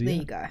hyperplasia. There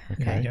you go.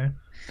 There you go.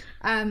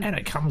 And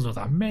it comes with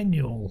a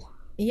manual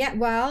Yeah,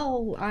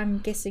 well, I'm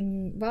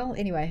guessing. Well,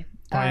 anyway,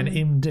 by an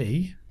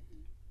MD.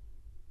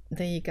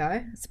 there you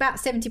go. It's about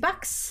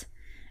 $70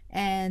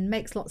 and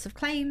makes lots of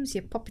claims.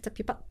 You pop it up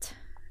your butt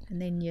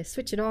and then you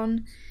switch it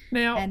on.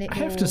 Now, and it I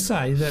have will- to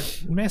say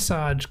that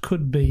massage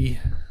could be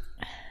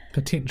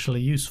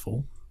potentially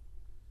useful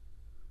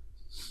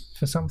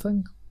for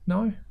something.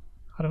 No?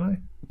 I don't know.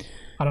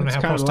 I don't It's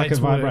know how kind of like prostates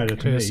a vibrator work,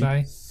 to per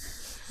me.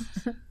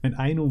 se. An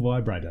anal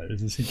vibrator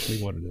is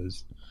essentially what it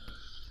is.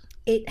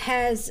 It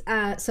has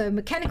so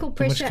mechanical which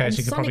pressure case and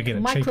you could probably sonic get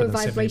it micro cheaper than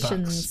 $70.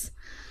 vibrations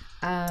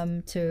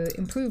to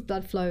improve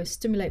blood flow,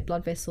 stimulate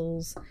blood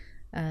vessels,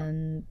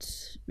 and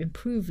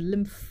improve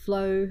lymph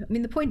flow. I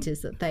mean, the point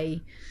is that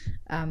they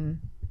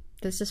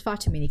there's just far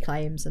too many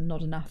claims and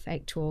not enough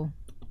actual,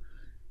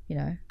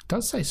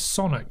 does say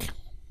sonic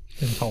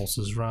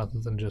impulses rather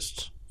than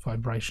just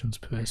vibrations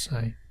per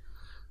se.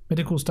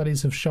 Medical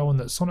studies have shown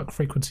that sonic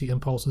frequency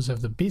impulses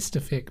have the best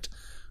effect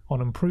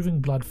on improving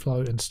blood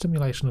flow and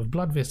stimulation of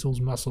blood vessels,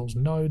 muscles,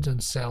 nodes,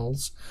 and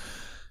cells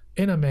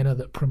in a manner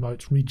that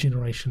promotes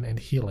regeneration and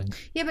healing.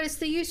 Yeah, but it's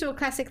the usual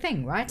classic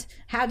thing, right?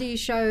 How do you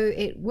show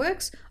it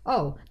works?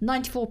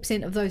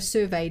 94% of those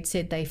surveyed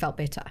said they felt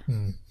better.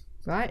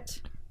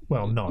 Right?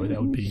 Well, no, that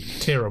would be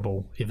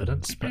terrible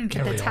evidence, but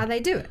carry That's on. how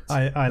they do it.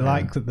 I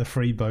like that the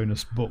free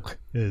bonus book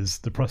is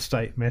the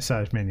prostate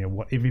massage manual,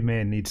 what every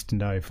man needs to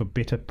know for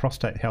better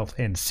prostate health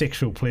and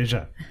sexual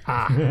pleasure.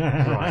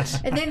 Right.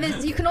 And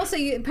then you can also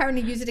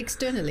apparently use it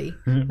externally.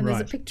 And there's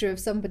a Right. picture of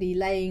somebody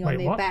laying on Wait,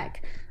 their what?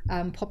 back,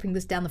 popping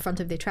this down the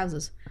front of their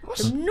trousers.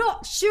 I'm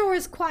not sure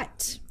is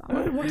quite...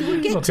 What Do you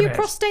get looking to your at?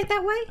 prostate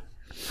that way?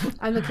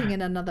 I'm looking at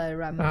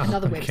another okay.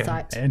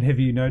 website. And have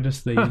you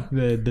noticed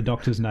the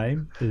doctor's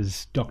name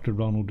is Dr.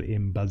 Ronald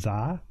M.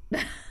 Bazaar?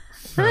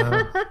 It's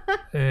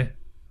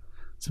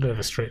a bit of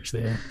a stretch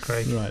there,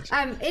 Craig. Right.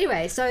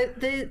 Anyway, so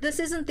this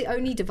isn't the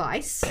only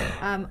device.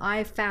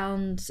 I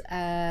found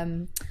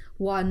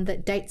one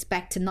that dates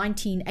back to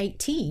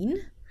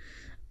 1918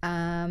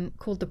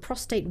 called the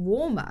prostate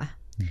warmer,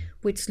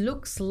 which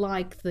looks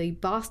like the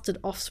bastard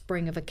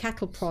offspring of a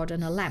cattle prod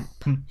and a lamp.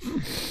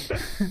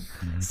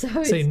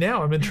 So See,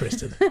 now I'm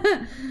interested.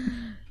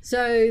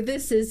 So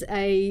this is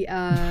a...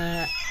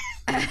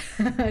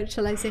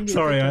 shall I send you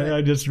Sorry, a picture?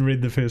 I just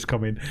read the first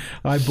comment.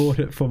 I bought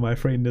it for my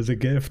friend as a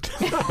gift.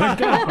 Can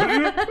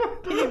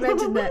you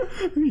imagine that?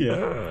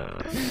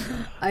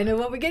 Yeah. I know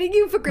what we're getting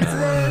you for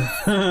Christmas.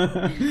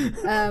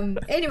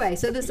 Anyway,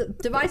 so this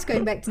device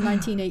going back to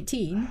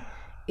 1918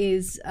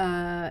 is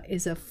a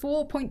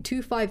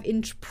 4.25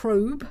 inch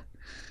probe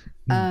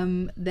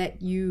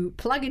that you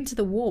plug into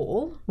the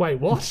wall. Wait,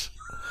 what?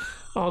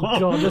 Oh,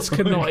 God, this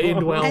cannot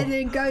end well. And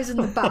then it goes in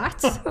the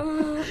butt.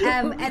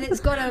 And it's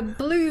got a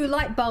blue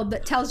light bulb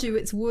that tells you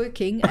it's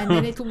working, and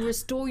then it'll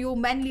restore your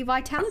manly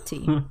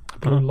vitality.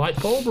 Blue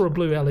light bulb or a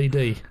blue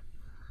LED?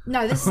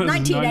 No, this is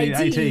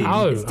 1918. 1918.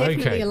 Oh, It's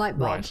definitely okay. a light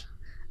bulb.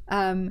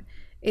 Right.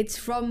 It's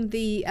from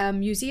the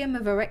Museum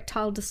of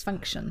Erectile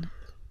Dysfunction.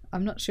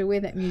 I'm not sure where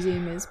that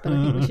museum is, but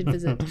I think we should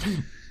visit.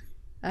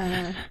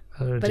 Oh,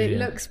 But it dear.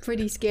 looks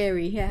pretty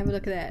scary. Here, have a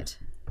look at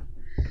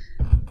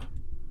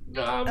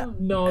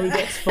No,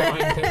 that's fine.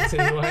 Thanks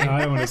anyway.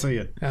 I don't want to see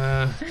it.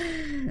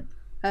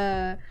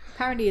 that.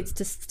 Apparently, it's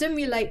to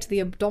stimulate the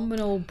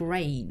abdominal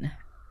brain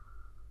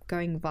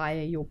going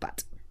via your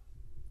butt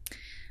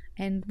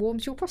and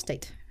warms your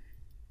prostate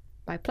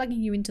by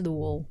plugging you into the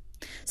wall.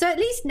 So at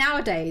least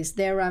nowadays,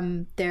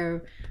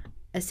 they're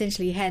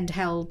essentially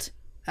handheld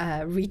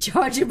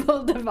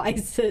rechargeable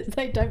devices.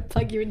 They don't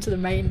plug you into the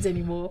mains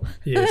anymore.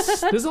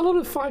 Yes, there's a lot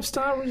of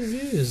 5-star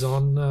reviews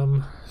on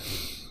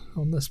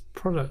this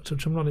product,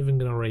 which I'm not even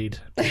going to read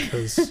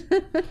because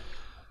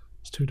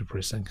it's too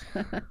depressing.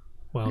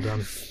 Well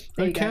done.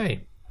 There you go.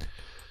 Okay.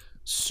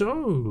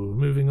 So,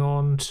 moving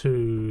on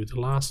to the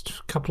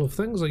last couple of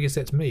things. I guess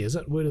that's me, is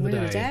it? Word of the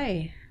Word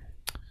day.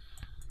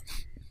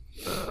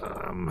 of the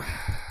day.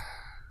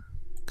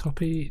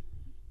 Copy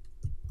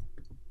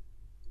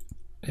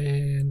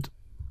and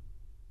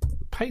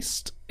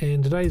paste.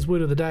 And today's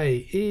word of the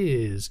day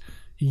is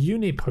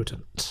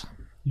unipotent.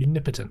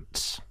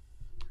 Unipotent.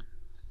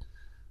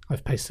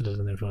 I've pasted it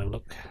in there if you want to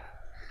have a look.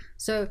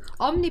 So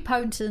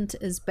omnipotent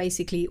is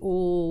basically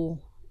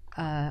all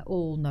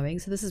knowing.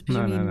 So this is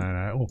No, presumably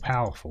no. All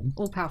powerful.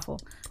 all powerful.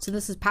 So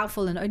this is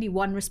powerful in only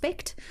one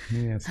respect.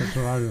 Yes, that's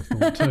what I would have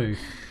thought too.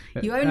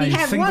 You only A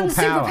have single one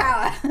power.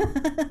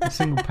 superpower. A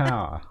single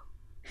power.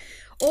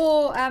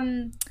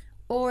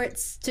 Or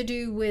it's to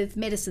do with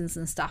medicines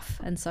and stuff,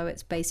 and so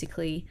it's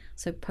basically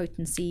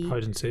potency,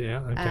 Potency,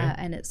 yeah, okay.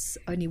 and it's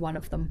only one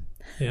of them.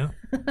 Yeah.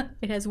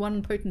 It has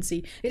one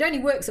potency. It only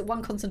works at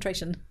one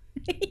concentration.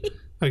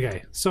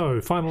 Okay, so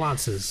final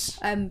answers.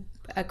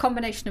 A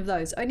combination of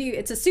those.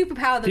 It's a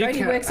superpower that You only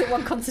can't- works at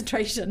one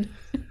concentration.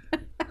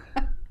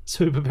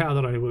 Superpower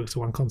that only works at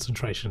one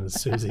concentration is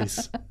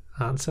Susie's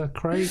answer.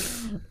 Craig?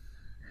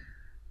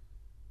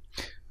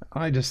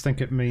 I just think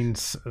it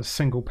means a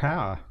single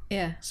power.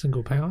 Yeah.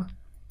 Single power.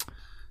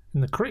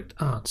 And the correct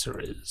answer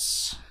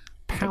is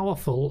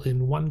powerful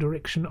in one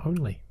direction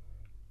only.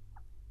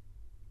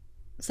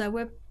 So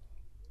we're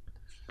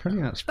Pretty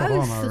much spot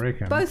on, I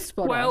reckon. both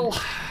spot on.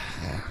 Well,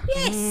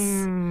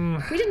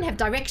 Yes. We didn't have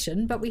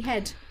direction, but we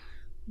had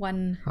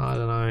one. I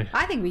don't know.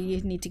 I think we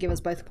need to give us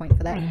both a point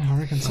for that. I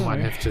reckon so. I might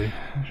have to.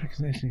 I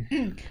reckon actually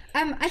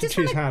I just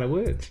choose want to. harder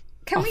words.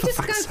 Can Oh, we for just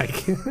fuck's go?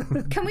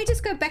 sake. Can we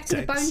just go back to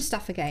the Thanks. bone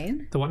stuff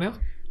again? The what now?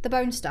 The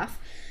bone stuff.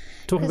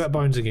 Talking about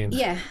bones again.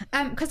 Yeah.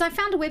 Because I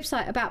found a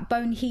website about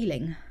bone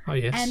healing, Oh,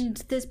 yes. and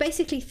there's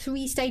basically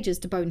 3 stages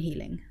to bone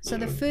healing. So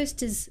the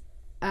first is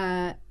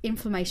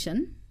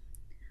inflammation.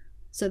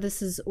 So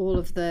this is all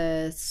of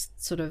the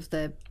sort of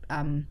the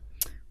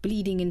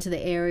bleeding into the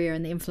area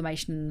and the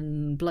inflammation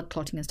and blood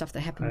clotting and stuff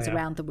that happens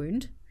around the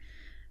wound.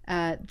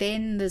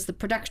 Then there's the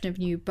production of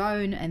new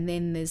bone, and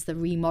then there's the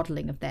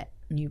remodeling of that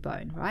new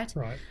bone, right?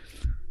 Right.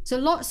 So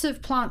lots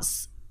of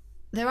plants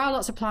there are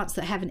lots of plants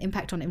that have an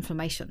impact on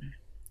inflammation,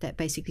 that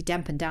basically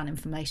dampen down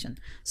inflammation.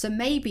 So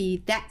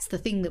maybe that's the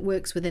thing that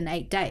works within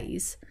 8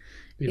 days,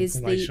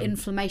 is the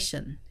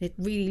inflammation. It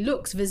really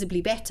looks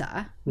visibly better.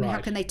 I mean,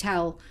 how can they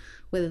tell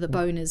whether the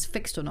bone is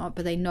fixed or not?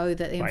 But they know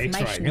that the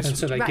inflammation is...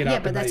 So they get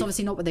up but that's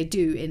obviously not what they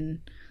do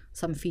in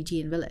some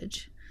Fijian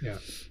village. Yeah.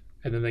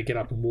 And then they get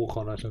up and walk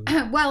on it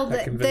and well,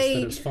 they're convinced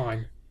that it's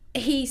fine.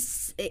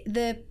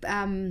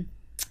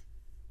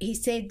 He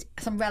said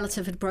some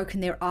relative had broken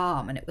their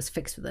arm and it was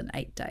fixed within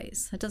 8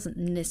 days. It doesn't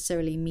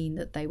necessarily mean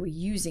that they were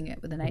using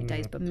it within 8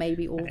 days, but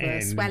maybe all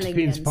the swelling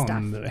and stuff. It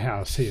depends upon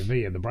how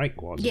severe the break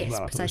was. Yes, as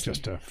well. precisely. It was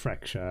just a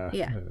fracture.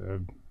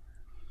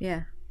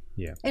 Yeah.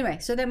 Anyway,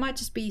 so there might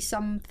just be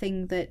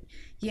something that,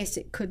 yes,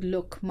 it could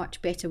look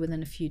much better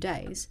within a few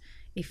days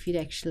if you'd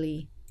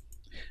actually...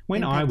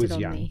 When I was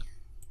young...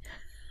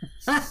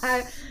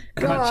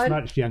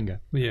 much younger.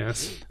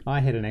 Yes. I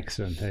had an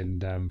accident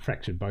and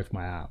fractured both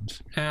my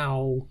arms.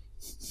 Ow.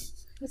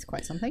 That's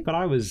quite something. But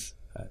I was,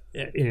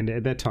 and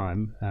at that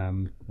time,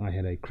 I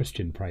had a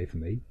Christian pray for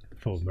me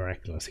for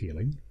miraculous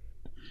healing,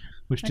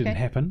 which didn't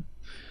happen.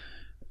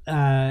 But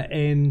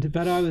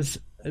I was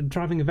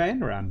driving a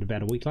van around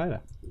about a week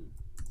later.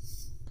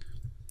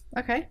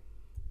 Okay.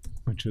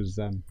 Which was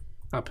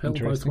uphill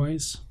both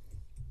ways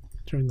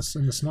in the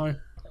snow.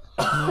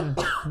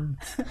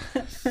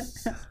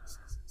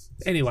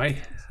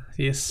 Anyway,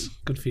 yes,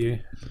 good for you.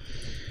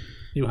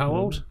 You how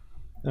old?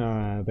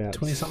 About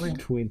 20 something?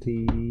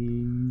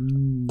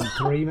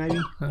 23 maybe.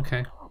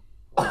 Okay.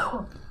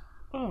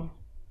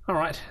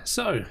 Alright,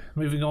 so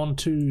moving on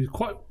to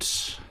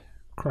quote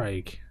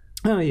Craig.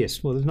 Oh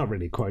yes, well there's not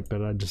really a quote,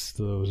 but I just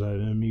thought it was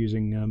an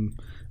amusing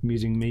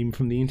meme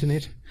from the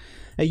internet.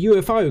 A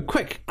UFO,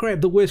 quick,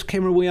 grab the worst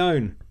camera we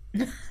own.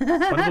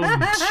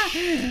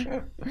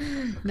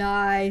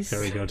 Nice.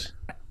 Very good.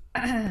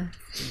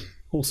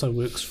 Also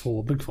works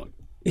for Bigfoot.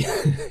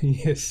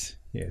 Yes.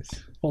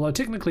 Although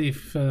technically,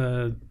 if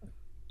you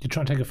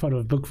try and take a photo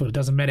of Bigfoot, it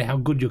doesn't matter how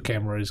good your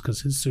camera is, because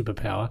his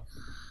superpower,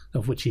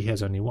 of which he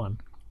has only one,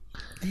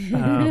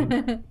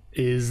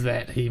 is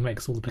that he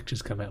makes all the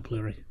pictures come out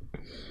blurry.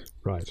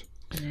 Right.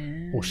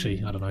 Or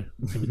she, I don't know.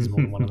 Maybe there's more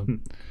than one of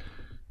them.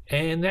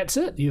 And that's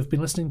it. You've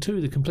been listening to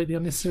the Completely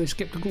Unnecessary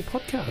Skeptical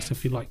podcast.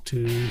 If you'd like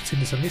to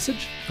send us a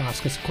message,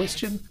 ask us a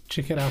question,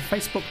 check out our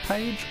Facebook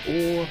page,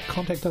 or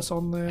contact us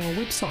on our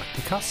website,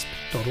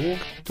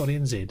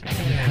 thecusp.org.nz.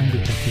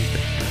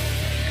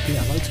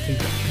 Yeah, loads of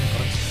feedback.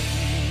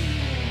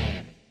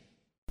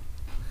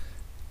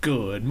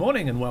 Good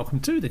morning and welcome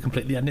to the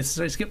Completely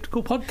Unnecessary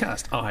Skeptical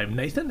podcast. I'm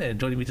Nathan, and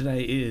joining me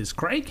today is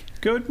Craig.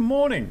 Good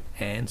morning.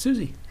 And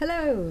Susie.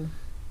 Hello.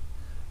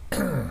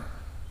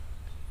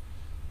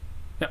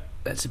 Yep,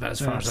 that's about as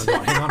far as I've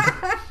got. Hang on.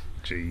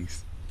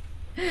 Jeez.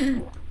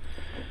 It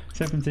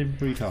happens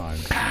every time.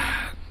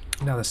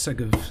 Another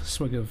swig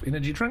of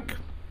energy drink.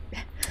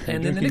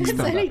 And then the next It's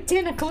only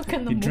 10 o'clock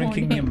in the morning. You're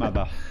drinking your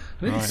mother.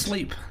 I need to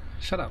sleep.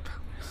 Shut up.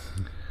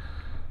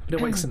 Been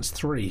awake since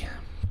 3.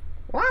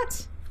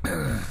 What?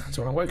 That's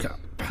when I woke up.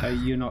 Are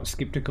you not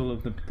sceptical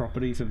of the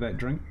properties of that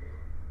drink?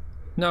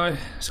 No,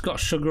 it's got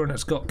sugar and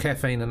it's got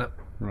caffeine in it.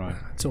 Right.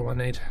 That's all I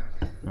need.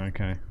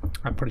 Okay.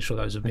 I'm pretty sure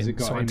those have been Has it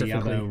got any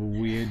other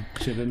weird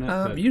shit in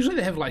it? Usually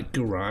they have like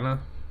guarana,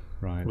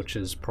 right, which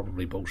is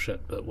probably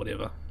bullshit, but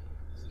whatever.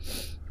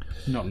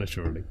 Not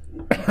literally.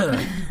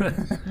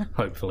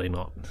 Hopefully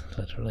not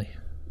literally.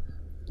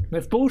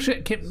 If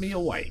bullshit kept me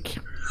awake,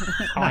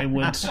 I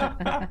would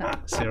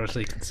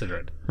seriously consider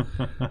it.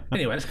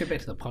 Anyway, let's get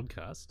back to the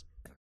podcast.